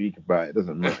just speak about it. It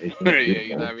doesn't matter. It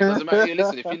doesn't matter. You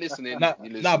listen. If you're listening, you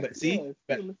listen. No, but see,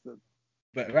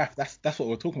 but Raf, that's what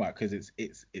we're talking about, because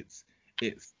it's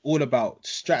all about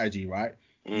strategy, right?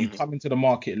 You come into the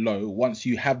market low. Once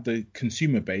you have the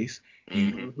consumer base,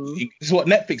 this is what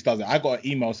Netflix does. I got an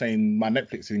email saying my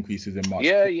Netflix increases in March.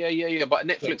 Yeah. But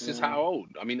Netflix is how old?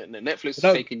 I mean, Netflix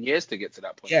has taken years to get to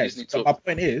that point. Yes,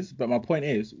 but my point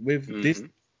is with this.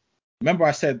 Remember,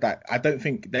 I said that I don't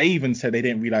think they even said they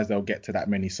didn't realize they'll get to that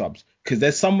many subs, because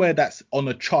there's somewhere that's on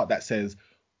a chart that says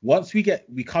once we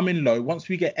come in low, once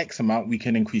we get X amount, we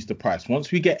can increase the price.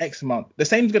 Once we get X amount, the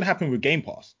same is going to happen with Game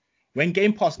Pass. When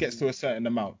Game Pass gets to a certain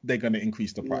amount, they're going to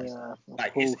increase the price.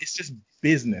 Like it's just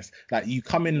business. Like you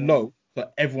come in low,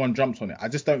 but everyone jumps on it. I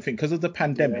just don't think, because of the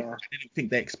pandemic, I didn't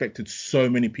think they expected so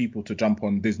many people to jump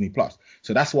on Disney Plus.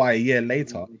 So that's why a year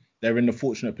later, they're in the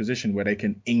fortunate position where they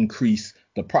can increase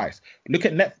the price. Look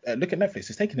at Netflix.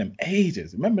 It's taking them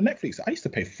ages. Remember Netflix? I used to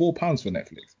pay £4 for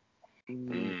Netflix.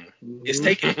 It's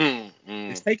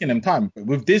taking them time. But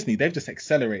with Disney, they've just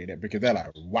accelerated it, because they're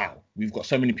like, wow, we've got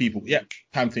so many people. Yeah,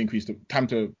 time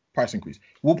to price increase.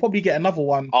 We'll probably get another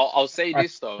one. I'll say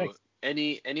this though.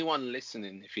 Anyone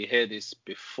listening, if you hear this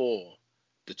before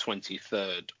the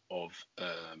 23rd of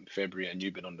February and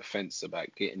you've been on the fence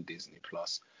about getting Disney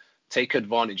Plus, take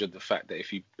advantage of the fact that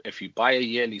if you buy a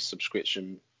yearly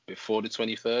subscription before the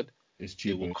 23rd, it's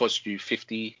cheaper. It will cost you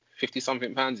 50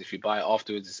 something pounds. If you buy it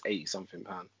afterwards, it's 80 something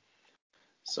pound.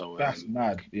 So that's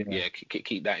mad. Yeah,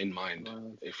 keep that in mind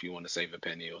if you want to save a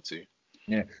penny or two.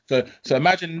 Yeah. So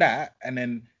imagine that, and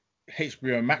then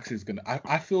HBO Max is gonna.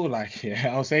 I feel like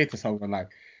I'll say it to someone like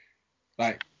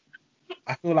I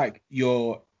feel like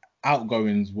your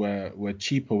outgoings were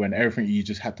cheaper when everything you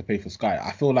just had to pay for Sky.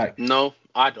 I feel like no,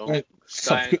 I don't.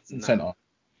 Subscription center.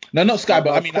 No, not Sky,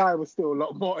 but I mean Sky was still a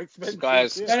lot more expensive. Sky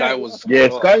was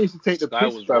Sky used to take the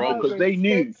piss, because they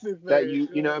knew that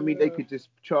you know what I mean, they could just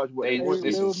charge what they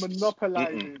wanted. They were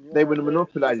monopolizing. They were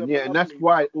monopolizing, and that's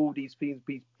why all these things,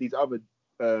 these other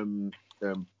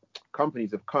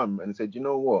companies have come and said, you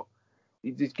know what,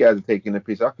 these guys are taking a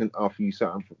piss. I can offer you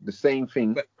something for the same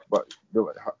thing, but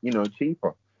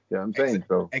cheaper. You know what I'm saying?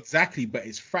 So exactly, but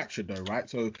it's fractured though, right?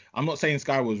 So I'm not saying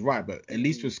Sky was right, but at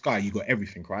least with Sky, you got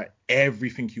everything, right?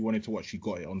 Everything you wanted to watch, you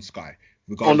got it on Sky.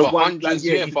 on the For one, hundreds,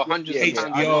 for hundreds of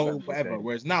pounds. I HBO, understand whatever.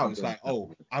 Whereas now it's like,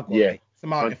 oh, I've got Yeah, X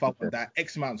amount if I want that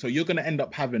X amount. So you're gonna end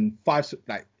up having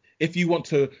if you want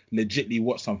to legitly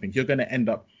watch something, you're gonna end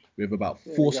up with about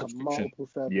Yeah, 4 you got subscriptions.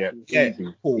 multiple yeah,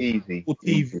 services. Yeah, easy, Apple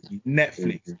TV,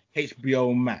 Netflix,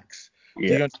 HBO Max. Yeah.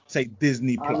 So you're gonna say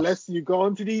Disney Plus. Unless you go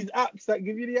onto these apps that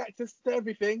give you the access to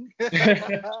everything. Just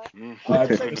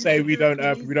to say we don't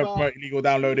promote illegal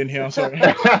downloading here. Sorry.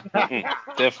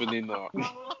 Definitely not.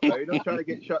 No, you're not trying to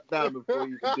get shut down before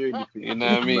you can do anything. You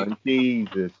know what I mean? Man.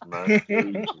 Jesus, man.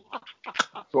 Jesus.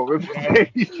 What we're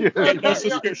saying. Get those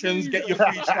subscriptions, get your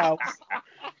free trials.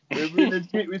 We're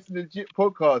it's a legit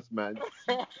podcast, man.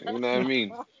 You know what I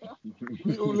mean?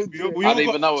 We all legit. We I all don't got-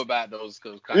 even know about those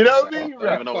kind You know of what I mean, stuff. I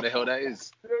don't even know what the hell that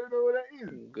is. You don't know what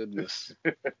that is. Goodness.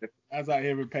 Guys out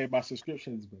here who pay my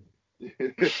subscriptions,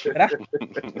 man.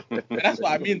 That's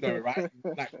what I mean, though, right?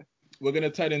 Like, we're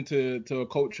gonna turn into a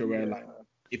culture where, like,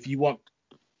 if you want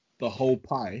the whole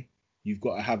pie, you've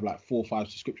got to have like 4 or 5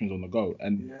 subscriptions on the go,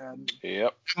 and Yeah.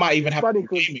 Yep. might even have funny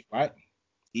 'cause- gaming, right?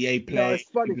 EA Play. No, it's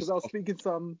funny because I was speaking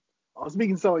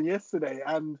to someone yesterday,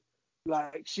 and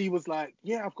like she was like,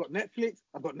 "Yeah, I've got Netflix,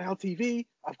 I've got Now TV,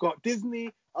 I've got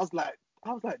Disney." I was like,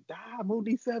 "Damn, all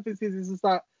these services is just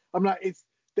like." I'm like,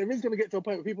 there is going to get to a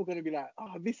point where people are going to be like,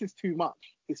 "Oh, this is too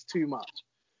much. It's too much."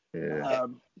 Yeah.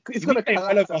 It's You'll going to be paying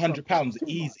collapse. well over £100 It's too much.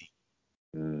 easy.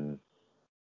 Mm.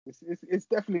 It's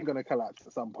definitely going to collapse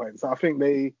at some point. So I think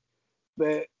it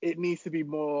needs to be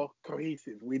more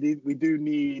cohesive. We do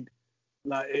need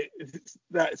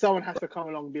that someone has to come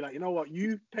along and be like, you know what,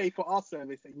 you pay for our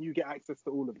service and you get access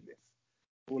to all of this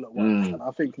all at once. And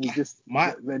I think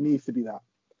there needs to be that.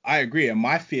 I agree, and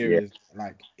my fear is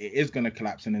like it is going to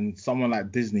collapse, and then someone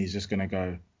like Disney is just going to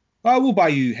go, "Oh, we'll buy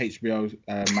you HBO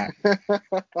Max."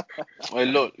 Well,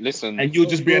 look, listen. And you'll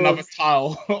just be another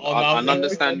tile on I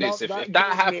understand this. If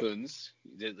that happens,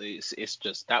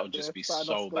 that would just be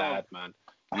so bad, man.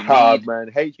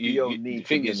 Man, HBO needs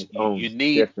to be on its own. You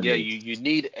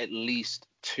need at least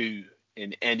 2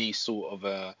 in any sort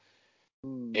of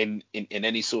in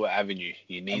any sort of avenue.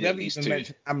 You need at least 2.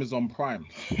 Mentioned Amazon Prime.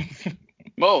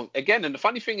 Well, again, and the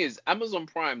funny thing is, Amazon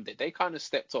Prime, they kind of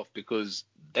stepped off because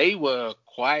they were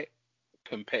quite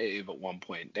competitive at one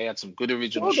point. They had some good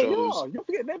original shows. You're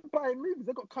forgetting they're buying movies.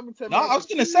 They've got coming to. No, I was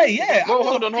gonna say, yeah. No,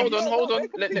 hold on.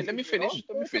 Let me finish.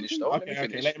 Let me finish.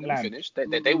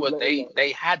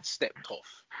 They had stepped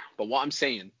off. But what I'm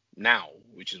saying now,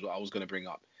 which is what I was gonna bring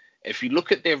up, if you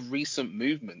look at their recent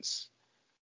movements,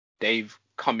 they've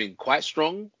come in quite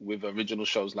strong with original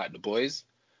shows like The Boys.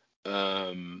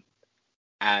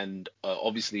 And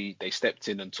obviously they stepped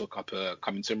in and took up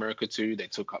Coming to America 2. They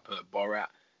took up Borat.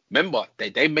 Remember,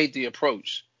 they made the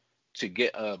approach to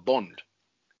get Bond,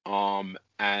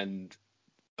 and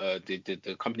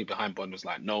the company behind Bond was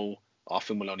like, no, our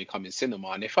film will only come in cinema.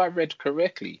 And if I read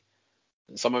correctly,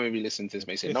 and someone maybe listening to this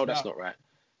may say, no, that's not right.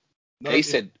 They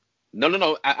said,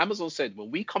 no. Amazon said,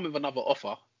 when we come with another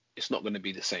offer, it's not going to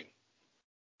be the same.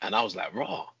 And I was like,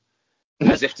 raw.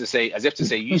 As if to say,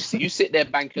 you sit there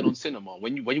banking on cinema.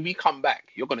 When we come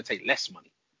back, you're going to take less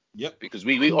money. Yep. Because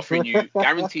we offering you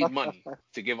guaranteed money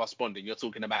to give us Bond, and you're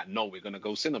talking about, no, we're going to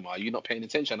go cinema. Are you not paying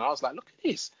attention? And I was like, look at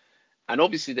this. And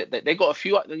obviously they got a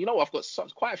few. You know, I've got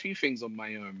quite a few things on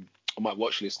my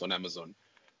watch list on Amazon,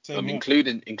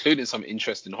 including some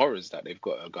interesting horrors that they've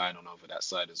got going on over that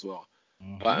side as well.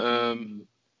 Mm-hmm. But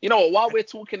you know, while we're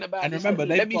talking about and this, remember,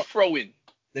 let me throw in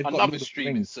another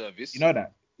streaming service. service. You know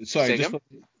that. Sorry,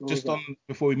 just on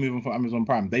before we move on from Amazon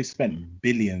Prime, they spent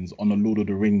billions on the Lord of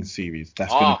the Rings series.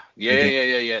 That's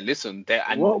yeah. Listen, there's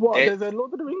a Lord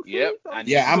of the Rings series? And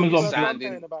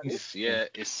Amazon.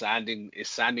 It's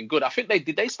sounding good. I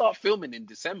think they start filming in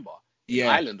December. In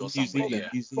Ireland or something.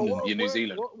 New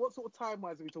Zealand. What sort of time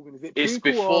wise are we talking? Is it it's prequel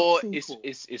before or sequel?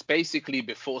 it's basically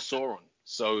before Sauron.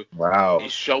 So wow.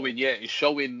 It's showing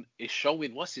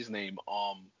what's his name?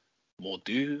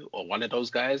 Mordu or one of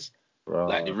those guys.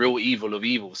 Like the real evil of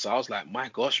evil. So I was like, my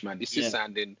gosh, man, this is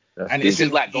sounding, and this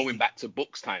is like going back to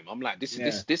books time. I'm like, this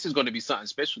is going to be something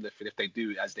special if they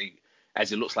do as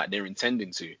it looks like they're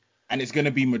intending to. And it's going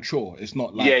to be mature. It's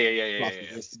not like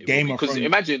It's Game of Thrones. Because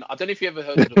imagine, I don't know if you ever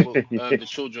heard of the book, the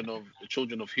Children of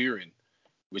Hurin,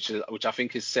 which I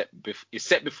think is set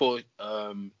before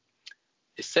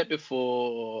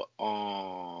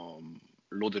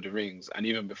Lord of the Rings, and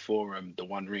even before the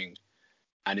One Ring,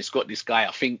 and it's got this guy,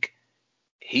 I think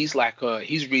he's like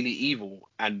he's really evil,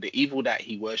 and the evil that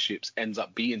he worships ends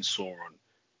up being Sauron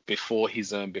before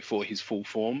his full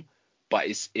form. But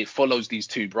it follows these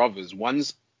two brothers.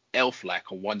 One's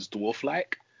elf-like and one's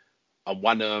dwarf-like, and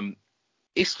one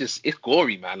it's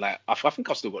gory, man. Like I think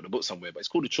I've still got the book somewhere, but it's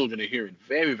called The Children of Hearing.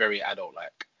 Very, very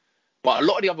adult-like. But a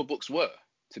lot of the other books were,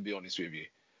 to be honest with you.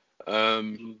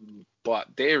 But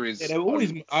there is Yeah, they were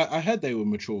always. I heard they were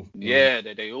mature. yeah,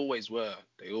 they always were.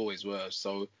 They always were.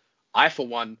 So I, for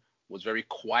one, was very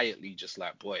quietly just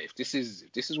like, boy, if this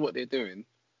is what they're doing,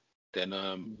 then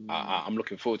I'm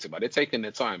looking forward to it. But they're taking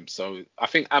their time. So I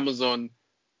think Amazon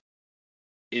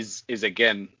is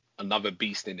again another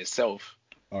beast in itself.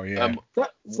 Oh yeah.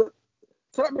 So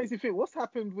that makes me think, what's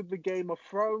happened with the Game of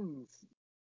Thrones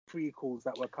prequels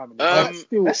that were coming?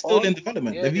 They're still on? in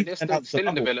development. Yeah, They've they're even announced still in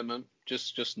another one. development.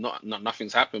 Just not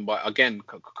nothing's happened. But again,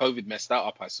 COVID messed that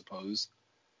up, I suppose,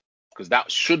 because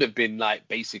that should have been like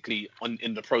basically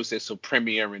in the process of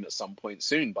premiering at some point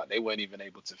soon, but they weren't even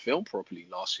able to film properly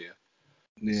last year.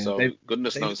 Yeah, So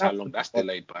goodness they've knows how announced long that's another one.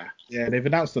 delayed by. Yeah, they've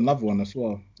announced another one as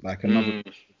well, like another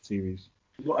series.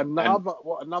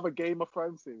 Another Game of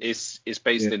Thrones series? It's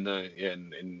based Yeah.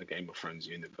 in the Game of Thrones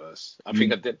universe. I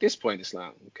think at this point it's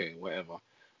like, okay, whatever.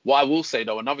 What I will say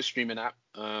though, another streaming app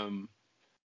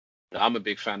that I'm a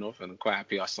big fan of and I'm quite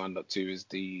happy I signed up to is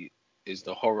the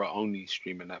horror only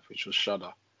streaming app, which was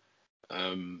Shudder.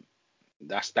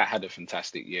 That had a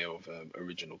fantastic year of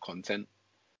original content.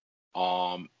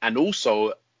 And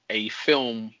also an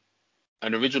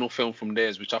original film from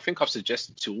theirs, which I think I've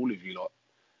suggested to all of you lot,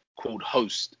 called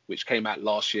Host, which came out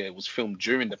last year. It was filmed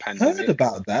during the pandemic. Heard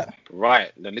about that.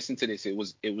 Right. Now listen to this. It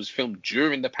was filmed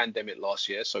during the pandemic last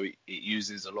year, so it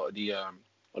uses a lot of the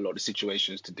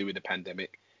situations to do with the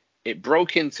pandemic. It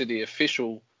broke into the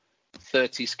official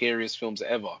 30 scariest films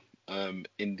ever in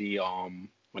the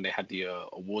when they had the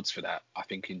awards for that, I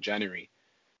think in January,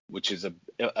 which is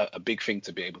a big thing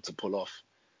to be able to pull off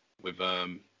with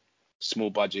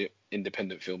small budget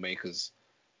independent filmmakers.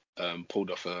 Pulled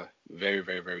off a very,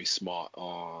 very, very smart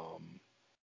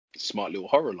little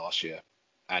horror last year,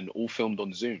 and all filmed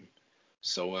on Zoom.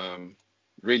 So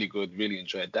really good, really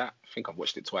enjoyed that. I think I've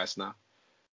watched it twice now,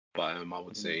 but I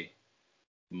would say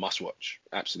must watch,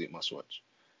 absolute must watch.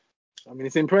 I mean,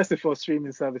 it's impressive for a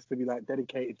streaming service to be like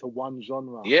dedicated to one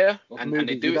genre. Yeah, of and movies.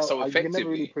 they do it so You can never effectively.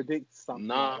 really predict something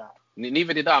like that.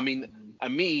 Neither did I. I mean,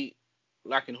 and me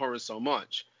liking horror so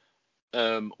much,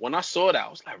 when I saw that, I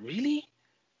was like, really?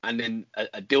 And then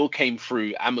a deal came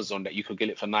through Amazon that you could get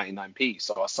it for 99p.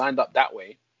 So I signed up that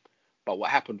way. But what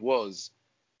happened was,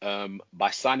 by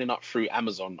signing up through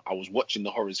Amazon, I was watching the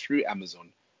horrors through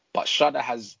Amazon. But Shudder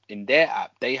has, in their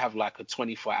app, they have like a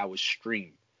 24-hour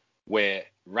stream where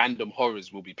random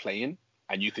horrors will be playing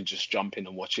and you can just jump in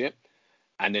and watch it.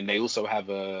 And then they also have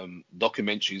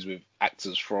documentaries with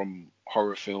actors from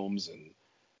horror films and,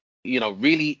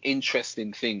 really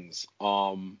interesting things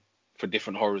for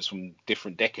different horrors from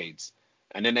different decades.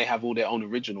 And then they have all their own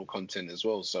original content as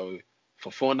well. So for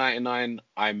 $4.99,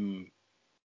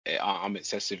 I'm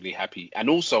excessively happy. And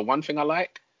also one thing I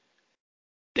like,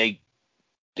 the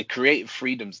creative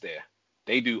freedoms there.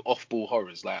 They do off-ball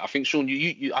horrors. Like I think Sean,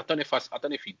 you I don't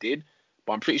know if you did,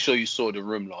 but I'm pretty sure you saw The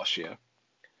Room last year.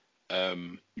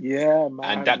 Yeah,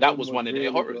 man. And that was one of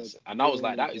their horrors. Good. And I was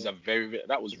like,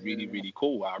 that was really, really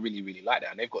cool. I really, really like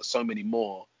that. And they've got so many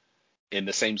more in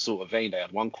the same sort of vein. They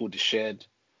had one called The Shed,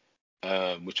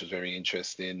 which was very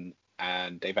interesting.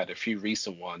 And they've had a few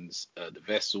recent ones, The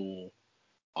Vessel,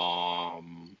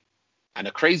 and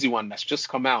a crazy one that's just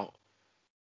come out,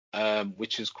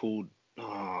 which is called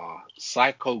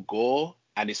Psycho Gore.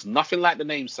 And it's nothing like the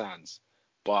name sounds,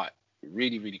 but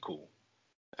really, really cool.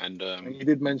 And you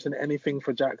did mention Anything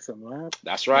for Jackson, right?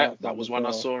 That's right. That was one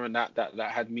I saw, and that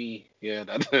had me. Yeah,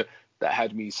 that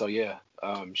had me. So yeah,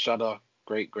 Shudder,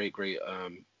 great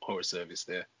horror service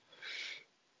there.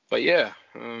 But yeah,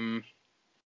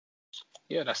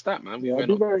 that's that, man. Yeah,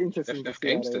 it'll be very interesting to see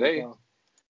games today.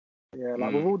 Yeah,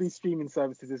 like with all these streaming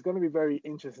services, it's going to be very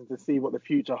interesting to see what the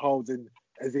future holds,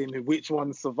 as in which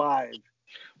ones survive.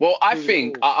 Well, I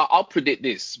think I'll predict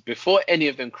this: before any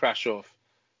of them crash off,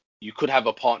 you could have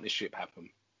a partnership happen.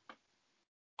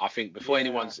 I think before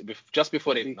just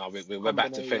before we're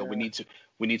back to fail, we need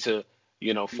to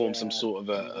form some sort of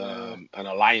an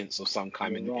alliance of some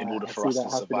kind in order for us to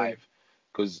survive.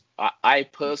 Because I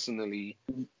personally,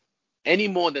 any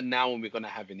more than now when we're gonna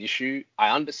have an issue,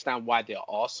 I understand why there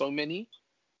are so many,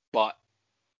 but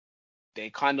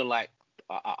they kind of like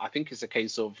I think it's a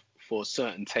case of for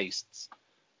certain tastes.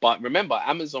 But remember,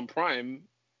 Amazon Prime.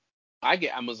 I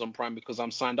get Amazon Prime because I'm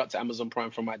signed up to Amazon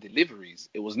Prime for my deliveries.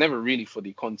 It was never really for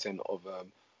the content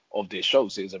of their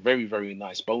shows. So it's a very, very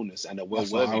nice bonus and a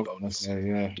That's what I well-worthy was gonna bonus. say,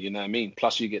 yeah. You know what I mean?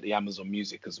 Plus you get the Amazon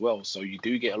Music as well. So you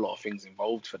do get a lot of things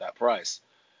involved for that price.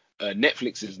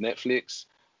 Netflix is Netflix.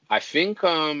 I think,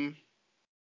 if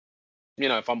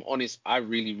I'm honest, I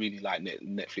really, really like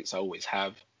Netflix. I always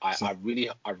have. I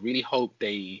really hope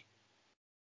they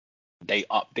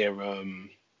up their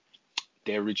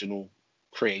original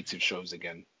creative shows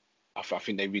again. I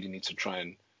think they really need to try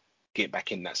and get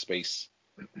back in that space.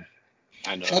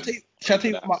 And Shall I tell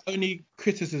you my only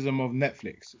criticism of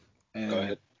Netflix Go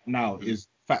ahead. now is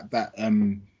the fact that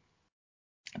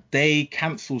they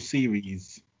cancel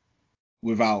series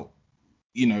without,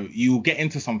 you'll get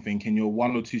into something and you're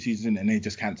 1 or 2 seasons in and they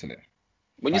just cancel it.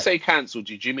 When you say cancelled,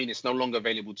 do you mean it's no longer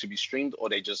available to be streamed, or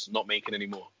they just not making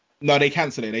anymore? No, they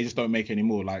cancel it. They just don't make it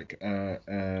anymore. Like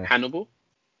Hannibal?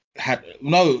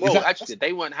 No. Well, actually,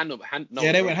 they weren't Hannibal.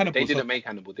 Yeah, they weren't Hannibal. They didn't make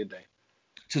Hannibal, did they?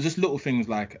 So just little things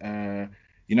like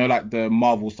like the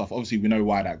Marvel stuff. Obviously, we know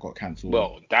why that got cancelled.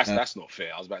 Well, that's not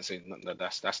fair. I was about to say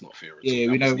that's not fair. Yeah,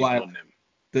 we know why. On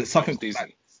them. Something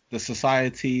like the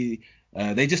Society.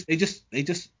 They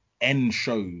just end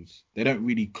shows. They don't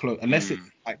really close unless it's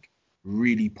like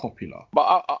really popular.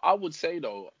 But I would say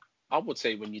though,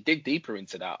 when you dig deeper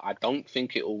into that, I don't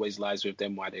think it always lies with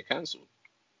them why they're cancelled.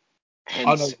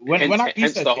 Hence, when I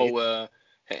researched the whole.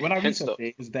 When I researched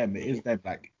it is them. It is them.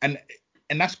 Like and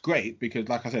that's great because,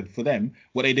 like I said, for them,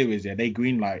 what they do is they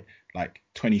greenlight like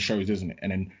 20 shows, isn't it?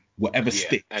 And then whatever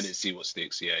sticks. And then see what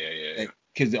sticks. Yeah.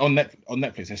 Because on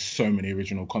Netflix, there's so many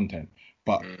original content,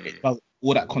 but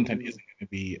all that content isn't going to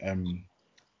be.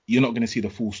 You're not going to see the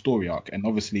full story arc. And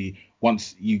obviously,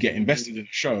 once you get invested in the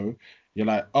show, you're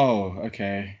like, oh,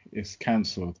 okay, it's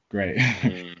cancelled. Great.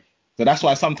 So that's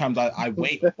why sometimes I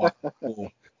wait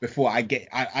before I get.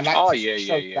 I like shows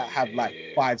that have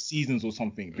 5 seasons or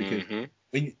something, because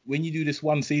when you do this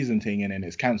 1 season thing and then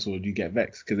it's cancelled, you get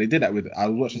vexed. Because they did that with. I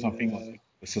was watching something on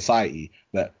the Society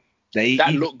that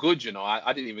looked good,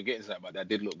 I didn't even get into that, but that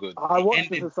did look good. I watched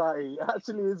the Society.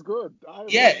 Actually, it's good.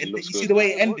 You see the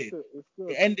way it ended.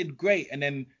 It ended great, and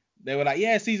then they were like,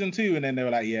 yeah, season 2, and then they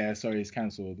were like, yeah, sorry, it's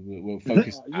cancelled. We'll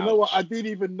focus. You know what? I didn't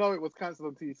even know it was cancelled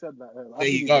until you said that. There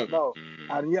you go. Know.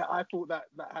 And yeah, I thought that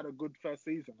had a good first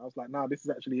season. I was like, nah, this is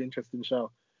actually an interesting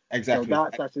show. Exactly. So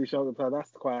that's actually showing. So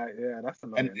that's quite, that's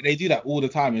annoying. And they do that all the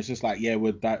time. It's just like, yeah,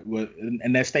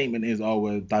 and their statement is, oh,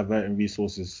 we're diverting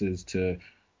resources to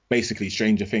basically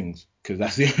Stranger Things, because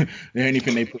that's the only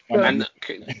thing they put on. And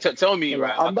tell me,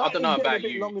 right? I don't know about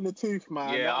you. Long in the tooth,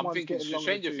 man. Yeah, I'm thinking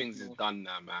Stranger Things is done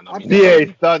now, man.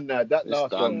 It's done now. That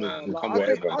last done, one man. was Come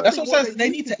on, bro. That's what I'm saying. They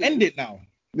need to end it now.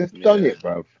 They've done it,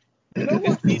 bro. You know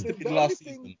what? Needs to be the last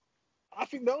season. I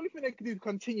think the only thing they can do to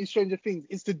continue Stranger Things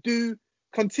is to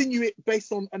continue it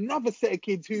based on another set of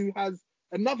kids who has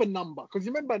another number. Because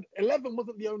remember, 11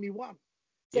 wasn't the only one.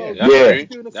 So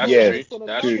That's true.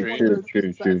 That's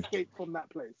true. Escape from that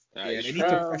place. They need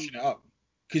to freshen it up.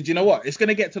 Because you know what? It's going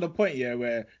to get to the point here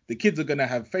where the kids are going to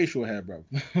have facial hair, bro.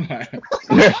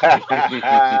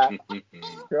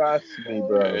 Trust me,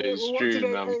 bro. It's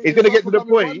true, man. It's going to get to the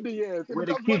point where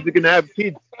the kids are going to have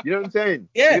kids. You know what I'm saying?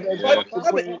 Yeah.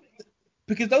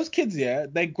 Because those kids,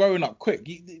 they're growing up quick.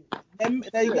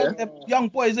 They're young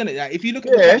boys, isn't it? Like, if you look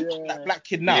at the black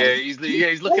kid now, he's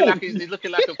looking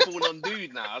like a full-on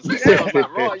dude now. I was like,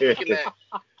 right, you're looking at,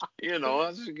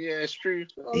 it's true.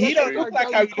 He don't look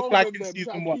like how he looked like in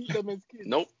season 1.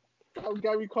 Nope.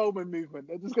 Gary Coleman movement.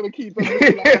 They're just gonna keep them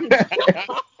looking like kids.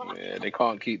 Yeah, they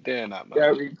can't keep doing that, man.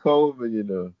 Gary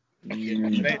Coleman, They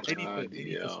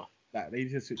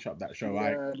need to switch up that show.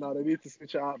 Yeah, no, they need to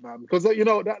switch it up, man. Because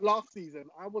that last season,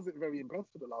 I wasn't very impressed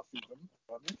with the last season.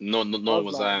 No,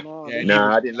 was I.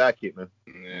 I didn't like it, man.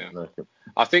 Yeah,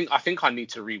 I think I need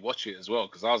to rewatch it as well,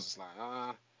 because I was just like,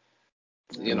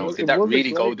 did that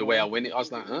really go the way I went? I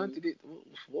was like,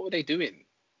 what were they doing?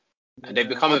 And they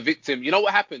become a victim. You know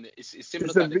what happened? It's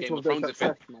similar to like the Game of Thrones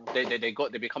effect.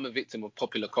 They become a victim of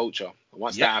popular culture. And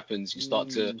once that happens, you start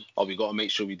to, we got to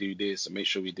make sure we do this and make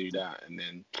sure we do that, and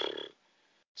then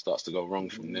starts to go wrong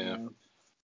from there.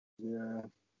 Yeah.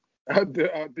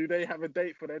 Do they have a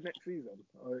date for their next season?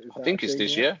 I think it's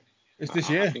this year. It's this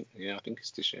year. I think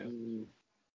it's this year.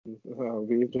 It'll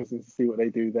be interesting to see what they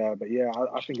do there. But yeah,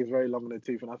 I think it's very long in the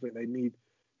tooth, and I think they need,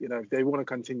 if they want to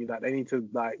continue that, they need to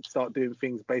start doing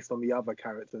things based on the other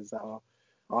characters that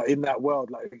are in that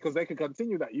world, because they can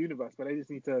continue that universe, but they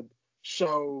just need to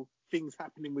show things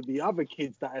happening with the other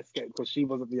kids that escaped, because she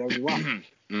wasn't the only one.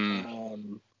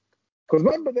 Because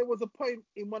remember, there was a point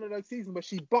in one of those seasons where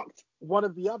she bucked one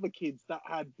of the other kids that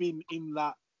had been in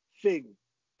that thing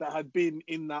that had been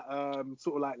in that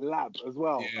sort of like lab as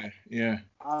well. Yeah.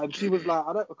 And she was like,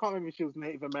 I can't remember if she was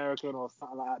Native American or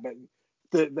something like that,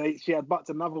 but she had bucked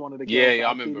another one of the girls. Yeah, that I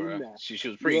had been remember in her. there. She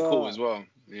was pretty cool as well.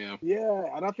 Yeah. Yeah,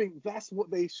 and I think that's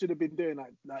what they should have been doing.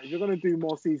 Like if you're gonna do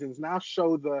more seasons, now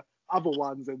show the other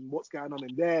ones and what's going on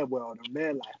in their world and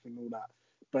their life and all that.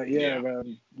 But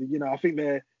you know, I think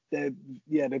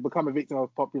they become a victim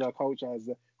of popular culture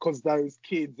because those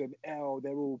kids and Elle,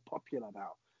 they're all popular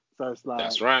now. So it's like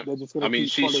That's right. they're just gonna I mean,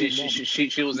 keep following them.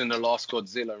 she was in the last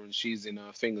Godzilla, and she's in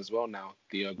a thing as well now,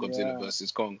 the Godzilla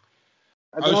versus Kong.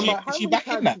 And then I'm like, is how she many back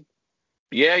in times?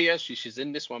 that? Yeah, she's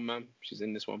in this one, man. She's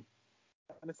in this one.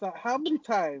 And it's like, how many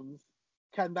times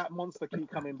can that monster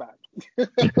keep coming back?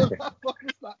 It's like, how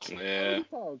many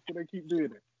times can they keep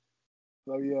doing it?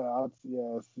 So it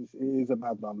is a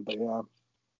bad one, but yeah,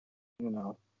 you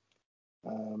know.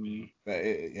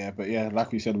 But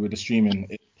like we said with the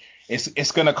streaming,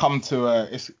 it's gonna come to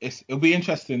it'll be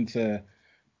interesting to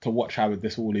watch how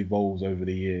this all evolves over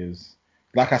the years.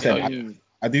 Like I said,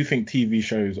 I do think TV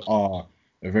shows are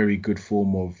a very good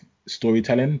form of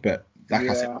storytelling, but like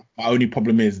I said, my only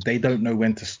problem is they don't know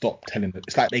when to stop telling it.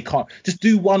 It's like they can't just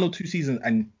do 1 or 2 seasons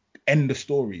and end the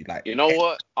story. Like, you know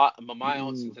what? My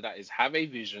answer to that is have a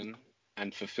vision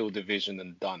and fulfill the vision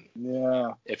and done.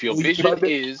 Yeah. If your vision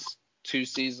is 2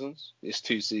 seasons, it's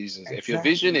 2 seasons. Exactly. If your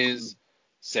vision is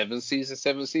 7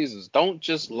 seasons, don't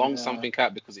just long something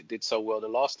out because it did so well the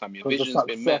last time. Your vision's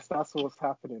been met. That's what's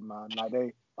happening, man.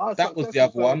 Like that was the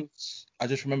other one. I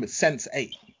just remembered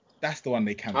Sense8. That's the one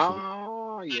they cancelled.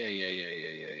 Oh,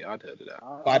 yeah. I'd heard of that.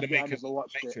 I never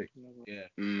watched it. Yeah.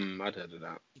 I'd heard of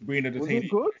that. Was it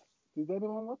good? Did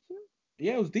anyone watch it?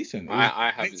 Yeah, it was decent.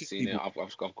 I haven't seen it. I've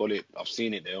got it. I've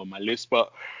seen it there on my list,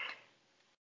 but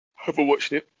I haven't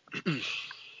watched it. Yeah.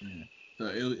 So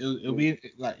it'll be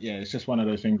like, it's just one of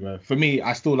those things where for me,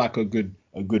 I still like a good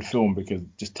film because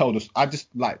I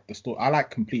just like the story. I like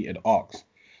completed arcs.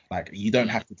 Like you don't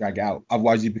have to drag it out,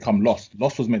 otherwise you become lost.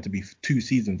 Lost was meant to be 2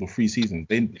 seasons or 3 seasons.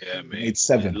 They made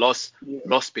 7. Lost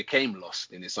became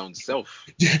lost in its own self.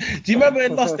 Do you remember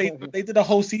in Lost they did a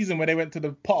whole season where they went to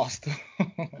the past?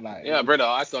 Brother,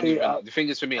 I don't even. The thing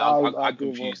is for me, I'm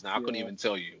confused now. I couldn't even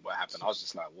tell you what happened. I was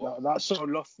just like, what? That show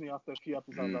lost me after a few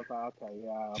episodes. I was like, okay,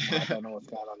 I don't know what's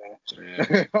going on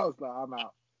there. I was like, I'm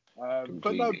out.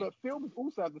 But films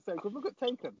also have the same. Because look at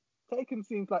Taken. Taken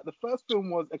seems like the first film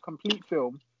was a complete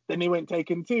film. Then they went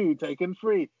Taken 2, Taken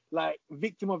 3, like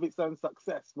victim of its own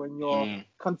success. When you're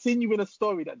continuing a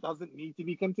story that doesn't need to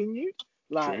be continued,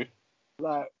 we're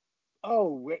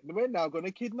now going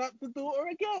to kidnap the daughter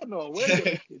again, or we're going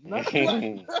to kidnap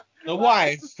the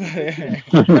wife. We're going to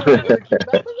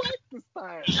kidnap the wife this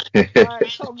time.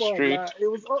 Like, come on, it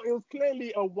was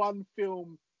clearly a one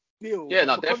film deal. Yeah,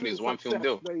 no, definitely it's one film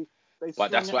deal.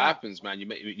 But that's what happens, man.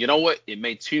 You know what? It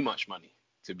made too much money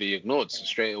to be ignored. So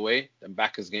straight away, then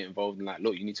backers get involved and like,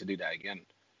 look, you need to do that again.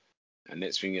 And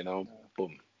next thing you know,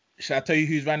 boom. Should I tell you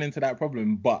who's ran into that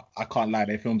problem? But I can't lie,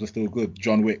 their films are still good.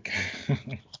 John Wick.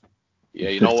 Yeah,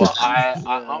 you know what?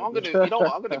 I'm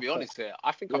gonna be honest here.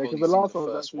 I think I've only seen the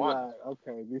first one. Like,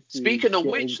 okay, speaking of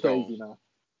which, though, now.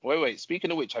 wait.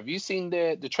 Speaking of which, have you seen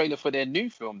the trailer for their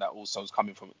new film that also is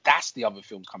coming from? That's the other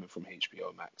film coming from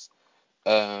HBO Max.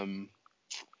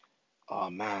 Oh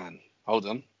man, hold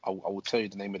on. I will tell you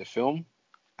the name of the film,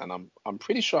 and I'm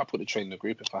pretty sure I put the trailer in the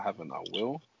group. If I haven't, I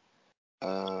will.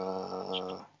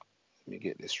 Let me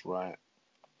get this right.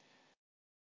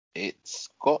 It's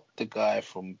got the guy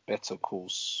from Better Call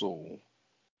Saul,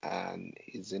 and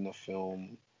he's in a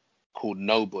film called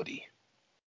Nobody.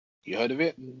 You heard of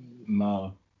it?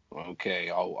 No. Okay,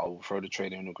 I'll throw the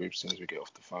trailer in the group as soon as we get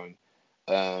off the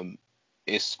phone.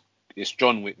 It's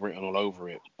John Wick written all over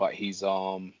it, but he's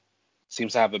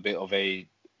seems to have a bit of a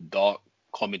dark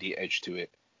comedy edge to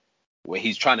it, where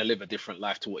he's trying to live a different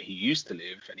life to what he used to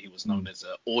live, and he was known as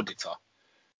an auditor,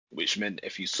 which meant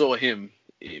if you saw him,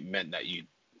 it meant that you'd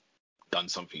done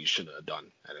something you shouldn't have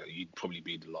done, and you'd probably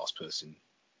be the last person.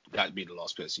 That'd be the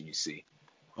last person you see.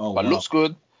 But looks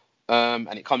good,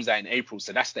 and it comes out in April,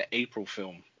 so that's the April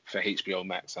film for HBO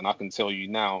Max, and I can tell you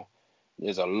now,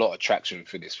 there's a lot of traction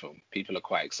for this film. People are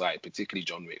quite excited, particularly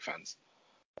John Wick fans.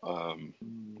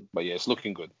 But yeah, it's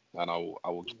looking good, and I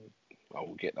will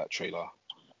get that trailer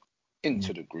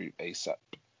into the group ASAP.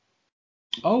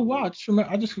 Oh wow!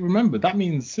 I just remembered. That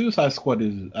means Suicide Squad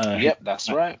is. Yep, that's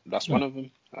right. That's one of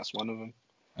them.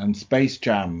 And Space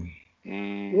Jam.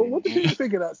 What did you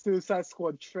think of that Suicide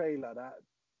Squad trailer?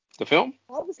 The film?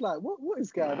 I was like, what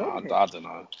is going on here? I don't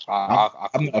know.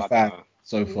 I'm not a fan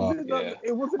so far.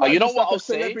 It wasn't like you know just what like I'll a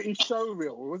celebrity show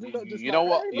reel. Wasn't that just you know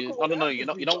what? Hey,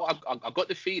 You know what? I got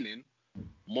the feeling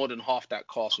more than half that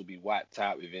cast will be wiped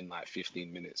out within like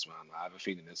 15 minutes, man. I have a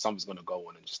feeling that someone's gonna go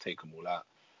on and just take them all out.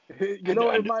 You know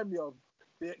what it reminds me of?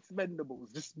 The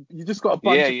Expendables. You just got a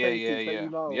bunch Yeah, of yeah, faces yeah, that yeah. you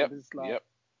know, Yep, and it's like yep.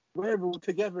 we're all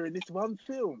together in this one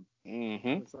film.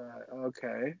 Mhm. It's like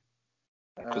okay,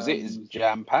 Because it is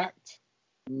jam packed.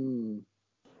 And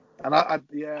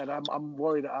I'm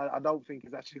worried. I don't think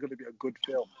it's actually going to be a good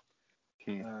film.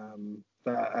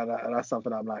 That's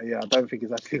something I'm like, I don't think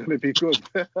it's actually going to be good.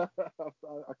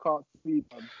 I can't see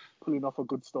them pulling off a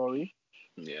good story.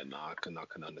 Yeah, no, I can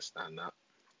understand that.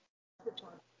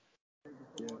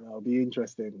 Yeah, it'll be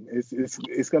interesting.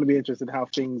 It's going to be interesting how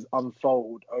things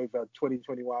unfold over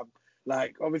 2021.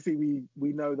 Like, obviously,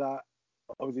 we know that,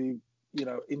 obviously,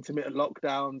 intermittent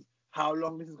lockdowns, how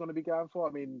long this is going to be going for.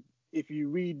 I mean, if you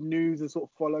read news and sort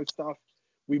of follow stuff,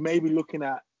 we may be looking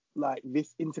at, like,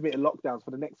 this intermittent lockdowns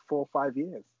for the next 4 or 5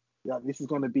 years. Yeah, this is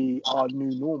going to be our new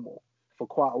normal for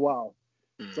quite a while.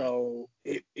 So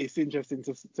it's interesting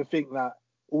to think that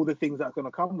all the things that are going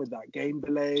to come with that, game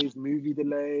delays, movie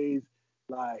delays,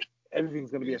 like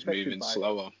everything's going to be affected moving by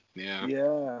slower. Yeah.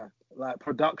 Yeah, like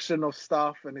production of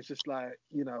stuff, and it's just like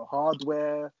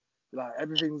hardware, like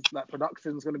everything's like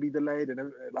production's going to be delayed, and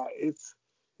like it's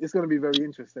going to be very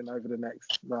interesting over the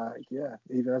next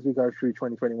even as we go through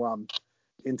 2021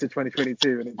 into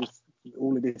 2022, and it just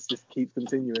all of this just keeps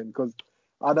continuing because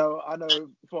I know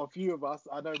for a few of us,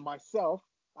 I know myself.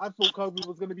 I thought COVID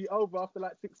was going to be over after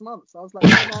like 6 months. I was like,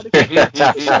 no, this is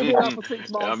going to be around for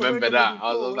 6 months. Yeah, I so we're remember gonna that. be I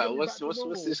cool. was We're like, gonna be back to what's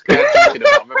normal. this guy talking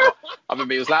about? I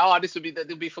remember he was like, this will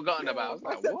be forgotten about. I was By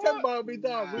like, September what? will be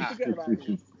done. We forget about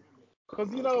this. Because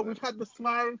we've had the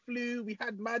swine flu, we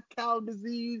had mad cow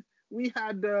disease, we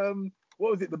had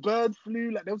what was it, the bird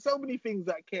flu? Like there were so many things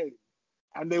that came,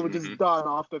 and they were just done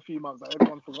after a few months. Like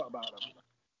everyone forgot about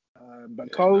them.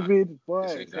 But COVID, boy,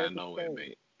 this ain't it's here going to nowhere,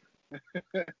 stay.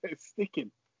 mate. It's sticking.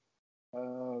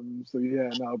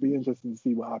 It'll be interesting to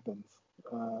see what happens.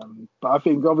 But I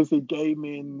think obviously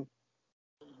gaming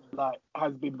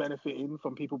has been benefiting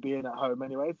from people being at home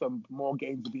anyway. So more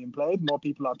games are being played, more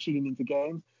people are tuning into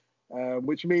games,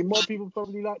 which means more people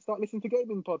probably start listening to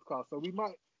gaming podcasts. So we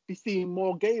might be seeing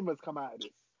more gamers come out of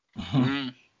this.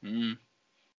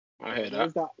 I hear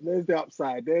that. There's the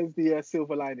upside. There's the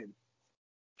silver lining.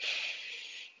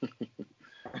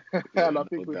 And I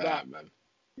think with that, man.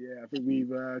 I think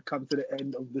we've come to the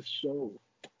end of the show.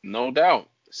 No doubt.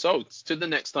 So to the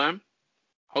next time.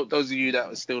 Hope those of you that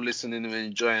are still listening and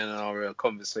enjoying our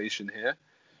conversation here.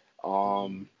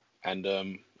 And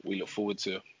we look forward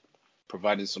to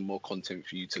providing some more content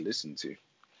for you to listen to.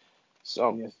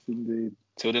 So, yes, indeed.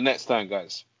 Till the next time,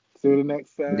 guys. Till the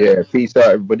next time. Yeah, peace out,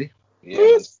 everybody.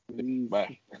 Yeah, man.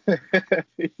 Bye.